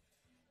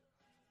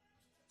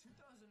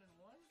 2001?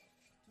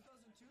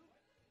 2002? 2002.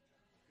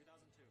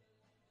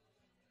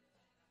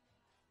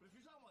 But if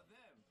you're talking about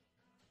them,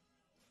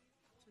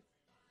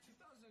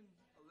 2011,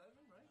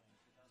 right?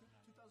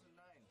 2009.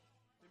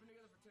 They've been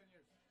together for 10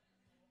 years.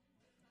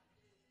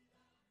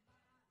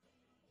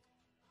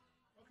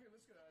 Okay,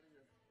 let's get out of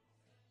here.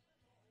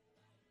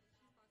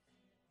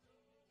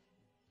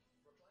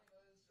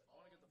 Proclaimers I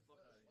wanna get the fuck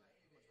out of here.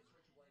 Wave. It's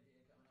Richard Wave here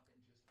coming up in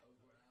just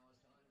over an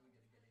hour's time. We're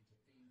going to get into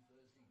Theme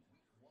Thursday,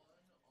 week 1 of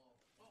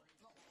Oh,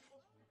 no.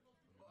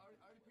 Oh, I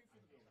already paid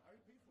for the bill. I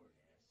already paid for it.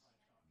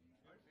 You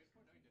already paid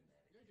for it? No, you didn't.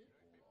 Yeah, I did.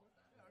 all of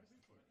that. Yeah, I already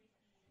paid for it.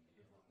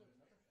 Here are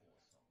another 4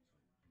 songs with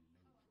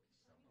blue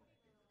somewhere in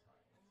the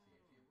title. See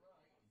if you're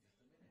right in just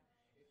a minute.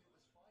 If it was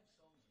 5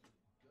 songs with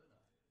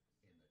Gunna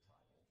in the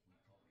title,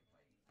 we'd probably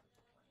play The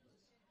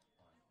Proclaimers.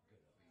 I'm gonna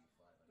be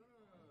 500 No.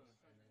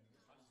 pounds. And then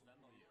this I'll just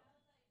Venmo you.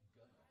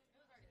 Gunna.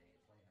 Today your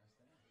play has to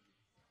end.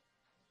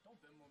 Don't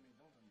Venmo me.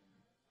 Don't Venmo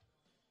me.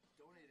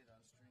 Donate it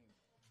on stream.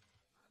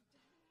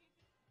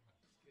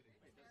 Just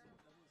kidding. Wait,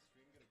 doesn't the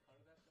stream get a cut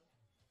of that though?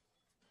 Terrible.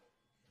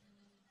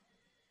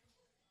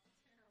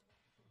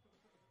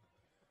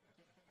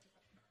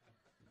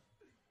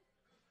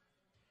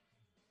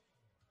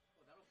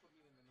 Well, that'll put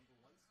me in the number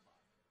 1 spot.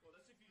 Well,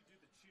 that's if you do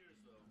the cheers,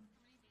 though. How many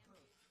dancers is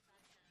that?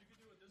 You can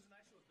do it. There's an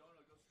actual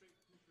donut. Go straight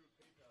through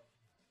PayPal.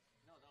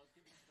 No, that'll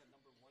give me the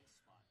number 1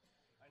 spot.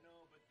 I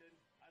know, but then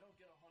I don't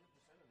get 100% of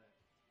that.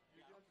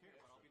 Yeah, I get don't care,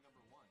 but I'll be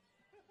number 1.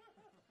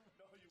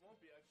 No, you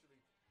won't be actually.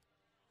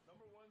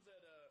 Number 1's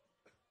at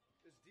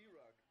is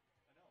D-Rock.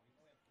 I know, he's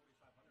only at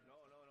 4,500. No,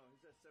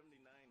 he's at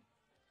 79. Damn.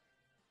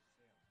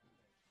 Okay.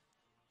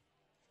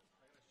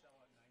 I gotta shell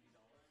out $90.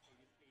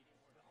 $80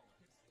 more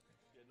dollars.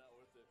 Yeah, not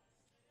worth it.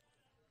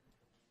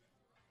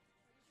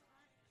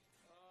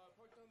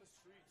 Parked down the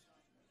street.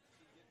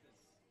 You get this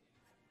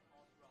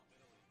all throughout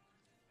Italy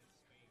and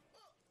Spain.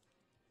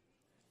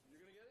 You're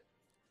gonna get it?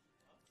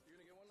 Huh? You're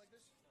gonna get one like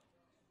this? No.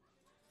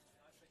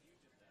 I said you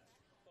did that.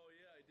 Oh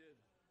yeah, I did.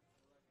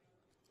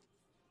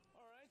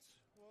 All right.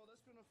 Well,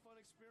 that's been a fun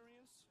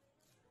experience.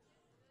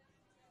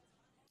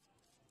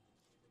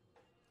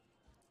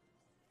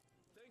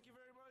 Thank you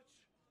very much.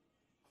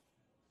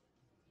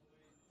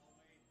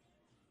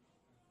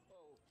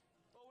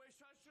 Oh wait,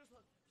 Shots just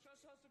has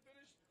to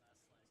finish.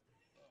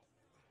 Last slice.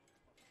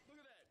 Look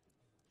at that.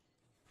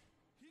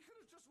 He could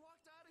have just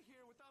walked out of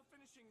here without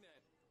finishing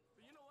that.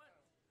 But you know what?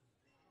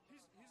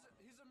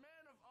 He's a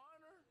man of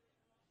honor.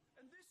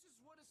 And this is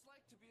what it's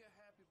like to be a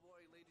happy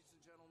boy, ladies and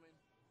gentlemen.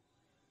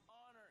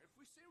 Honor. If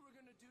we say we're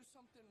gonna do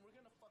something, we're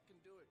gonna fucking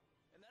do it.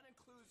 And that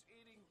includes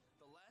eating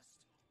the last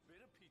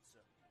bit of pizza.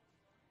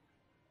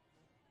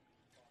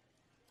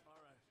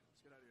 All right,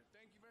 let's get out of here.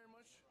 Thank you very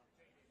much.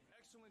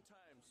 Excellent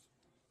times.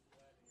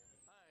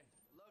 Hi,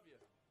 love you.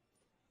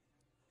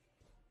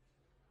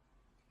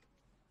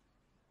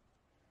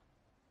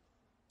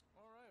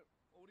 All right,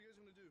 well, what are you guys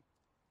gonna do? We're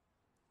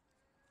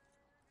gonna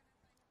do some.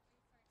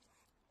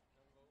 We're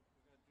gonna go to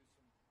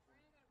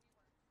WeWork.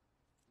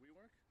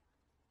 WeWork?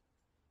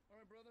 All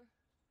right, brother.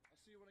 I'll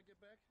see you when I get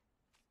back.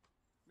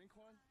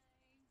 Minquan,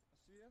 Bye. I'll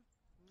see you.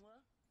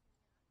 Mwah.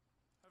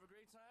 Have a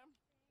great time.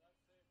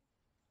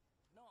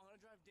 No, I'm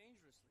gonna drive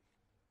dangerously.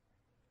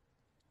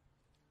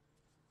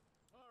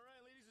 All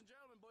right, ladies and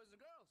gentlemen, boys and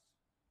girls.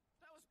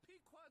 That was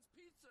Pequod's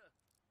Pizza,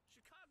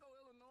 Chicago,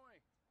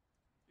 Illinois.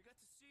 You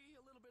got to see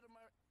a little bit of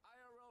my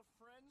IRL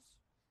friends.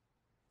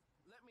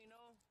 Let me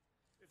know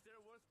if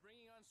they're worth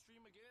bringing on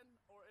stream again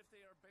or if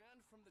they are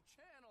banned from the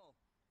channel.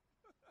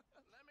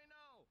 Let me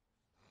know.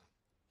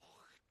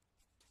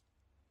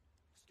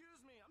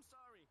 Excuse me, I'm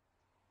sorry.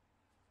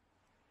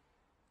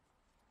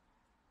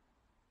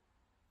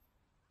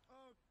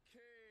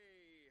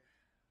 Okay.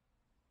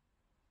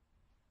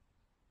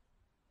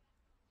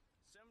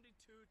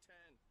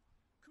 7210.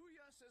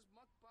 Kuya says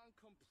mukbang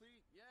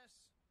complete.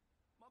 Yes,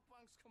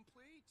 mukbang's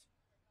complete.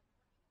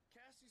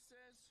 Cassie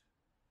says,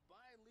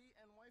 bye Lee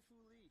and waifu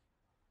Lee.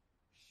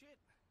 Shit,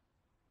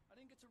 I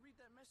didn't get to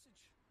read that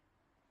message.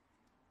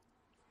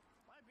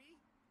 Bye B.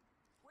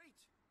 Wait.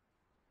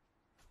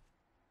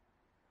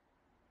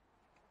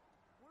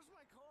 Where's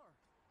my car?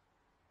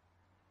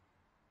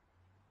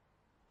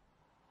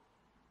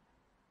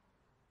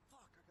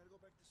 Fuck, I gotta go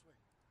back this way.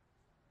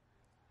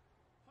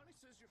 Honey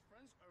says your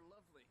friends are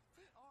lovely.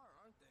 They are,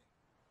 aren't they?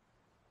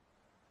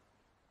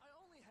 I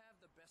only have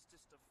the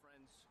bestest of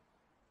friends.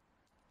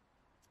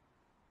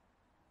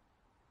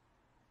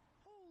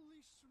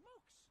 Holy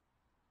smokes!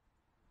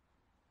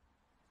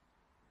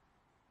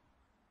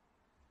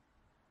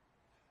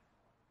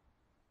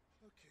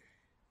 Okay.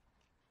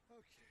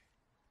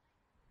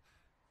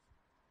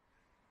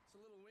 It's a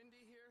little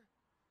windy here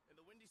in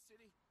the Windy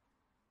City.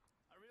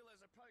 I realize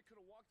I probably could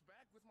have walked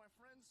back with my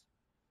friends,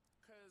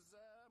 because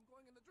I'm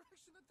going in the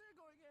direction that they're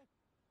going in.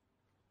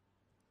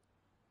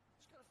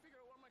 Just gotta figure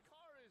out where my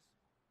car is.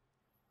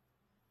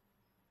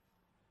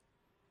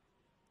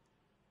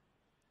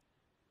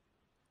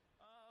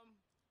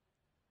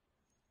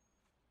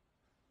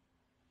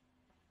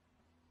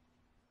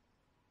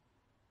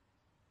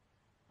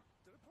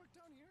 Did I park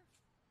down here?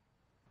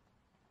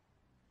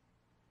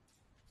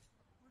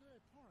 Where did I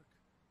park?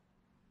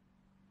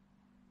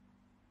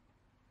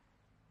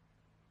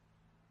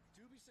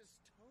 Doobie says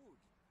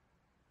towed.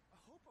 I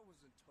hope I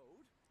wasn't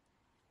towed.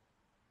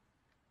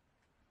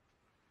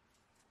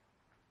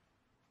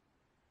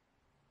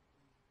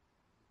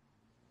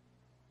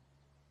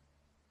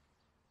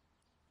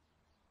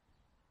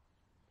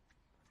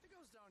 I think I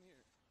was down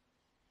here.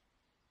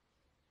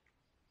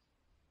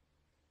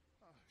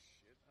 Oh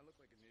shit, I look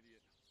like an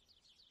idiot.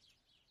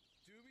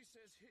 Doobie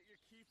says hit your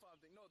key fob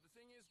thing. No, the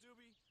thing is,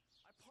 Doobie,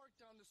 I parked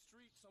down the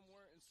street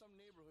somewhere in some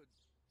neighborhood.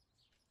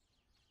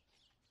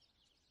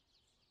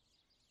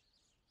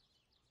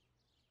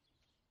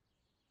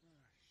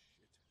 Ah,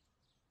 shit.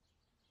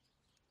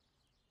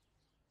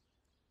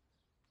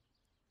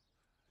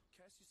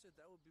 Cassie said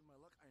that would be my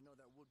luck. I know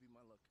that would be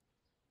my luck.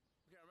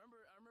 Okay, I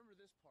remember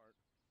this part.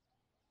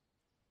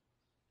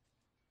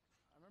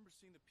 I remember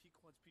seeing the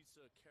Pequod's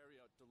Pizza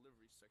carry-out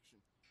delivery section.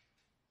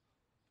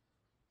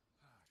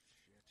 Ah,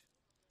 shit.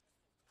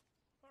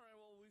 Alright,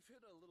 well, we've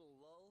hit a little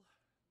lull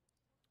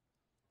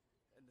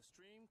in the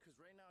stream, because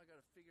right now I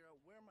gotta figure out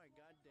where my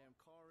goddamn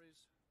car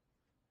is.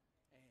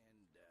 And,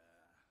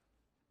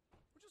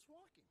 we're just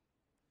walking.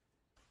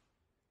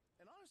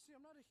 And honestly,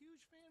 I'm not a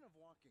huge fan of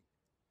walking.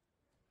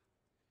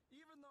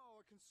 Even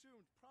though I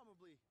consumed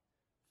probably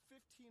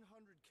 1,500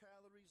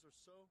 calories or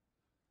so.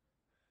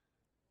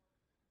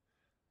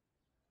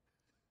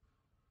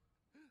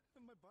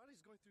 My body's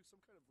going through some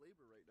kind of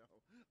labor right now.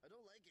 I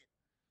don't like it.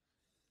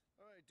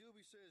 Alright,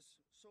 Doobie says,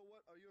 so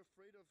what, are you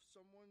afraid of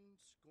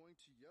someone's going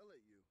to yell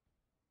at you?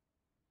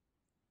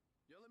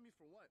 Yell at me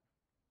for what?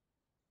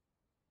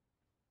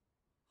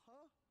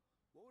 Huh?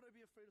 What would I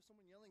be afraid of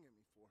someone yelling at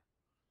me for?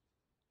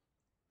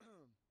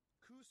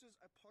 Koo says,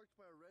 I parked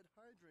by a red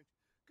hydrant.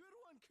 Good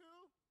one,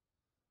 Koo!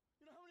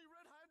 You know how many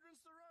red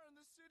hydrants there are in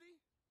this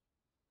city?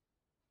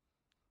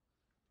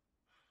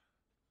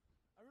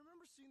 I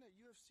remember seeing that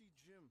UFC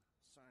gym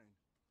sign.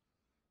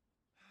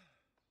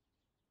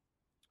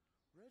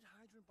 Red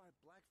hydrant by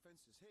black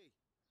fences. Hey,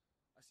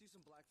 I see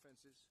some black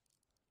fences.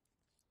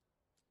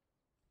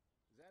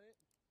 Is that it?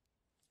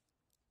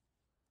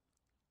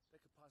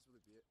 That could possibly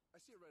be it. I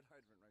see a red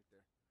hydrant right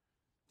there.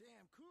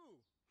 Damn,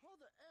 cool. How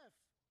the F?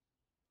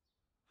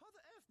 How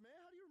the F, man?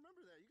 How do you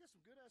remember that? You got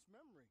some good-ass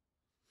memory.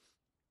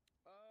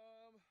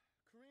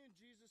 Korean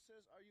Jesus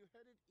says, are you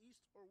headed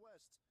east or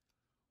west?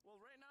 Well,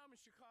 right now I'm in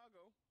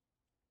Chicago.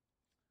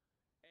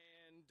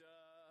 And,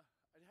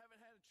 I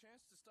haven't had a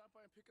chance to stop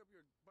by and pick up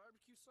your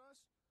barbecue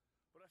sauce,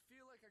 but I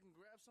feel like I can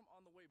grab some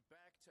on the way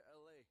back to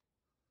LA.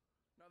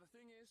 Now, the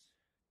thing is,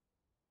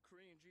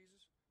 Korean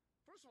Jesus.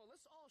 First of all,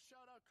 let's all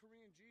shout out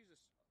Korean Jesus.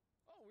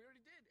 Oh, we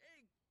already did.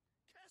 Hey,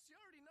 Cassie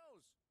already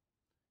knows.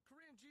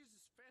 Korean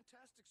Jesus,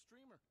 fantastic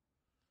streamer.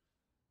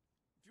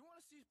 If you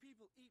want to see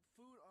people eat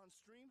food on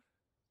stream,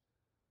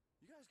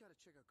 you guys got to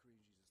check out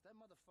Korean Jesus. That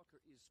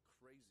motherfucker is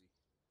crazy.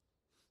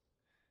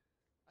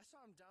 I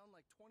saw him down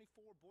like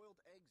 24 boiled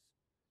eggs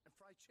and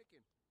fried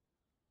chicken.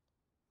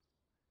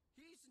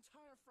 He eats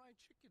entire fried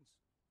chickens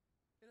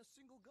in a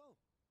single go.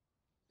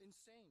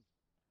 Insane.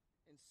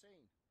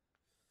 Insane.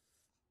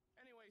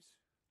 Anyways,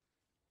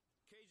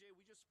 KJ,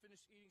 we just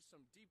finished eating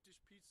some deep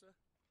dish pizza.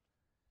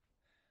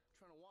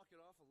 Trying to walk it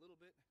off a little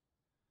bit.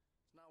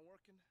 It's not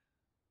working.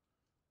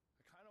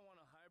 I kind of want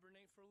to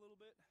hibernate for a little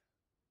bit.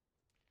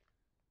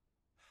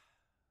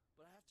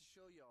 But I have to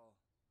show y'all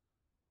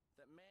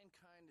that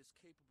mankind is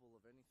capable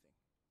of anything.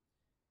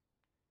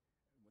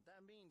 And what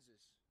that means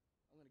is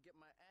I'm going to get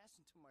my ass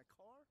into my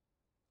car,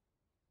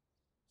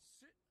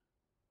 sit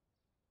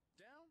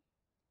down,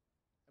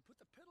 and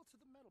put the pedal to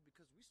the metal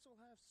because we still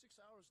have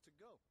 6 hours to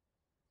go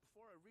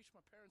before I reach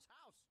my parents'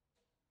 house.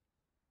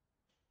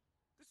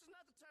 This is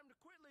not the time to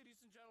quit,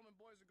 ladies and gentlemen,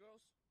 boys and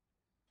girls.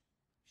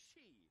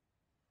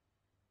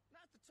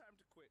 Not the time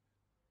to quit.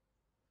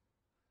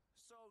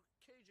 So,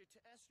 KJ,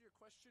 to answer your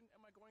question,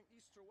 am I going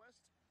east or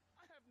west?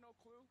 I have no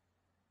clue.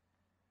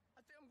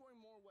 I think I'm going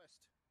more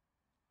west.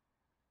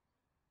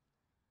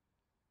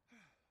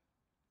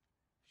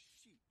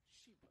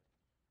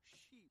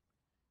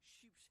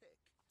 Sheep's heck.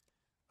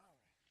 All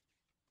right.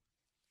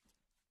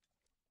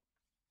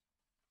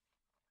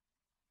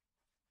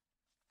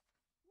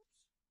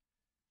 Whoops.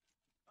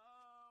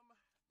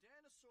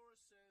 Danosaurus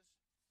says,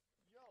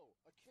 yo,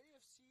 a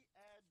KFC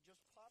ad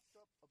just popped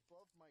up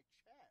above my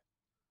chat.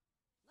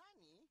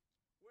 Nani?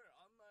 Where?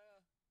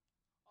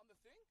 On the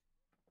thing?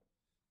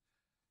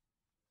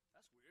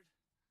 That's weird.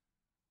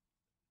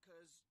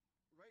 Because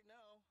right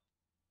now,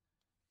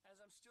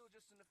 as I'm still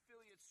just an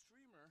affiliate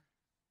streamer,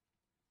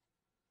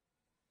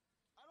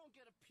 I don't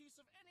get a piece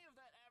of any of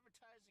that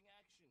advertising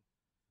action.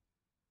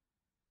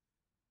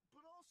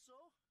 But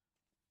also,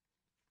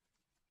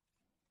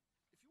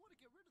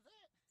 get rid of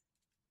that.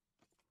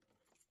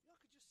 Y'all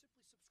could just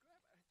simply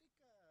subscribe. I think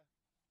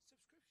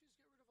subscriptions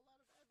get rid of a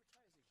lot of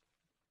advertising.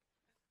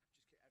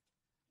 Just kidding.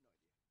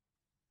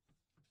 I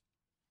have no idea.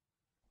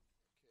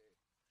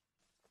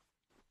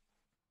 Okay.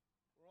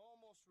 We're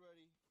almost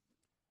ready.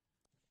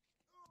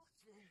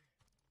 Okay.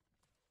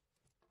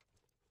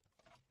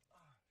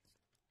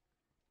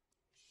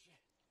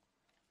 Shit.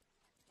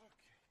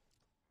 Okay.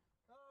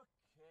 Okay.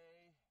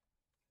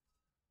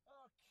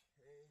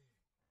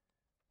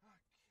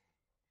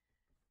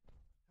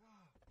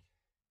 Okay.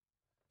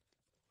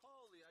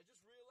 Holy, I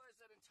just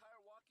realized that entire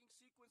walking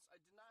sequence, I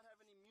did not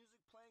have any music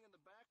playing in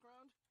the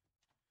background.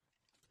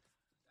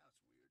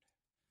 That's weird.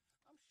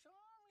 I'm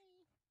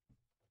sorry.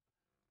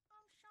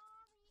 I'm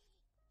sorry.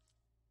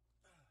 There we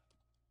go.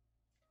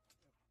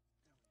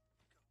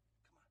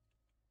 Come on.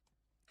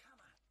 Come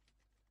on.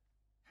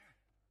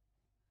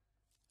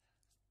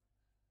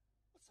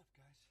 What's up,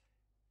 guys?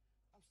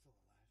 I'm still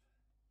alive.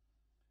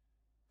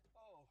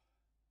 Oh,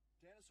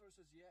 Dinosaur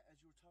says, yeah,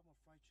 as you were talking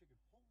about fried chicken.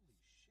 Holy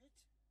shit.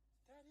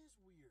 That is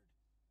weird.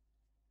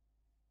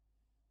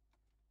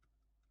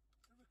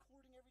 They're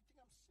recording everything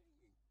I'm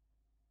saying.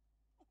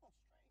 Oh,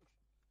 strange.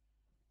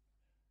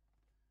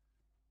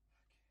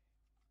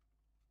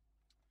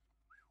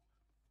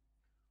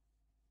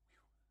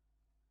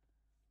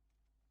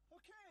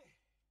 Okay.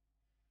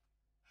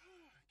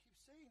 I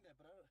keep saying that,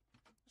 but there's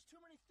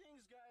too many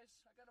things, guys.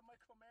 I gotta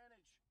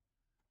micromanage.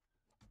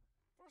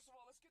 First of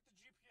all, let's get the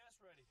GPS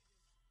ready.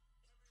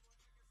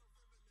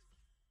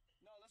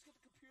 No, let's get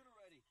the computer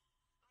ready.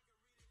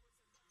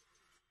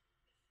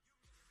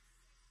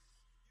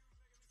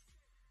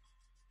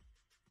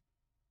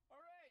 All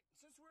right,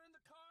 since we're in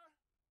the car,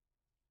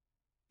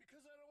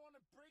 because I don't want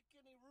to break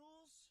any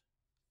rules,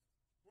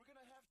 we're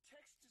gonna have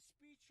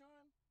text-to-speech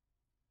on.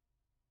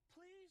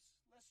 Please,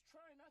 let's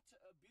try not to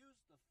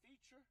abuse the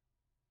feature.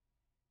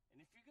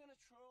 And if you're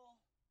gonna troll,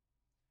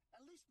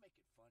 at least make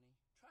it funny.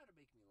 Try to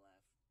make me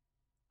laugh.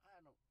 I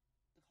don't.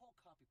 The whole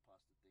copy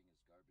pasta thing is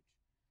garbage.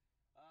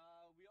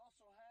 We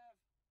also have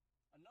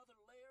another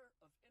layer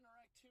of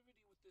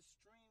interactivity with this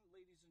stream,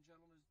 ladies and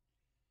gentlemen.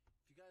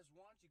 If you guys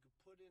want, you could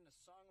put in a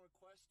song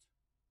request,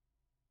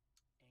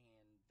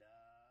 and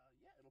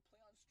yeah, it'll play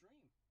on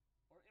stream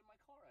or in my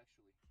car,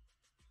 actually.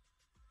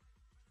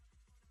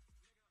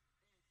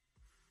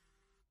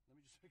 Let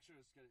me just make sure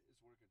it's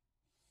working.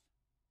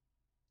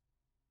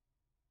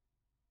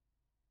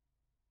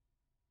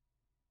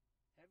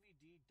 Heavy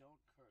D, Don't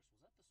Curse.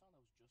 Was that the song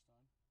that was just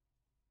on?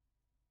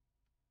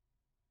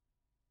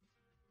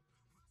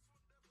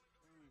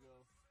 There we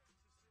go.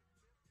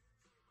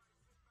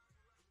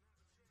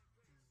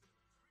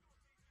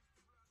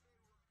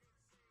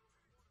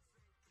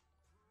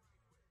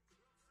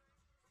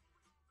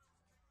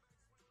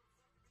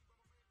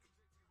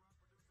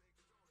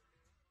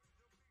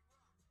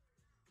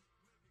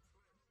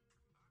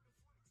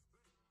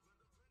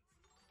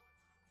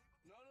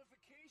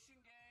 Notification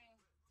gang.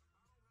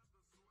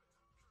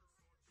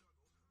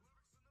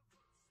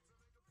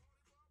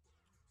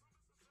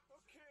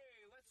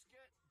 Okay, let's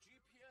get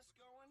GPS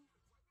going.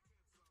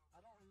 I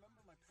don't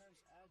remember my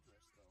parents'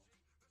 address though.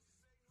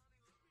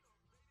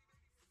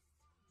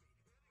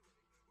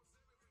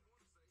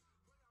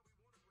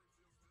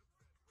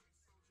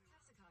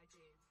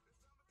 Kaiju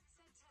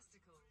said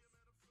testicles.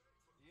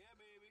 Yeah,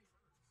 baby.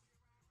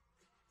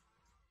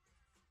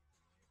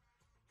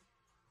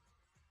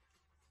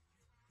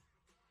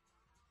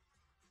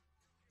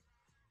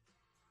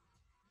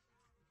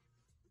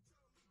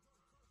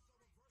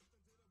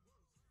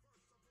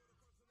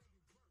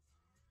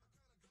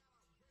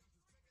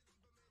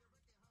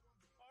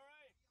 All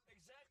right,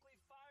 exactly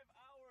 5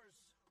 hours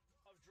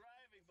of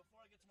driving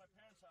before I get to my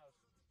parents'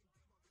 house.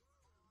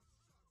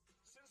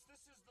 Since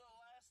this is the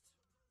last...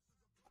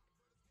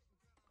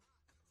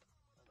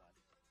 Hold on.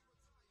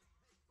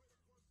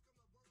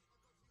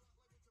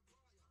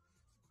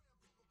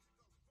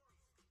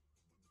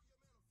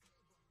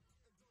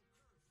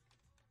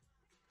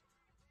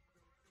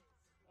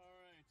 All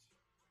right.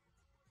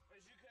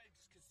 As you guys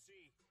can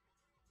see,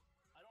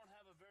 I don't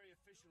have a very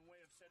efficient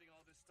way of setting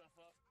all this stuff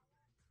up.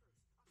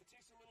 It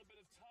takes a little bit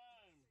of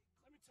time.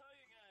 Let me tell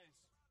you guys,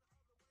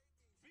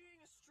 being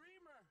a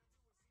streamer,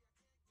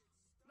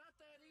 not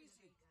that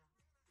easy.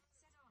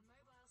 Set on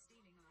mobile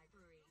stealing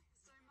library,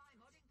 so my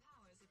modding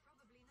powers are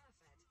probably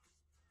nerfed.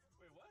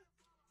 Wait, what?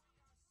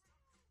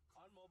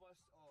 On mobile,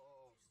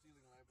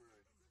 stealing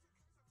library.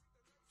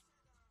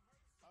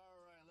 All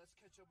right, let's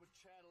catch up with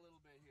chat a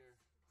little bit here.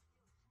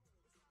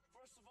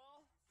 First of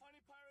all, Honey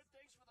Pirate,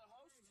 thanks for the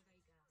host.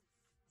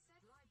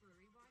 Said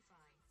library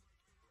Wi-Fi.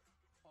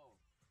 Oh.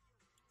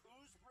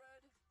 Ooze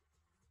bread.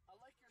 I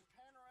like your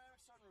panoramic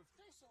sunroof.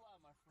 Thanks a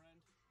lot, my friend.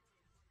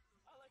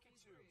 I like it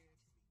too. Rude.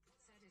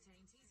 Said it ain't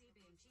easy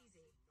being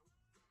cheesy.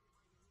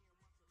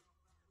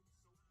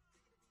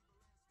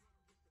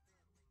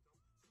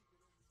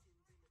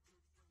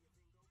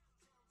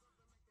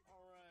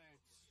 All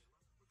right.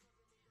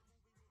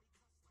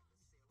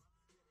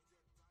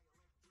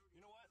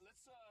 You know what?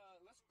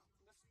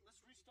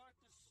 Let's restart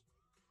this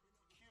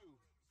queue.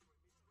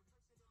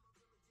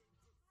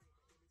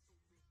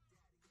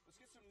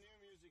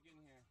 music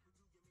in here.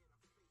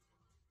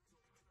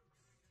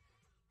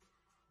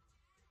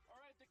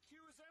 Alright, the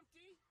queue is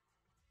empty.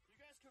 You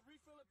guys can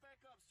refill it back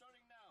up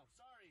starting now.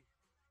 Sorry.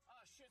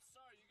 Ah, shit,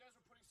 sorry. You guys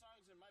were putting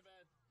songs in. My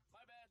bad.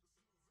 My bad.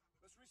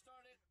 Let's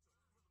restart it.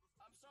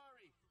 I'm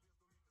sorry.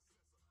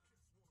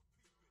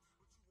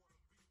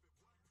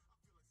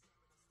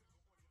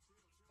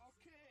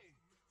 Okay.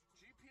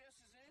 GPS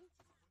is in.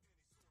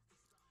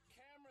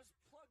 Camera's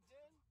plugged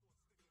in.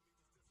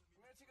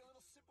 I'm gonna take a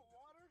little sip of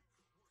water.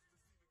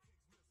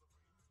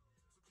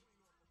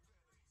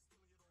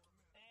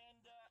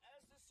 And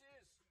as this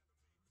is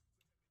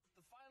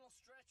the final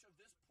stretch of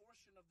this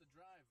portion of the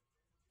drive,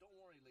 don't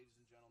worry, ladies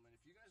and gentlemen.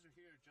 If you guys are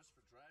here just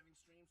for driving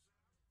streams,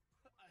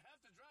 I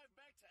have to drive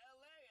back to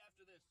LA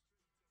after this.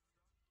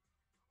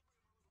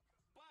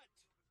 But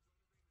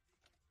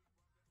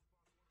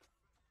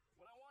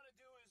what I want to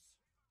do is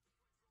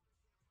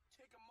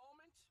take a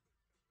moment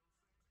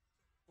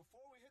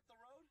before we hit the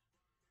road.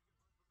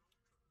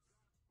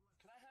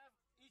 Can I have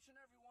each and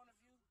every one of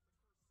you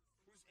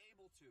who's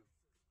able to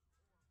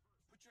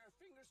put your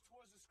fingers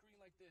towards the screen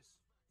like this?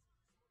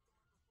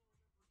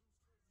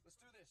 Let's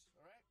do this,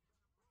 all right?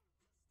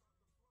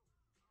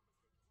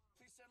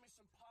 Please send me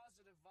some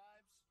positive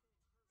vibes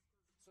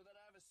so that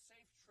I have a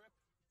safe trip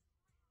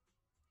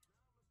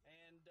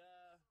and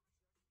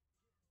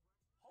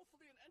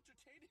hopefully an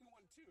entertaining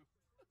one too.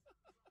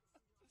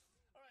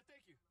 All right,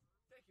 thank you.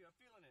 Thank you, I'm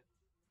feeling it.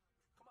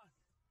 Come on,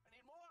 I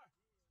need more.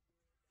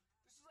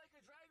 This is like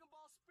a Dragon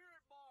Ball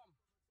Spirit Bomb.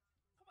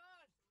 Come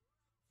on,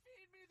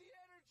 feed me the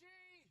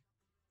energy.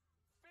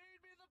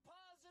 Feed me the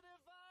positive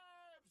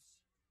vibes.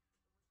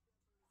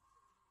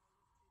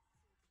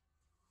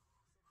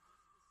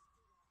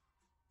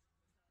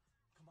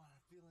 Come on,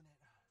 I'm feeling it.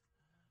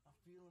 I'm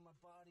feeling my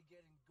body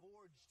getting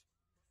gorged.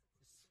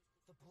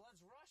 The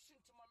blood's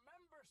rushing to my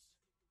members.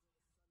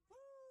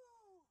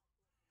 Woo!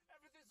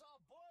 Everything's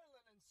all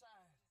boiling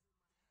inside.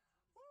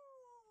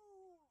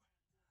 Woo!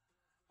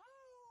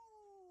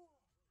 Oh!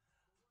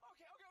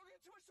 Okay,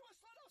 too much,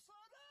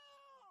 slow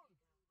down!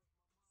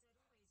 Said always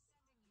sending you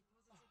positive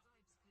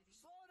vibes, Goody.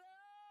 Slow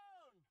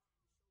down!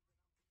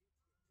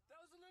 That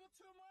was a little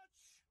too much.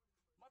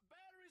 My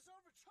battery's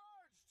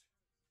overcharged.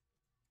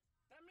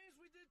 That means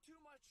we did too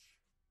much.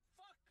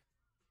 Fuck,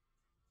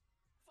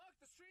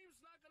 the stream's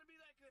not gonna be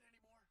that good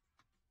anymore.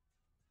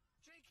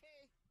 JK,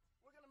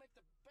 we're gonna make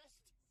the best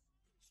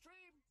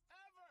stream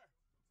ever.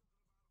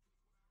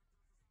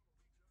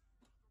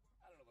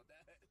 I don't know about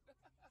that.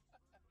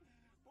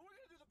 But we're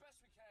gonna do the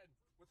best we can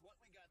with what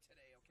we got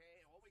today,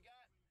 okay? And what we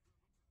got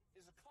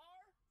is a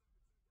car,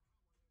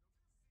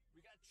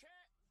 we got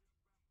chat,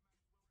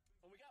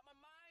 and we got my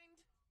mind,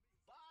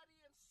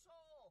 body, and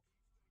soul.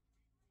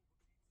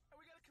 And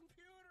we got a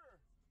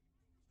computer.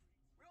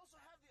 We also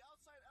have the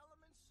outside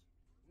elements,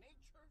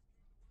 nature,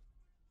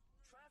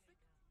 traffic.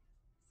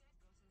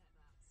 Said gotta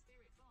let that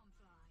spirit bomb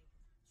fly.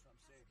 That's what I'm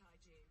saying.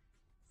 Kaiju.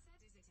 Said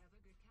is it ever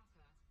good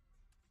kappa?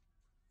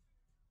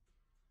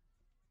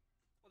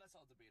 Well, that's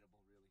all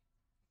debatable, really.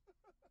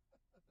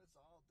 That's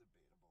all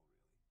debatable, really.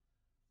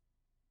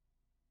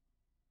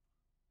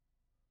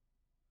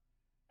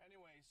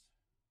 Anyways,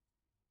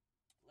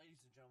 ladies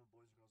and gentlemen,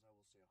 boys and girls, I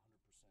will say 100%.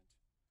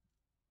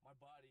 My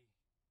body,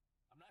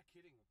 I'm not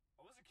kidding.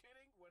 I wasn't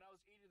kidding when I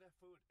was eating that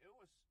food. It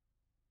was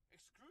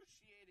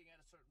excruciating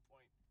at a certain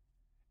point.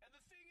 And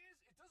the thing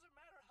is, it doesn't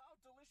matter how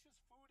delicious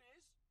food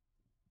is.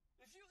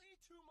 If you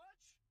eat too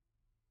much,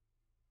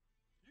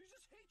 you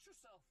just hate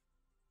yourself.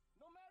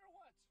 No matter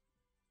what.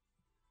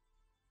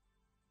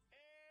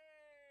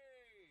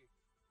 Hey!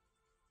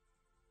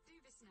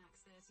 Duba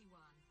Snacks 31.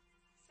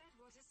 Said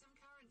what are some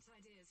current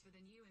ideas for the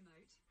new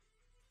emote?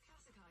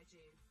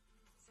 Kasakaiju.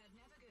 Said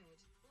never good,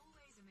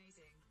 always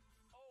amazing.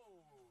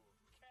 Oh,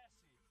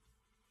 Cassie,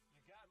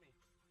 you got me.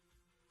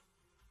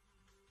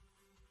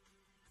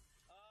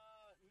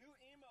 New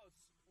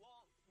emotes.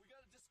 Well, we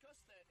gotta discuss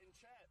that in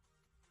chat.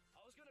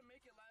 I was gonna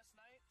make it last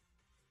night,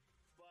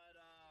 but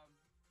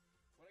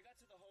when I got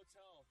to the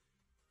hotel,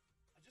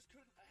 I just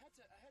couldn't. I had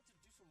to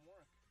do some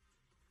work.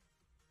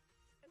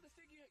 And the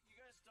thing you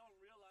guys don't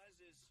realize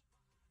is,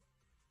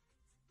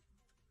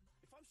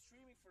 if I'm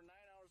streaming for 9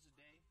 hours a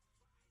day,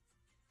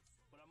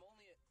 but I'm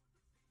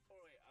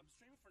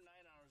streaming for 9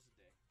 hours a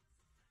day,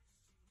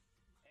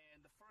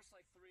 and the first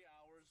like 3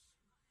 hours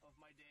of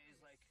my day is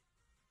like.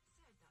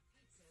 Said that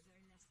pizza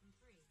though less than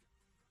 3.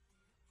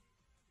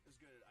 It's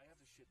good. I have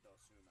to shit though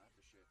soon. I have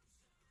to shit.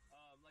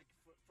 Like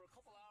for a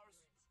couple hours.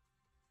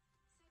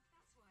 Said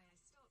that's why I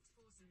stopped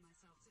forcing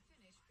myself to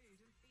finish food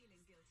and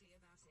feeling guilty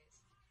about it.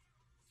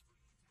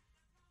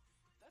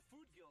 That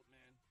food guilt,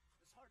 man,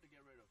 it's hard to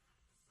get rid of.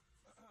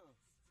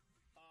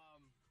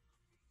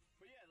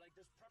 But yeah, like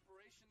there's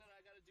preparation that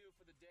I got to do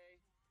for the day.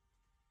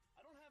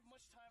 I don't have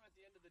much time at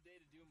the end of the day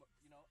to do,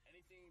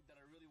 anything that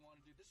I really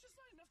want to do. There's just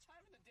not enough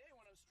time in the day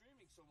when I'm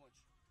streaming so much.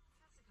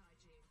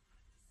 Kasakaiju.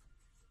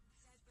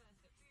 Said birth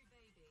at Foo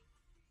Baby.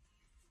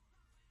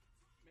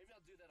 Maybe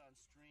I'll do that on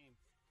stream.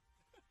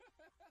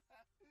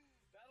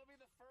 That'll be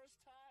the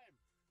first time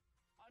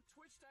On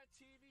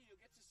Twitch.tv, you'll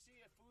get to see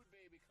a food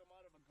baby come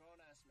out of a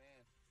grown-ass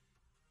man.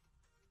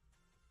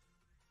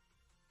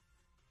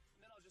 And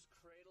then I'll just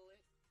cradle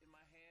it in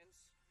my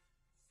hands.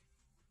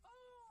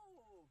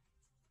 Oh!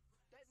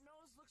 That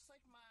nose looks like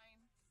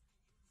mine.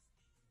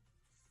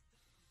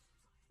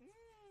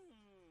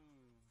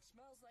 Mmm.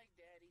 Smells like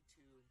daddy,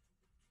 too.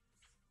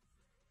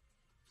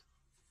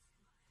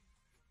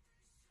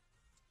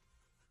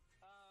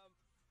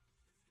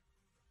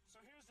 So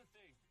here's the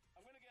thing.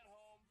 I'm gonna get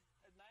home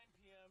at 9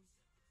 p.m.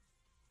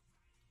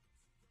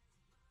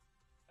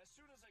 As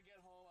soon as I get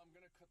home, I'm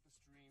gonna cut the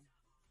stream.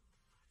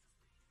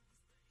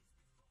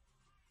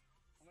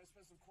 I'm gonna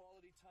spend some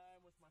quality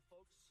time with my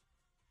folks.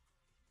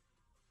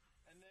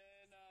 And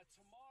then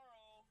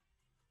tomorrow...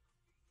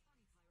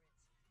 Funny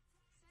Pirate.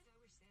 Said I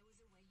wish there was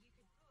a way you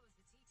could pause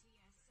the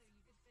TTS so you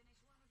could finish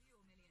one of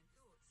your million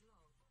thoughts,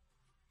 lol.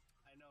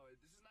 I know,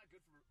 this is not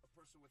good for a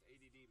person with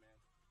ADD,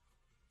 man.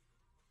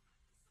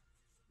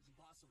 It's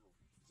impossible.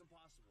 It's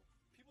impossible.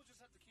 People just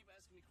have to keep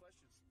asking me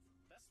questions.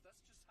 That's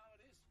just how it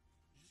is.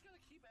 You just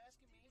gotta keep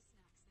asking me.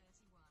 Snacks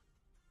 31.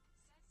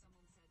 Said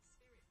someone said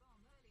spirit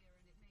bomb earlier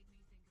and it made me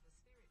think of a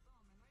spirit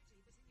bomb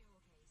emoji, but in your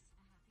case,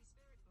 a happy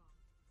spirit bomb.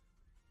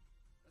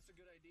 That's a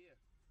good idea.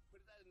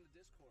 Put that in the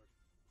Discord.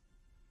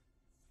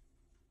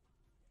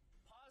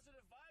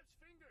 Positive vibes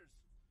fingers.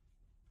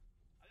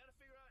 I gotta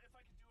figure out if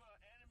I can do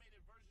an animated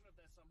version of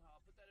that somehow.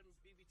 I'll put that in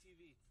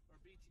BBTV or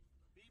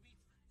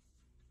BTTV,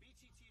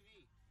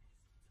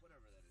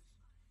 whatever that is.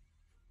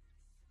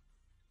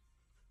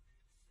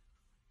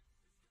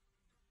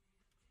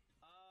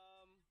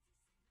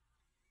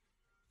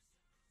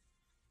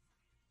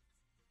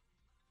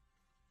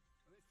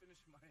 Let me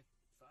finish my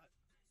thought.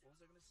 What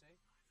was I gonna say?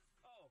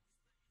 Oh,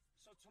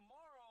 so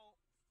tomorrow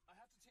I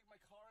have to take my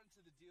car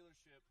into the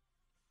dealership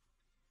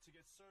to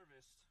get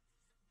serviced,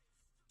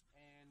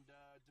 and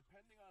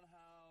depending on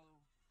how...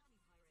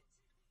 Funny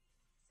Pirate.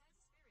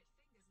 Said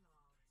spirit fingers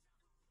lol.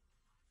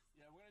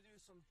 Yeah, we're gonna do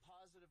some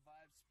positive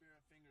vibes,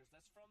 spirit fingers.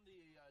 That's from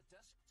the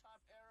desktop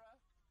era.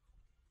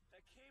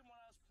 That came when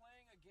I was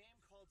playing a game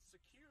called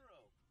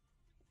Sekiro.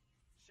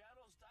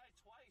 Shadows Die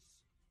Twice.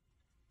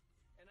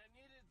 And I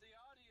needed the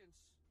audience,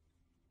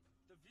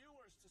 the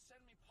viewers, to send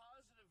me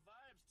positive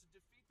vibes to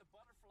defeat the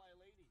butterfly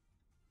lady.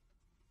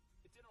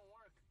 It didn't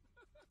work.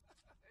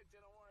 It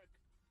didn't work.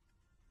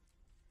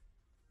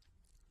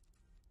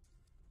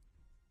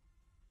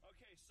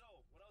 Okay,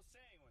 so what I was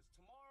saying was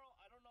tomorrow,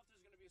 I don't know if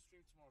there's going to be a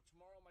stream tomorrow.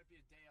 Tomorrow might be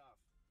a day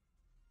off.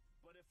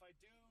 But if I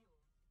do...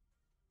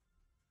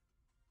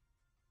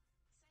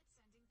 Said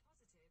sending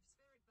positive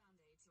spirit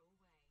band-aids your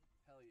way.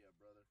 Hell yeah,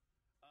 brother.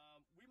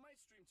 We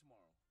might stream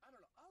tomorrow. I don't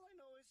know. All I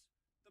know is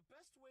the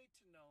best way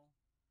to know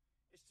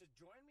is to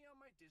join me on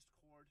my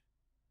Discord,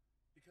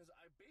 because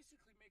I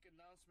basically make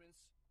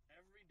announcements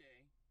every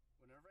day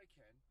whenever I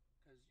can,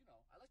 because, you know,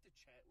 I like to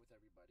chat with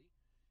everybody.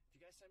 If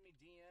you guys send me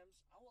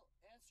DMs, I will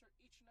answer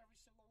each and every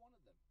single one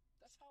of them.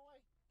 That's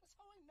how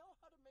I know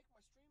how to make my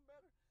stream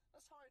better.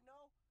 That's how I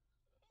know,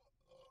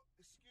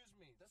 excuse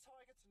me, that's how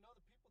I get to know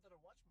the people that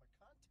are watching my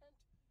content.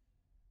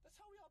 That's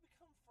how we all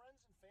become friends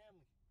and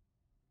family.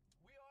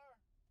 We are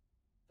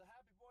the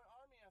Happy Boy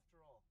Army,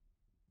 after all.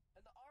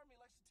 And the Army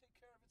likes to take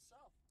care of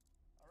itself.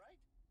 Alright?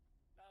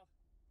 Now,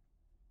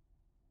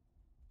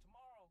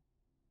 tomorrow,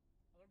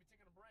 I'm going to be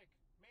taking a break.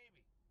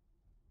 Maybe.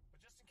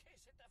 But just in case,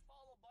 hit that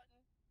follow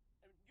button,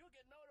 and you'll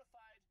get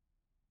notified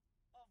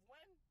of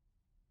when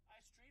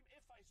I stream,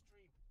 if I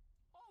stream.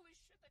 Holy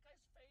shit, that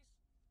guy's face.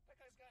 That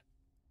guy's got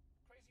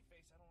crazy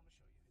face. I don't want to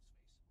show you his face.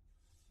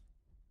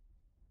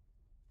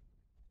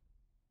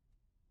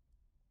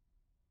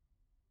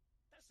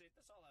 That's it.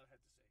 That's all I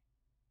had to say.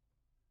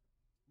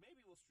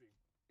 Maybe we'll stream.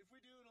 If we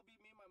do, it'll be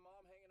me and my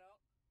mom hanging out.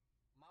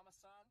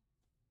 Mama-san.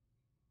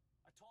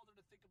 I told her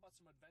to think about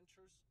some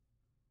adventures.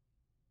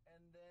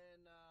 And then,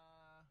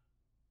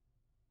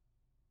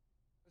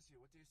 let's see,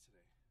 what day is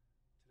today?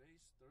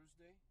 Today's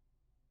Thursday,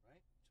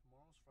 right?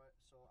 Tomorrow's Friday.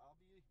 So I'll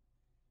be...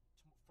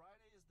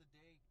 Friday is the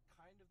day,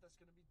 kind of, that's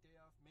going to be day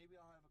off. Maybe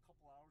I'll have a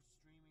couple hours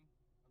streaming.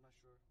 I'm not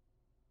sure.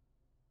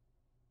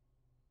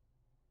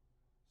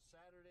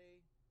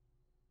 Saturday,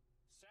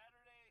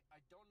 I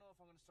don't know if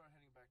I'm going to start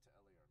heading back to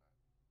LA or not.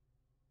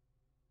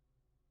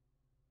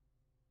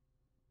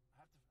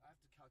 I have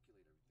to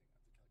calculate everything.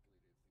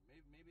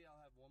 Maybe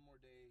I'll have one more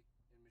day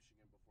in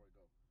Michigan before I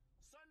go.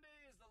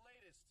 Sunday is the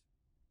latest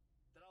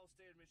that I'll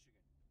stay in Michigan.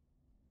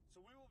 So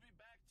we will be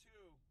back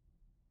to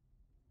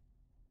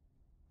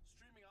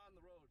streaming on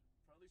the road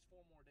for at least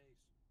 4 more days.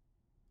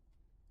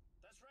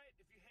 That's right.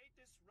 If you hate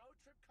this road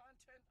trip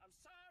content, I'm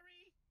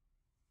sorry.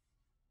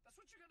 That's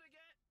what you're going to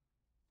get.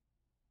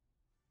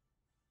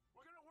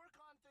 We're going to work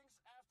on things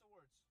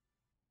afterwards.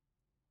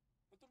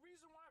 But the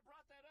reason why I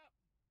brought that up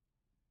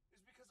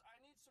is because I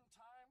need some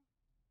time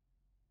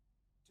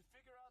to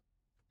figure out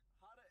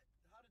how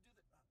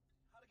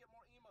to get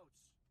more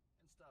emotes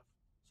and stuff.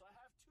 So I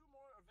have 2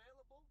 more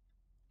available.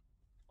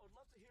 I would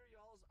love to hear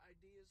y'all's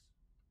ideas.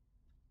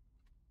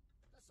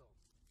 That's all.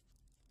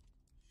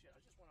 Shit,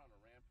 I just went on a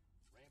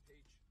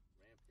rampage.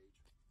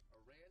 A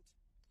rant.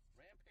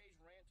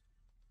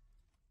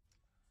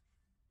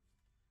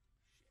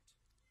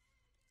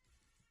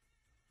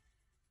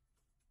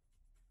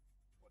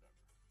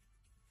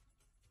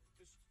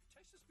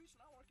 speech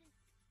not working?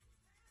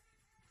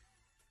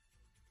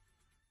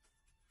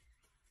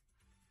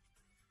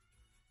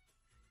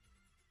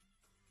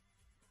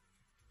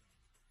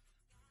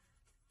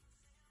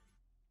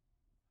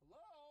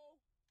 Hello?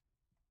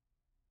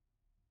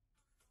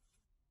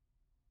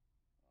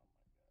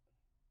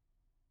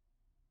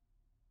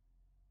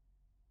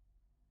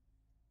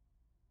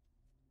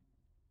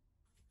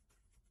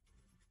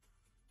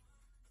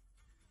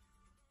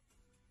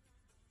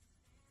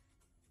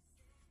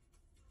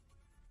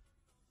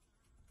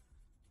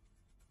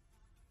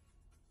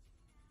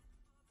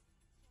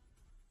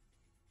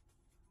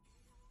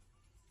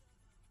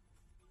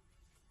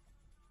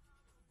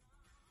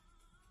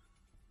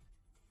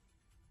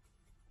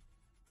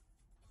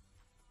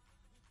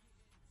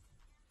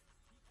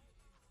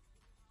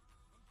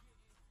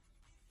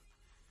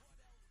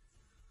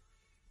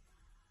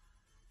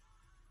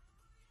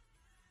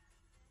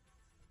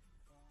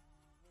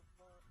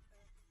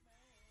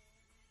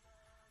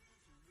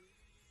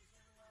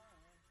 Oh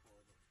my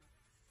god.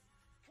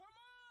 Come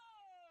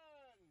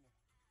on!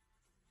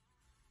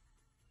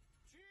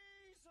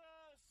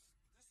 Jesus!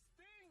 This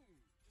thing!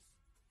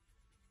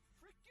 Just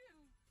freaking...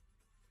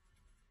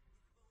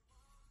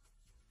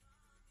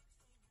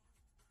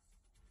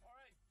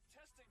 Alright,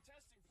 testing,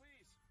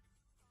 please.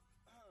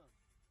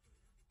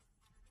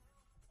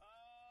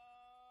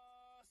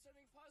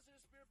 Sending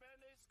positive spirit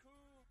band-aids,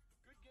 cool.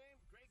 Good game,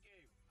 great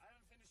game. I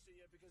haven't finished it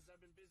yet because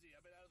I've been busy.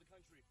 I've been out of the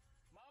country.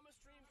 Mama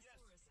stream,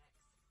 yes.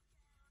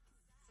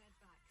 Said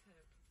back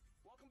Cook.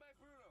 Welcome back,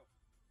 Bruno.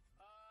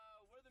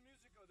 Where'd the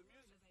music go? The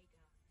music. Vega.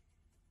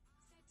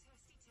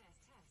 Said testy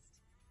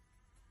test.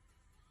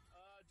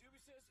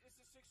 Doobie says it's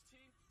the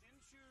 16th.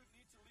 Didn't you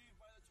need to leave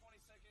by the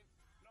 22nd?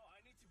 No,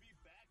 I need to be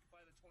back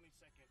by the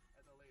 22nd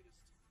at the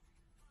latest.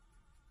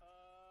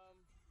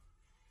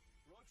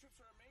 Road trips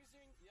are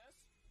amazing. Yes.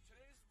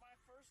 Today's my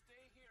first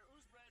day here.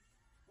 Oozbread,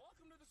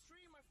 welcome to the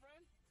stream, my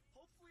friend.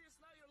 Hopefully it's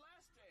not your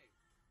last day.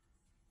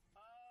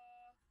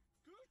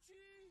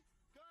 Gucci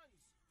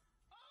guns.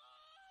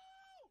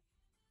 Oh!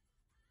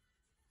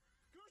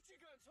 Gucci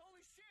guns,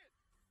 holy shit.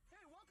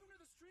 Hey, welcome to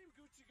the stream,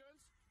 Gucci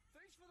guns.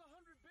 Thanks for the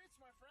 100 bits,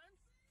 my friend.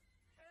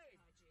 Hey.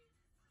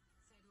 Kaiju.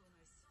 Said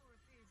almost saw a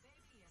food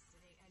baby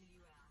yesterday,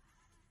 LUL.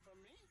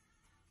 From me?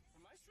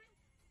 From my stream?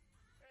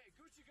 Hey,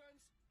 Gucci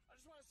guns, I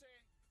just want to say,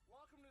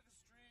 welcome to the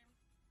stream.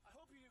 I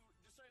hope you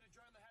decide to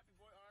join the Happy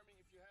Boy Army.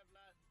 If you have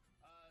not,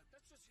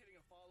 that's just hitting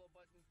a follow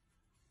button.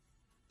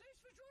 Thanks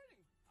for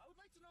joining. I would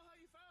like to know how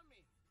you found me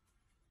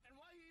and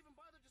why you even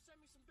bothered to send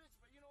me some bits.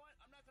 But you know what?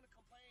 I'm not going to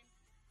complain.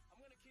 I'm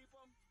going to keep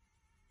them.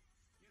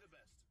 You're the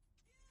best.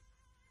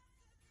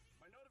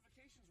 My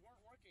notifications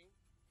weren't working.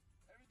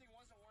 Everything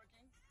wasn't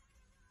working.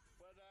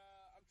 But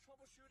I'm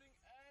troubleshooting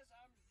as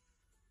I'm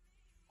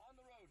on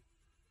the road.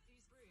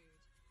 Who's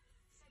rude?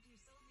 Said you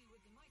sold me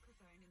with the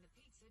microphone in the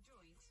pizza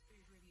joint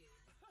food review.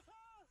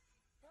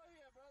 Hell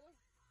yeah, brother.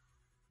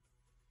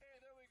 Hey,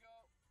 there we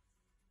go.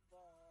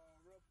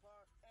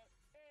 Far apart.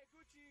 Hey,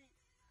 Gucci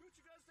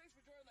guys, thanks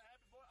for joining the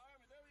Happy Boy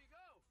Army. There we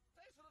go.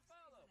 Thanks for the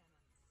follow.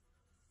 Lemons.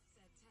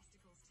 Said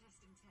testicles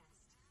testing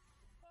test.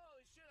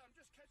 Holy shit, I'm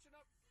just catching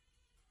up.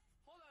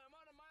 Hold on, I'm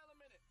on a mile a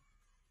minute.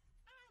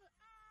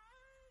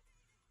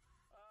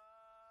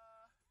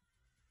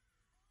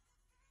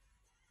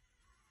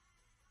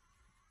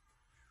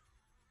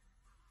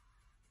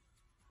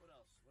 What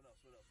else?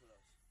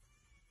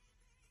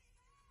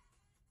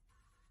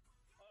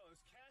 Oh, it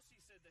was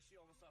Cassie said that she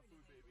almost saw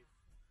food baby.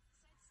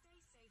 Said stay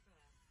safer.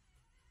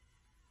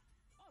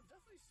 Oh, I'm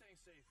definitely staying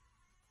safe.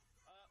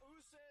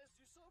 Ooh says,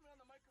 you sold me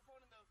on the microphone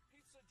in the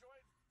pizza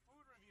joint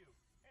food review.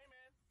 Hey,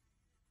 man.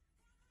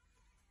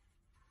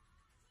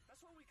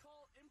 That's what we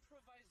call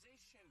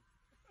improvisation.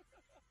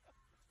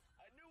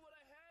 I knew what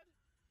I had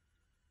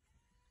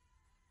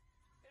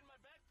in my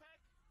backpack.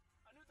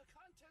 I knew the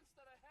contents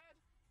that I had.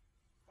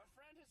 My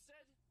friend had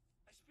said,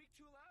 I speak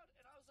too loud,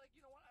 and I was like,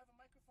 you know what? I have a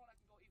microphone, I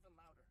can go even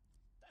louder.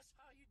 That's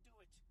how you do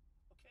it,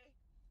 okay?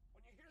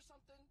 When you hear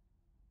something,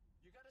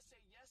 you gotta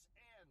say yes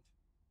and.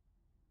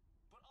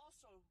 But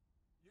also,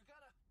 you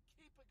gotta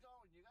keep it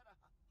going. You gotta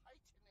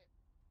heighten it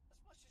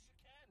as much as you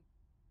can.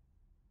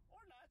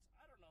 Or not,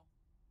 I don't know.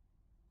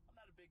 I'm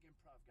not a big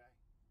improv guy.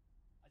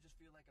 I just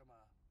feel like I'm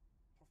a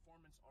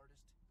performance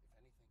artist, if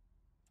anything.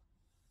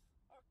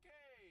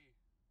 Okay.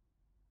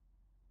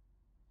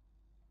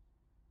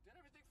 Did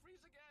everything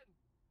freeze again?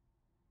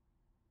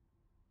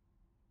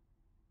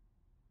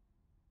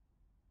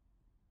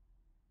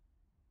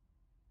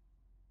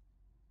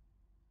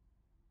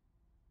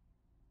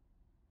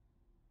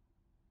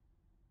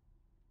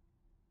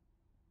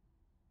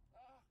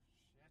 Ah,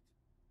 shit.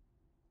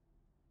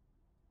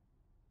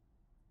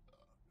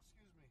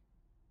 Excuse me.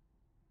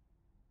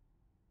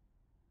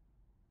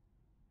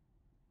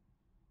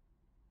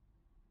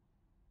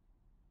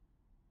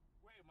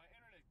 Wait,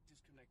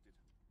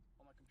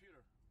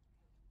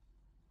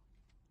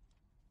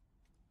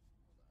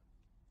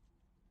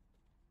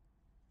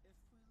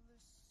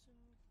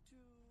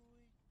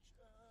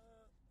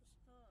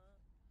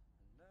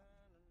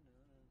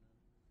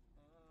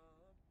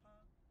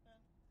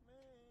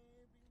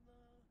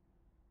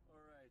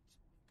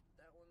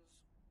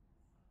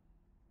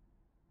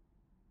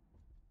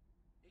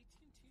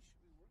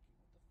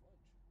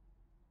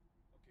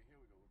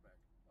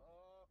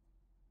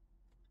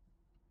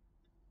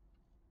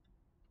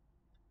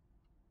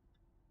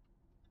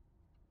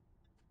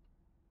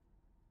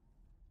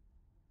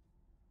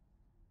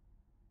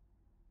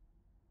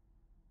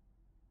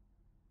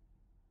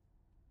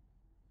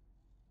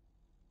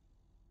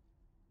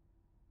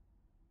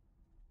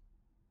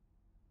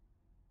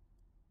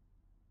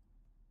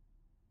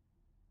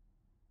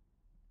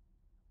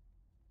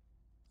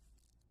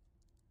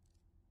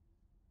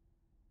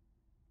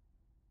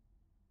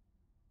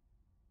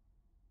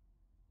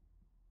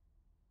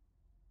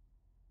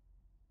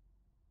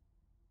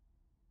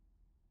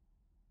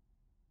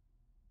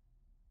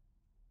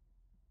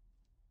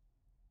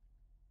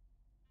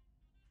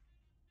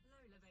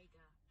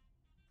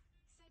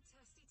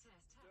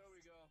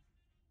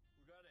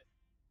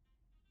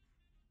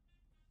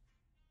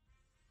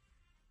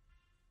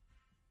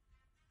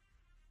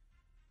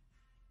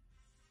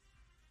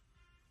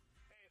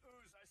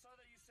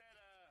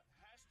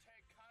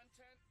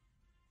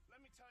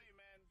 tell you,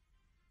 man,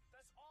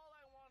 that's all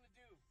I want to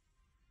do.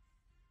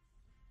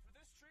 For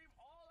this stream,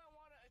 all I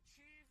want to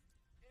achieve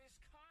is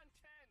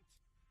content.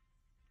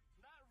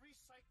 Not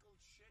recycled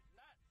shit,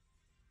 not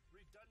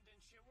redundant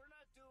shit. We're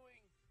not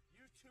doing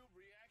YouTube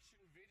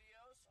reaction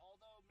videos,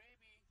 although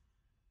maybe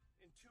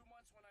in 2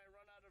 months when I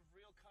run out of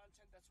real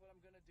content, that's what I'm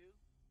gonna do.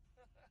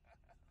 But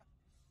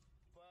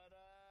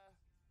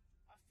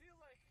I feel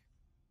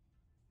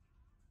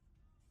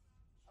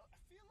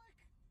like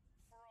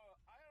for a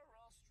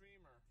IRL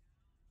streamer,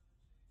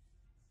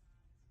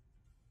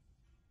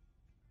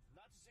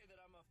 not to say that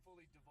I'm a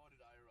fully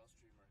devoted IRL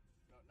streamer,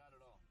 no, not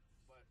at all,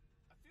 but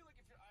I feel like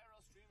if you're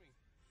IRL streaming,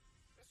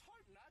 it's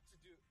hard not to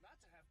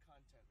have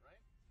content,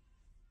 right?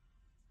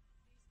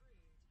 He's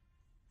rude.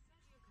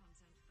 Said your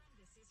content, friend,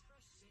 this is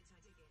fresh shit, I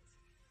dig it.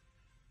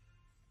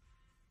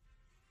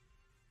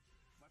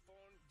 My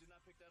phone did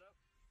not pick that up?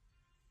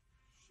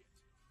 Shit.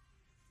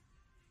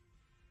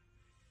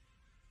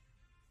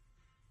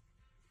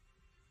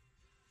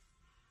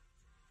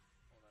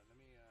 Hold on, let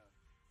me,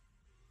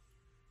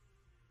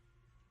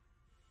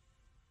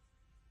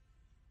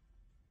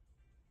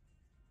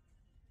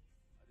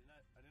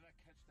 I did not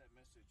catch that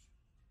message.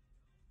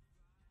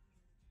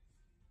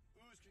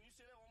 Ooze, can you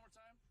say that one more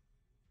time?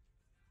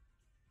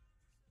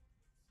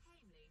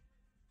 Hamely.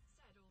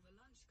 Said all the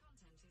lunch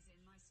content is in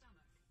my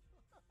stomach.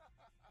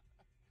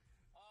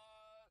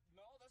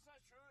 No, that's not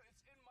true.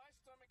 It's in my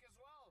stomach as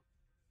well.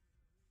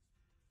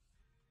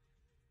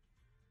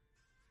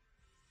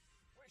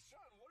 Wait,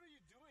 Sean, what are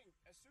you doing?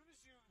 As soon as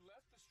you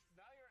left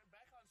now you're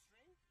back on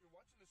stream? You're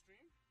watching the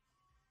stream?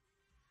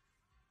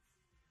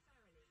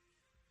 Verily.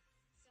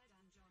 Said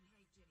and John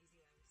hate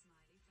Ginnyzio.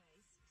 Smiley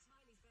face.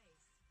 Smiley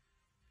face.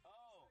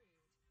 Oh.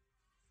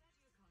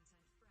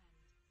 Rude. Said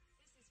your content, friend.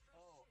 This is fresh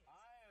Oh, shit.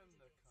 I am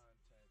dig the it.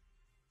 content.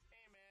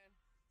 Hey, man.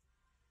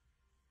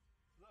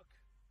 Look,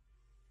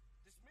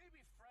 this may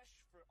be fresh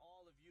for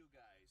all of you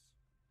guys,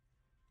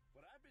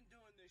 but I've been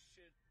doing this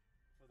shit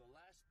for the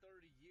last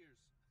 30 years.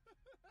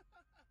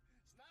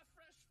 It's not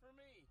fresh for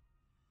me.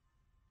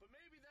 But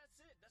maybe that's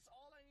it. That's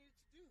all I needed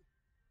to do.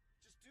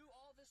 Just do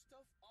all this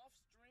stuff off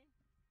stream,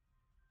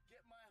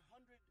 get my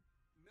 100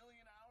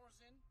 million hours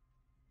in,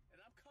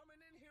 and I'm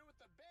coming in here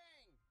with a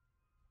bang!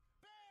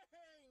 Bang!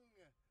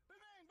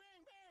 Bang,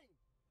 bang, bang!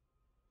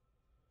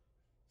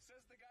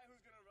 Says the guy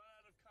who's gonna run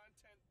out of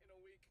content in a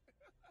week.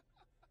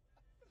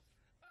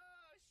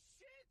 Ah,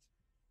 shit!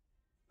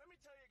 Let me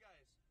tell you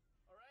guys,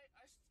 alright?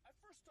 I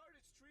first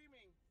started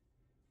streaming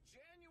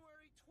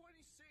January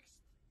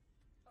 26th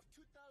of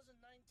 2019.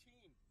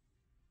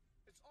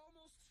 It's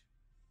almost...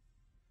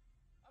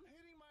 I'm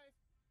hitting my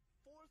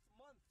 4th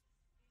month.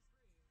 He's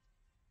rude.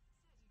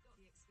 Said you got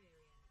the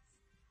experience.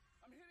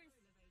 I'm hitting...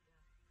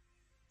 Elevator.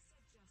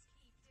 Said just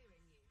keep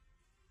doing you.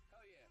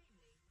 Hell yeah.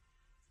 Hamely.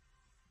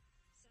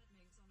 Said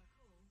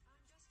Mink's on a call.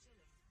 I'm just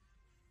chilling.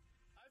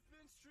 I've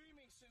been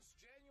streaming since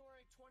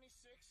January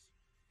 26th.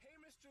 Hey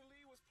Mr.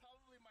 Lee was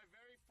probably my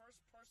very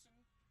first person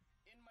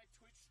in my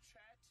Twitch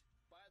chat,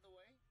 by the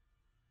way.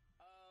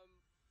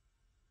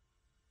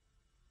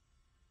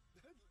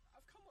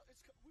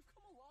 We've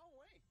come a long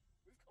way.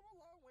 We've come a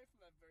long way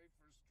from that very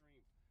first stream.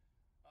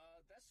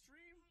 That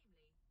stream...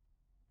 Hamely.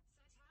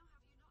 Said how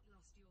have you not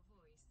lost your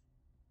voice?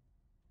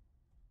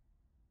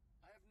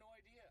 I have no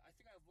idea. I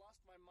think I've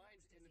lost my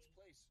mind in its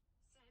place.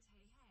 Said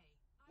hey hey.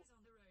 Eyes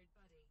on the road,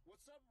 buddy.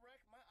 What's up,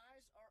 Rec? My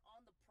eyes are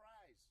on the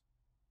prize,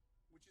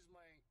 which is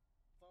my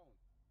phone.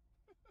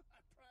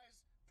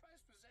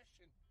 prize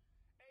possession.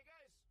 Hey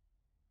guys,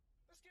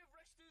 let's give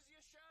Rex Dizzy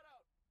a shout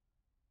out.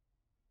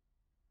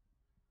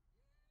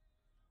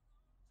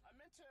 I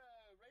meant to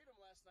raid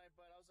him last night,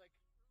 but I was like,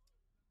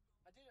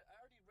 I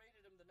already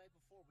raided him the night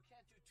before. We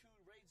can't do 2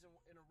 raids in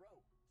a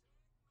row.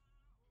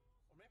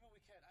 Or maybe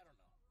we can, I don't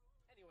know.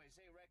 Anyways,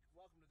 hey Rec,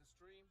 welcome to the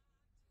stream.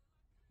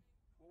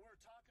 What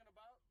we're talking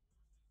about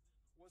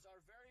was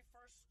our very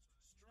first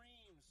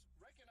streams.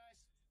 Rec and I,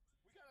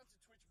 we got onto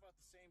Twitch about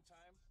the same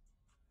time.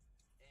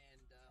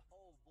 And,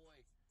 oh boy.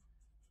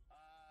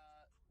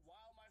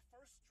 While my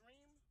first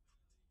stream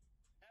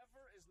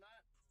ever is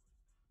not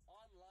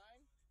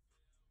online,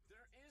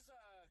 there is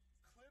a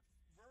clip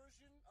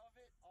version of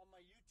it on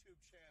my YouTube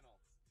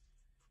channel.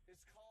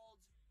 It's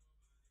called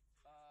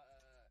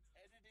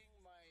editing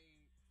my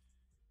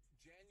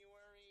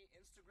January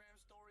Instagram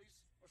stories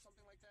or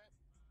something like that.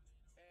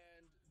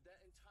 And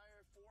that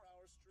entire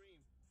 4-hour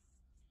stream,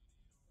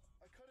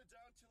 I cut it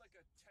down to like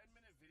a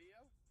 10-minute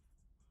video.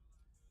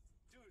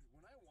 Dude,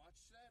 when I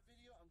watched that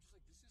video, I'm just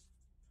like, this is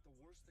the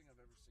worst thing I've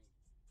ever seen.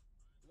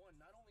 One,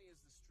 not only is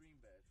the stream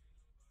bad,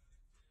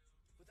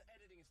 but the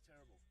editing is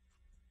terrible.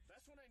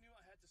 That's when I knew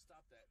I had to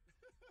stop that.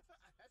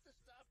 I had to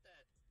stop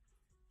that.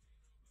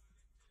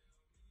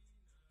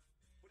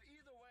 But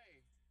either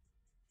way,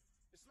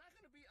 it's not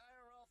going to be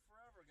IRL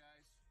forever,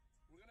 guys.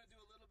 We're going to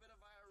do a little bit of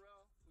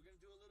IRL. We're going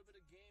to do a little bit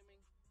of gaming.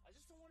 I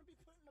just don't want to be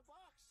put in a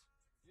box.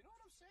 You know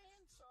what I'm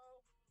saying?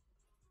 So,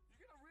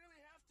 you're going to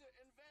really have to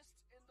invest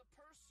in the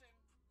person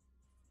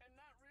and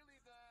not really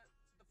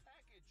the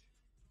package.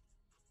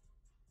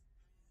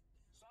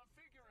 So I'm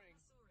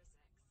figuring... Saurus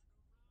X.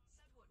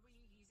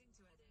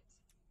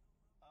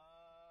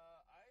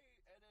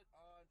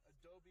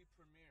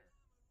 Premiere.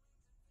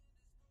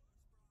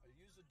 I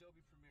use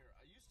Adobe Premiere.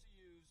 I used to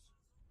use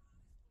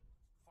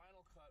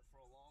Final Cut for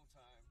a long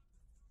time,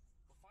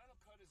 but Final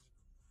Cut is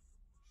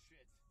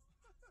shit.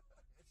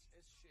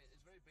 it's shit.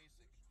 It's very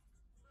basic.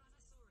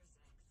 Brontosaurus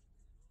X said,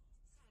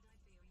 I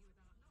feel you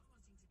about not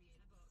wanting to be in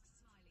a box,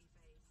 smiley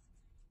face.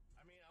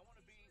 I mean, I want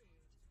to be.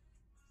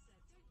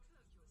 Rude.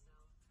 Said, don't cook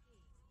yourself. He.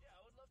 Yeah,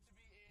 I would love to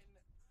be in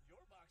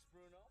your box,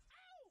 Bruno.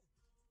 Ow!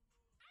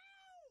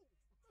 Ow!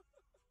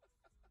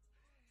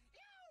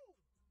 Ew!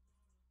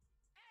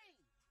 Hey!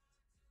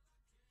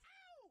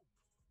 Ow!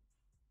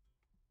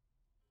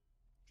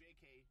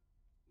 JK,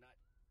 not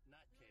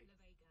K.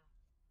 Lola Vega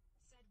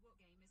said, what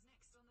game is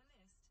next on the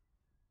list?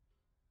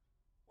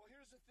 Well,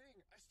 here's the thing.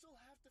 I still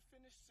have to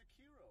finish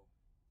Sekiro,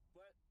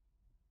 but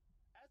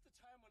at the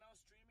time when I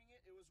was streaming it,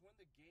 it was when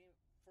the game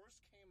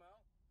first came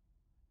out,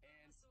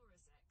 and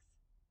Brontosaurus X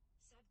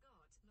said,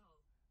 God,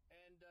 lol.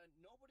 and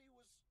nobody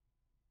was.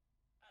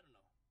 I don't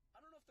know.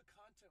 I don't know if the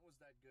content was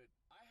that good.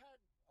 I had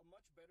a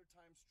much better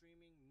time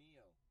streaming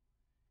Neo,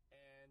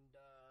 and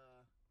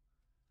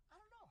I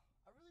don't know.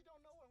 I really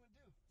don't know what I'm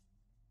gonna do.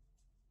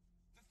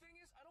 The thing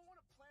is, I don't want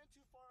to plan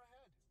too far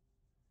ahead.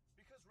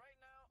 Because right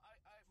now,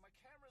 my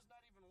camera's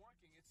not even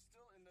working. It's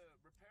still in the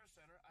repair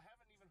center. I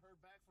haven't even heard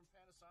back from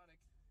Panasonic.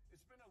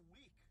 It's been a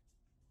week.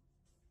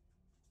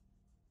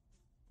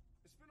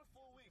 It's been a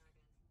full week.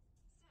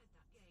 Dragon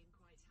said that game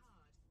quite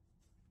hard.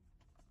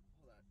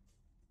 Hold on.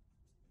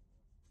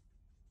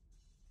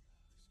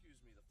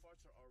 Excuse me, the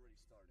farts are already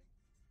starting.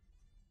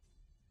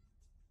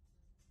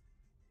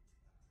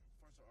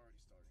 Farts are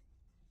already starting.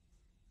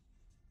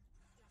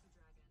 Dapper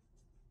Dragon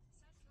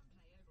said, come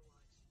play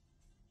Overwatch.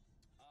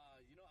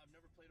 You know, I've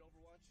never played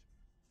Overwatch,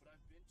 but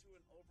I've been to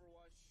an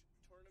Overwatch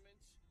tournament.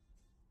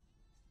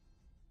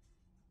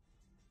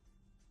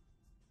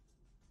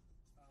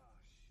 Ah,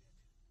 shit.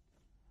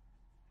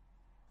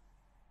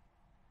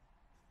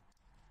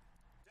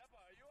 Deppa,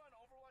 are you on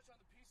Overwatch on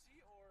the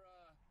PC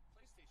or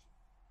PlayStation?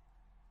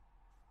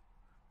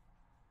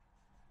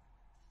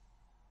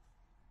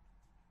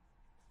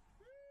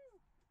 Woo!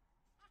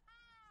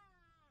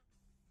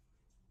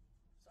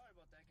 Sorry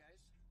about that, guys.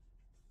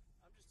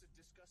 I'm just a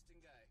disgusting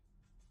guy.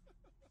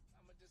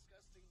 I'm a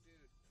disgusting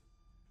dude.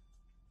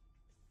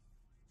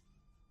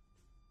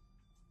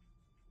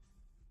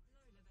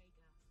 Lola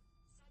Vega said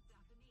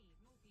Dapper need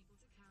more people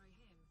to carry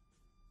him.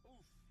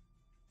 Oof.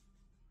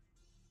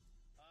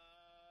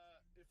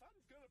 If I'm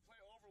gonna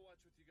play Overwatch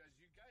with you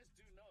guys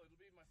do know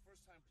it'll be my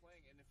first time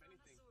playing, and if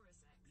anything,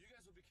 Brontosaurus X you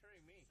guys will be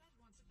carrying me. said,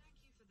 want to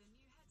thank you for the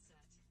new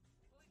headset.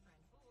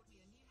 Boyfriend bought me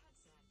a new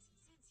headset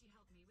since you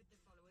helped me with the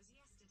followers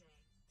yesterday.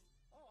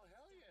 Oh,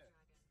 hell Dapper yeah.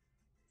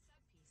 Dragon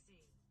said PC.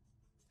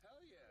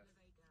 Hell yeah.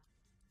 Lola Vega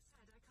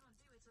said, I can't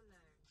do it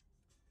alone.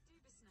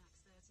 Duba Snacks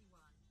 31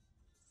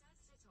 said,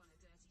 sit on a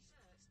dirty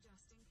shirt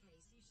just in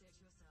case you shit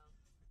yourself.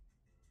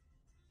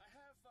 I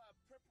have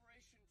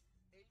Preparation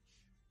H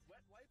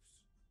wet wipes.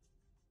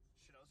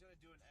 Shit, I was gonna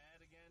do an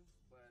ad again,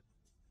 but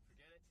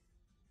forget it.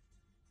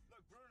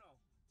 Look, Bruno,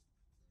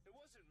 it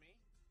wasn't me.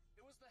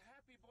 It was the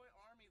Happy Boy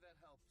Army that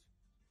helped.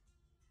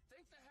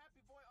 Thank the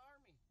Happy Boy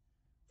Army.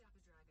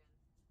 Dapper Dragon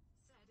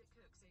said, it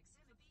cooks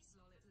Xima Beast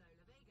lol at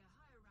Lola Vega,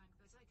 higher rank,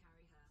 but I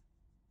carry her.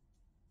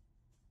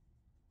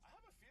 I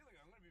have a feeling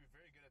I'm gonna be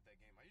very good at that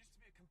game. I used to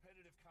be a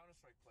competitive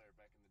Counter-Strike player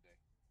back in the day.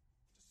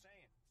 Just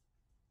saying.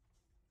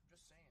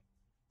 Just saying.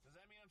 Does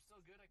that mean I'm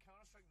still good at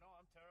Counter-Strike? No,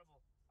 I'm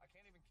terrible. I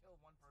can't even kill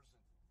one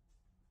person.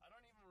 I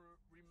don't even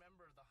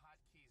remember the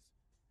hotkeys.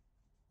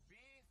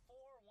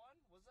 B41,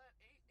 was that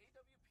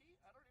AWP?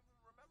 I don't even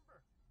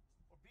remember.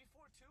 Or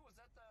B42, was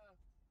that the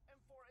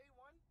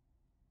M4A1?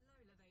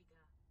 Lola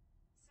Vega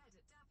said,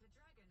 at Dapper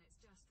Dragon it's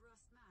just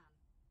Rust Man.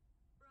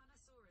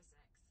 Brontosaurus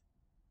X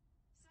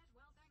said,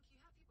 well, thank you,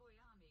 Happy Boy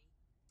Army.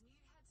 New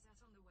headset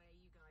on the way,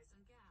 you guys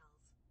and gals.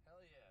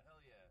 Hell yeah,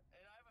 hell yeah.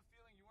 And I have a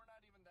feeling you were not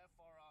even that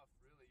far off,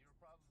 really. You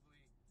were probably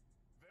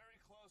very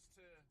close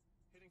to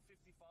hitting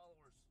 50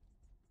 followers.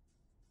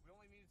 We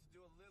only needed to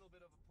do a little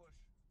bit of a push.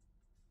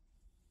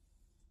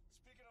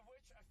 Speaking of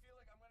which, I feel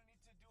like I'm going to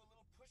need to do a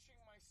little pushing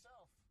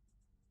myself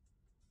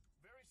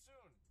very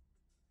soon.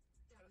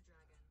 Dapper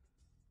Dragon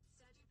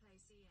said, you play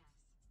CS.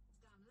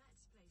 Damn,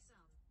 let's play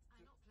some. I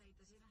not played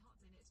that in a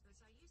hot minute, but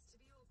I used to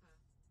be Orpa.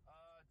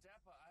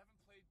 Dappa, I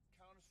haven't played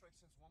Counter-Strike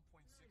since 1.6.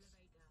 Lola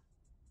Vega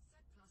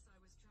said, plus I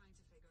was trying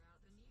to figure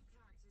out the new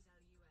characters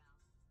LUL.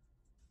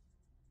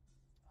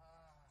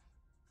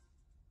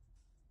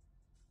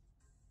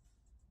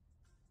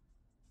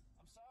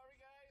 I'm sorry,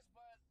 guys,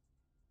 but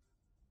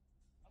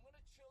I'm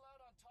gonna chill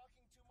out on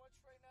talking too much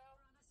right now.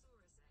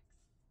 Brontosaurus X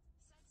said,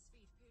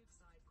 speed poop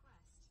side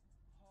quest.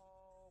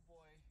 Oh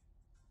boy.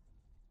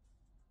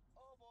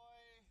 Oh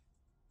boy.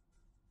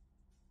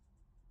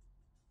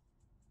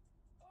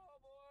 Oh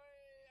boy.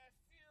 I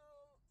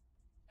feel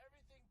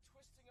everything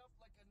twisting up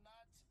like a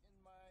knot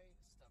in my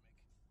stomach.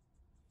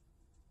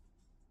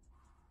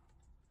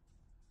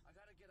 I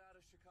gotta get out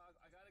of Chicago.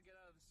 I gotta get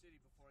out of the city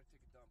before I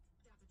take a dump.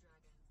 Dapper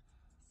Dragon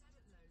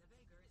said, at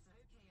Lola Vega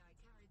it's okay, I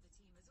carried the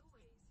team as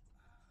always.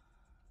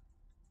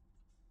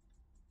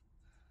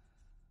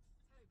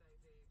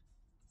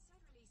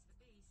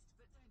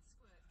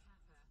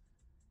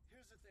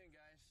 thing,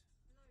 guys.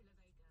 Lola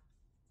Vega.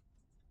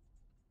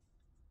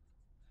 Just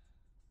breathe.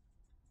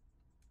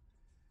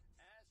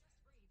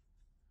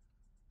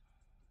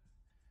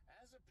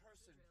 As a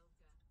person...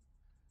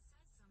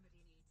 Drilka. Said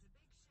somebody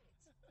needs a big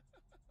shit.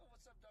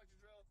 What's up, Dr.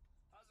 Drill?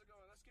 How's it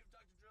going? Let's give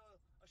Dr.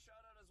 Drill a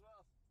shout out as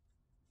well.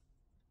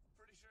 I'm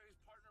pretty sure he's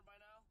partnered by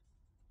now.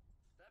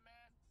 That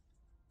man,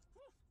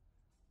 whew,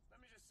 let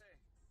me just say,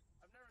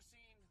 I've never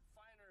seen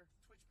finer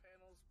Twitch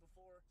panels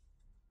before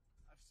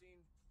I've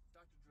seen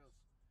Dr. Drills.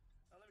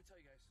 Now let me tell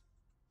you guys.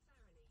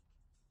 Farrelleek.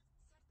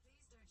 Said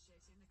please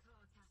don't shit in the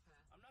car, Kappa.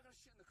 I'm not gonna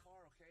shit in the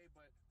car, okay?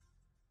 But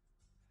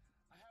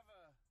I have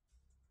a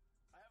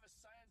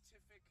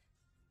scientific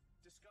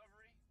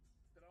discovery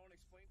that I want to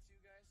explain to you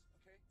guys,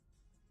 okay?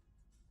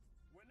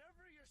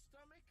 Whenever your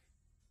stomach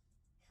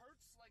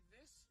hurts like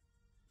this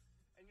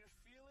and you're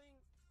feeling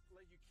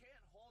like you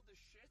can't hold the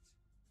shit,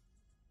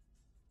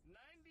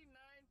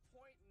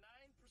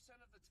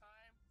 99.9% of the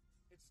time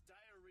it's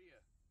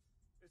diarrhea.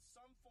 It's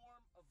some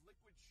form of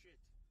liquid shit.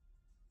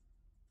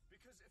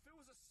 Because if it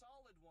was a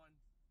solid one,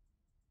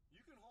 you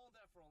can hold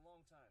that for a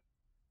long time.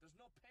 There's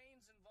no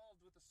pains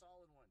involved with the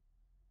solid one.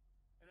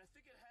 And I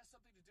think it has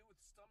something to do with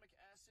stomach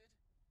acid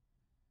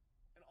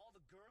and all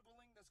the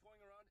gurgling that's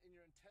going around in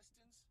your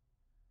intestines.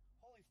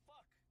 Holy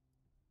fuck.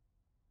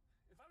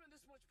 If I'm in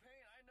this much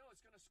pain, I know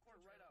it's gonna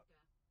squirt right out.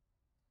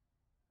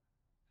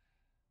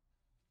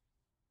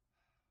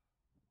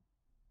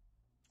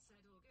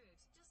 Said all good.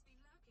 Just been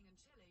lurking and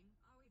chilling.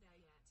 Are we there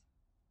yet?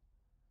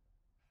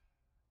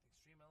 The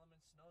Extreme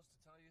Elements knows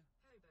to tell you.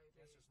 Hobo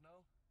The answer's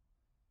no.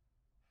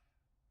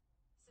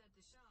 Said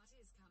the shart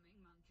is coming,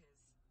 monkers.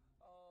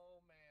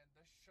 Oh man,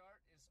 the shart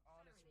is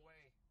on its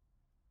way.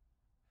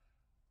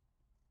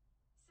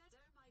 Said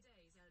oh my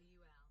days,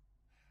 LUL.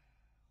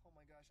 Oh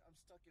my gosh, I'm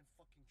stuck in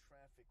fucking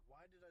traffic.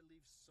 Why did I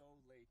leave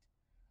so late?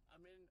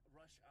 I'm in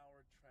rush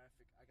hour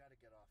traffic. I gotta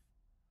get off.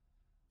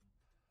 I gotta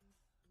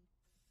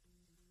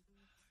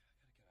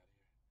get out of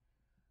here.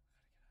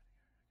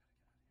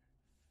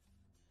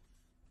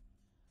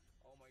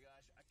 Oh my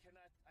gosh, I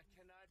cannot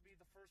be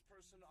the first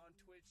person on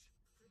Twitch.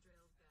 Drilka.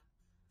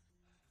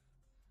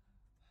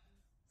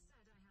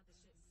 Said I had the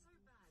shit so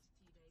bad a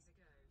few days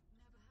ago.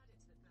 Never had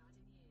it that bad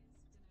in years.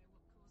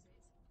 Dunno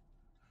what caused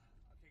it.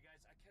 Okay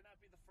guys, I cannot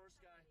be the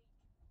first guy.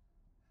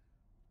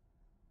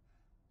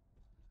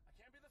 I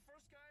can't be the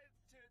first guy to...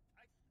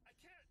 I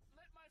can't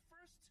let my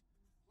first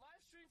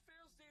live stream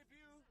fails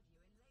debut.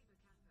 Said you in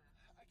labor,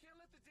 Kappa. I can't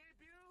let the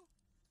debut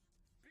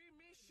be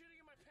me shitting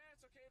in my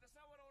pants, okay? That's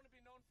not what I want to be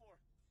known for.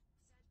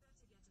 Said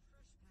better get a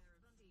fresh pair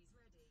of undies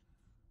ready.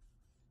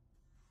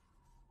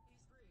 Who's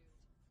rude?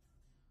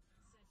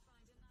 Said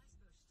find a nice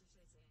bush to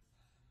shit in.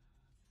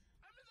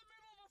 I'm in the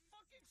middle of a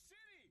fucking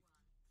city!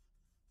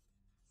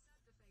 Said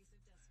the face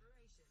of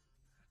desperation.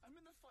 I'm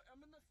in the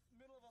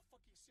middle of a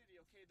fucking city,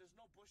 okay? There's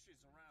no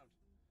bushes around.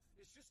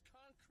 It's just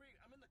concrete.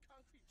 I'm in the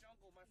concrete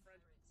jungle, my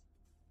friend.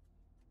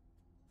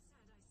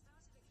 Said I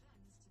started a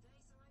cleanse today,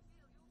 so I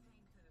feel your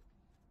pain cook.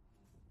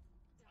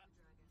 Dapper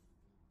Dragon.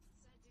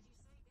 Said did you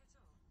say get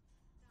off?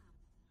 Damn.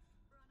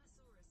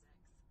 Brontosaurus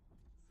X. Said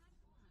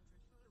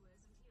 400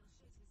 followers and he'll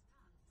shit his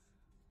pants.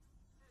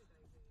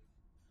 Hobo Boo.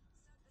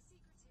 Said the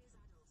secret is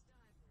adult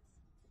diapers.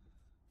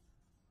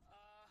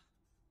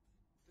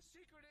 The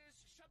secret is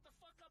shut the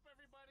fuck up,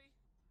 everybody.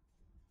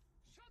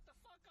 Shut the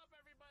fuck up,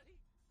 everybody.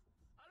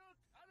 I don't...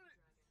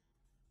 Dragon.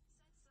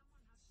 Said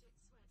someone has shit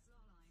sweats, lol,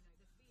 I know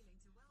the feeling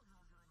to well,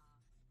 ha ha ha.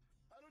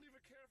 I don't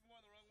even care if I'm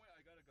going the wrong way.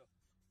 I gotta go.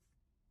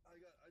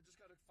 I just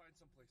gotta find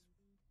someplace.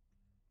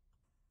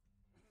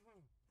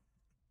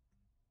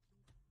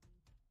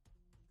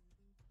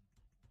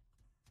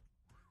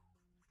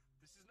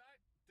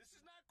 This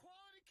is not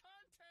quality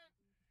content.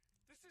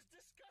 This is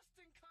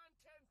disgusting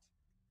content.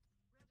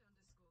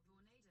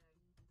 red_vornado.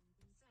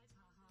 Said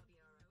haha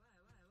BROOOOO,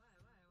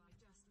 I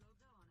just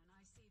logged on and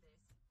I see this.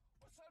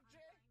 What's up,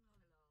 Jay?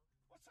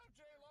 What's up,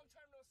 Jay? Long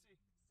time no see.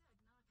 Said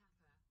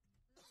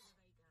Narcappa.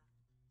 Lola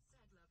Vega.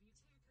 Said love you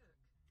too, cook.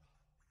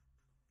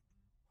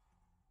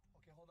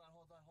 Okay, hold on. I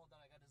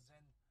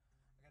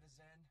got a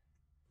zen.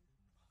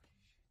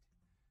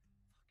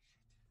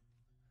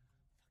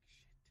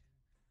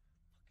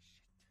 Fuck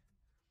shit.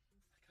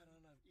 I got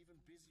on an even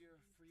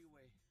busier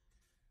freeway.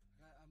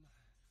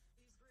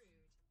 Who's rude?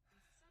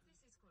 Said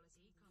this is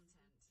quality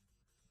content.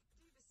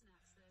 Duva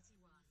Snacks 31.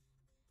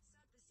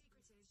 Said the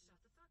secret is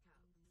shut the fuck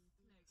up.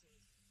 Noted.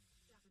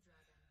 Dapper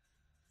Dragon.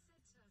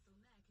 Said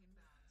turtleneck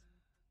inbound.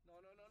 No.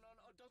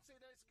 Don't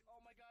say that. Oh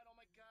my god.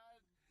 I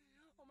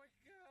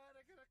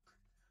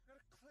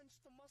gotta clench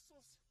the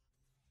muscles.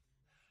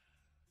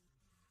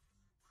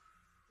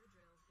 The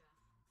Drillga.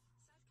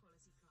 Said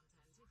quality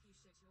content if you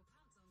shit your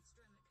pants on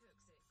stream at Cook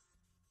 6.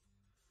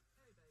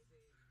 Hobo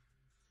Boo.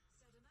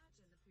 Said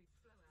imagine the poop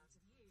flow out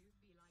of you,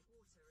 be like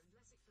water and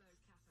let it flow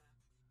Kappa.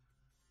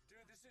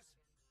 Dude, this is...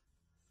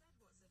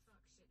 Said what's a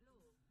fuck shit law?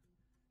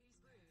 Who's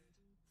rude?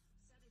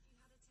 Said if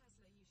you had a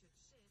Tesla you should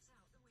shit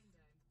out the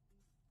window.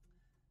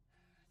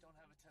 I don't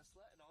have a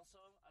Tesla, and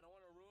also I don't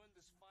want to ruin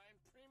this fine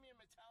premium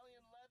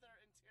Italian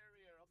leather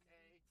interior,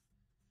 okay?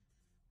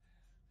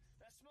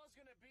 That smell's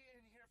gonna be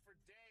in here for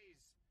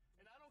days.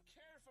 And I don't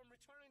care if I'm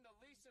returning the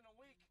lease in a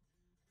week.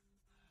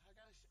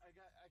 I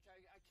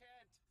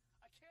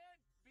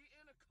can't be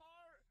in a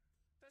car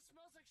that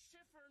smells like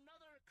shit for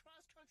another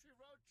cross-country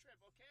road trip,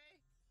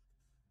 okay?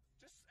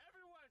 Just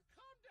everyone,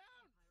 calm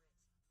down.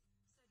 Pirate.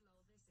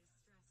 Said lol, this is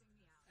stressing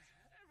me out.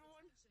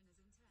 Everyone, This mission is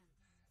intense.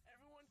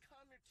 everyone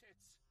calm your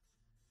tits.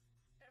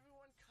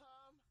 Everyone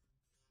calm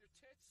your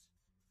tits.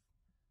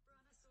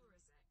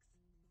 Brontosaurus X.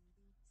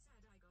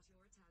 Said I got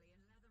your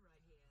Italian leather right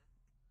here.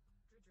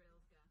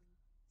 Dridrilvka.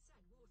 Said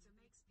water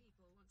makes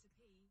people want to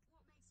pee.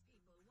 What makes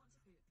people want to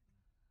poop?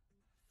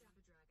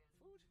 Dapper Dragon.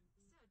 Food.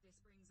 Said this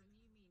brings a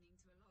new meaning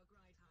to a log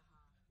ride,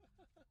 haha.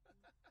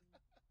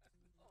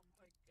 Oh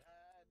my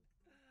god.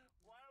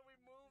 Why are we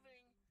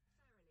moving?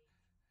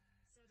 Verily.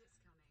 Said it's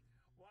coming.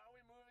 Why are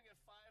we moving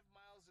at 5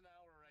 miles an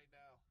hour right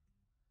now?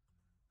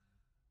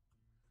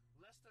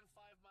 Less than 5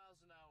 miles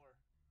an hour.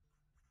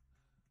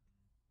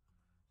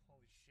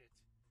 Holy shit.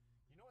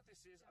 You know what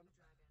this is? Dapper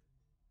Dragon.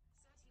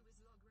 Said he was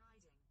log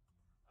riding.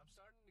 I'm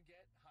starting to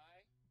get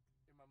high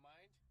in my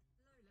mind.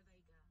 Lola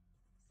Vega.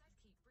 Said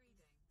keep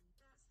breathing.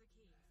 That's the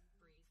key.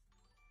 Breathe.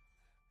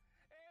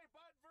 Hey,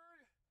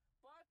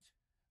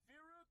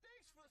 Viru,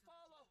 thanks for the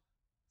follow.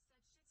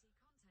 Said shitty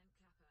content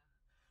capper.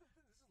 This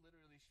is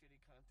literally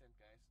shitty content,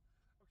 guys.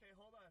 Okay,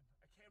 hold on.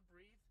 I can't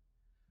breathe.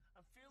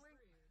 I'm feeling...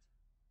 Rude.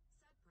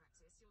 Said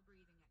practice your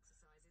breathing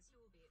exercises. You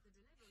will be at the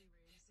delivery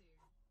room soon.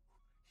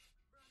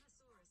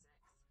 Brontosaurus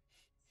X.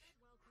 Said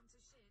welcome to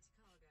shit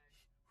cargo.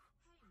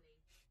 Hamely.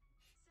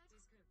 Said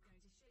is Coke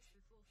going to shit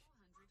before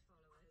 400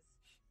 followers.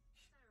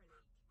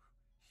 Farreleak.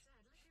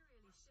 Said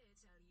literally shit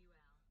LUL.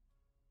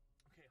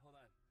 Okay, hold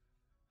on.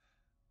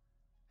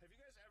 Have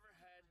you guys ever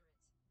had...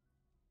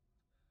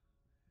 Pirate.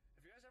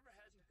 Have you guys ever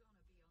had... You're gonna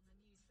be on the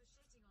news for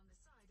shitting on the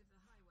side of the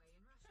highway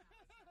in rush hour. Have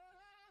you guys...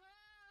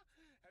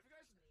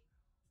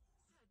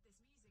 Hamely. Said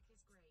this music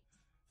is great.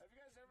 Have you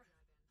guys ever...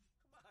 Dragon.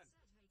 Come on.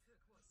 Said hey Cook,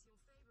 what's your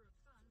favorite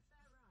fun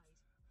fair ride?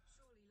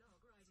 Surely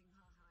log riding,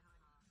 ha ha ha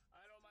ha.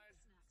 I don't mind.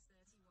 Snacks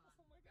 31.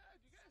 Oh my god,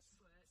 you guys...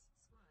 Squirt,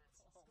 squirt,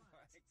 Oh squirt, my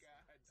squirt, god, squirt, oh my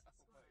god.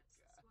 Squirt,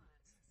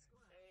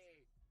 squirt.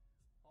 Hey,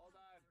 hold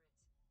on.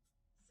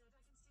 Pirate. Said I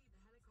can see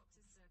the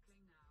helicopters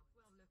circling now.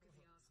 Well, look at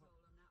the asshole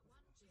on that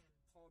one, Jim.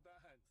 Hold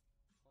on.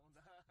 Hold on,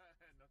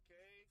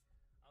 okay?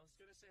 I was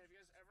gonna say, have you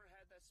guys ever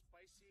had that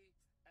spicy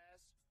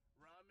ass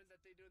ramen that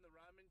they do in the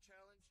ramen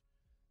challenge?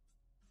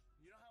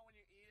 You know how when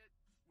you eat it,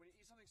 when you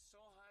eat something so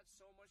hot,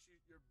 so much,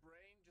 your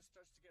brain just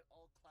starts to get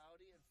all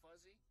cloudy and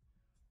fuzzy?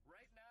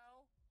 Right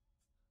now,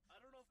 I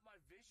don't know if my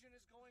vision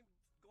is going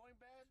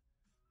bad,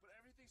 but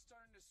everything's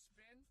starting to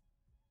spin.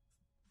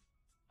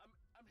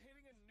 I'm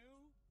hitting a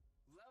new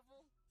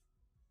level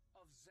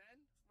of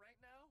zen right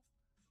now.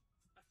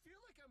 I feel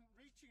like I'm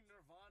reaching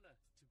nirvana,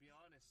 to be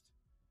honest.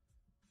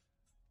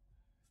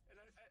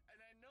 And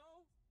I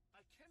know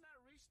I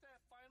cannot reach that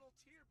final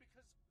tier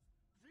because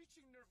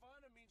reaching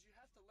nirvana means you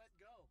have to let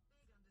go.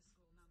 Big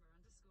 _mama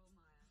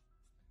 _Maya.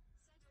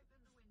 Said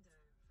open the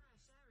window. Fresh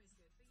air is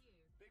good for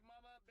you. Big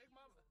Mama. Said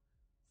Samyang.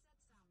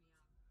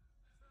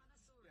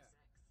 Brontosaurus Yeah. X.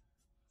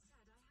 Said I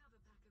have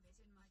a pack of it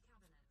in my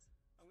cabinet.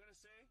 I'm gonna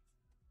say,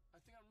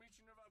 I think I'm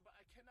reaching nirvana, but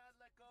I cannot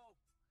let go.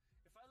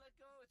 If I let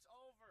go, it's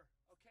over,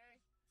 okay?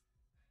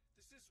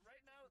 This is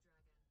right now.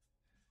 Dragon.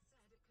 Said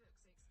at Cook 6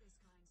 this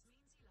kind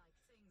means he like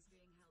things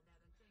being held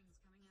there than things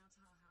coming out,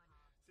 ha ha ha.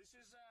 This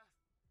is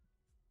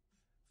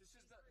He's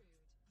the. rude.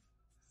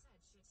 Said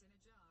shit in a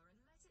jar and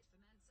let it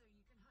ferment so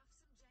you can huff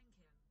some Jenkim.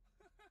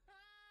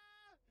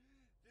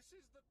 This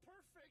is the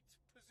perfect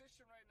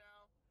position right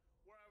now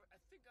where I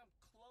think I'm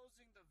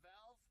closing the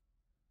valve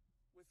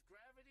with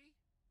gravity.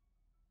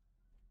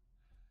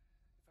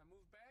 If I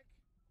move back,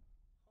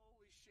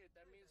 holy shit,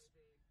 that means...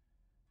 Said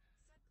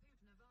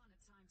poop nirvana,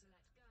 time to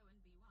let go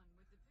and be one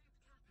with the poop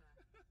kappa.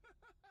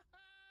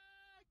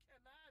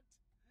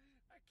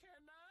 I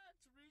cannot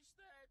reach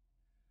that.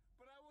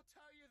 But I will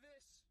tell you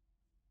this.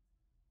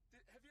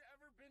 Have you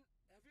ever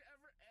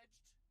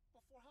edged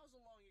before? How's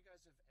long you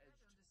guys have Red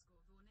edged?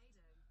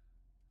 _Vornado.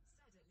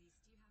 Said at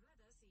least you have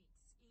leather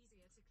seats,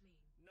 easier to clean.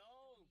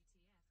 No.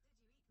 WTF,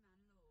 did you eat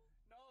man law?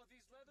 No,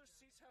 these leather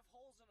seats have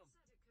holes in them.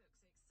 Said at Cook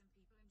 6 some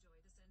people enjoy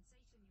the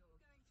sensation you're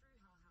going through,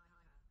 ha ha ha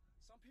ha.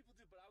 Some people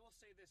do, but I will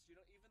say this,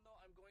 even though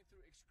I'm going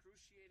through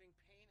excruciating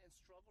pain and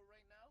struggle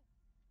right now,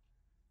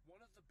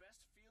 one of the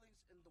best feelings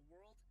in the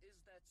world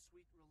is that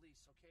sweet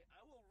release, okay?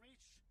 I will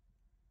reach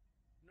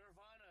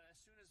nirvana as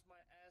soon as my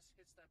ass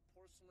hits that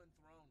porcelain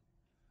throne.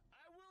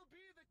 I will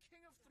be the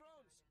king of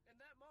thrones in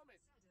that moment.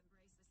 Said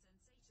embrace the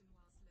sensation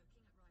whilst looking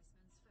at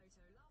Reisman's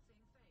photo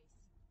laughing face.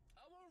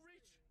 I will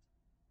reach...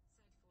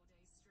 Said 4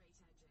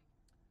 days straight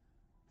edging.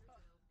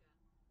 Dridilvka.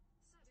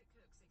 Said at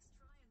Cook 6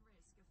 try and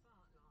risk a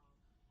fart lol.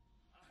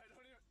 I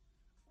don't even...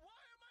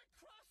 Why am I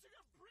crossing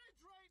a bridge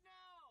right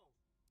now?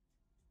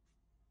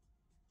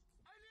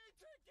 I need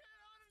to get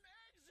on an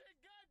exit,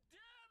 god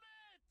damn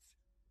it!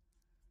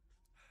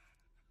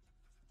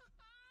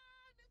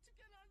 I need to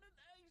get on an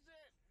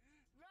exit,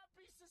 not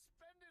be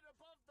suspended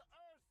above the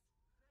earth.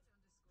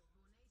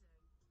 Red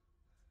 _Vornado.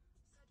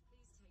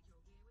 Said please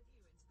take your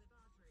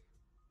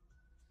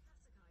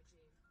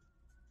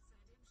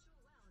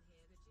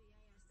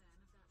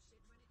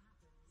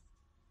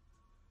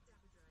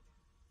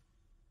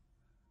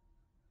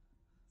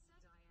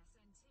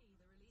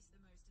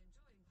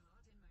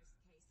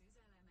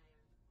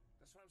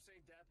That's what I'm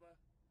saying, Dappa.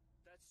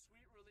 That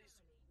sweet release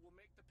will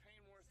make the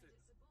pain worth Said it.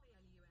 it's a boy,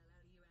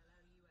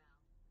 LUL.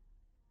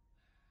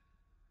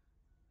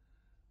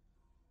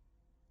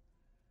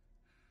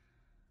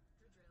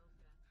 Dredrilka.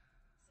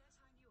 Said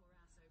hang your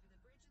ass over the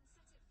bridge and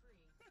set it free.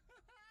 Said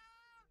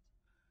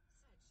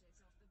shit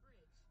off the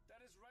bridge.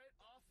 That is right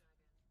off.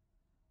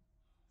 Dragon.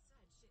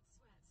 Said shit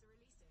sweats are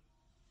releasing.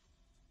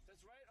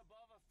 That's right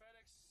above a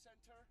FedEx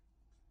center.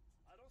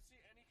 I don't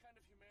see any kind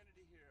of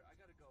humanity here. I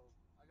gotta go.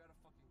 I gotta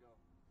fucking go.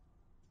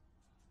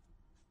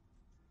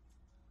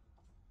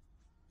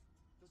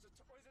 There's a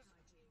wait, there's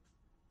Kaiju.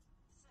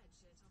 Said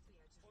shit off the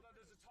edge of hold the on.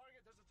 There's a bridge.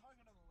 target. There's a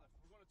target on the left.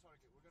 We're going to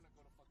Target. We're gonna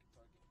go to fucking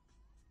Target.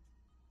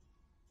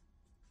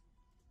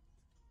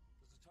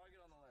 There's a target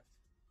on the left.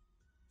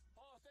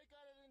 Oh, thank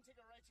God I didn't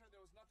take a right turn.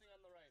 There was nothing on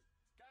the right.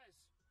 Guys,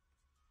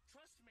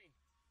 trust me.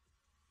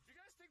 If you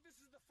guys think this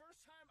is the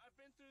first time I've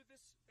been through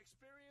this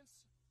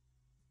experience,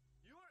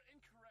 you are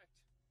incorrect.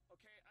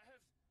 Okay,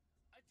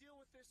 I deal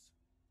with this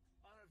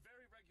on a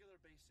very regular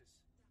basis.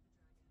 Dapper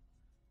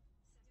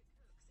Dragon.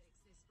 Said it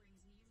cooks six. This brings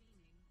new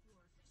meaning.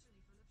 You're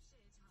officially full of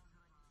shit. Ha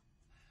ha ha.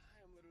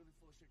 I am literally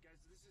full of shit, guys.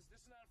 This is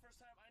not the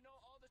first time. I know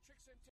all the tricks and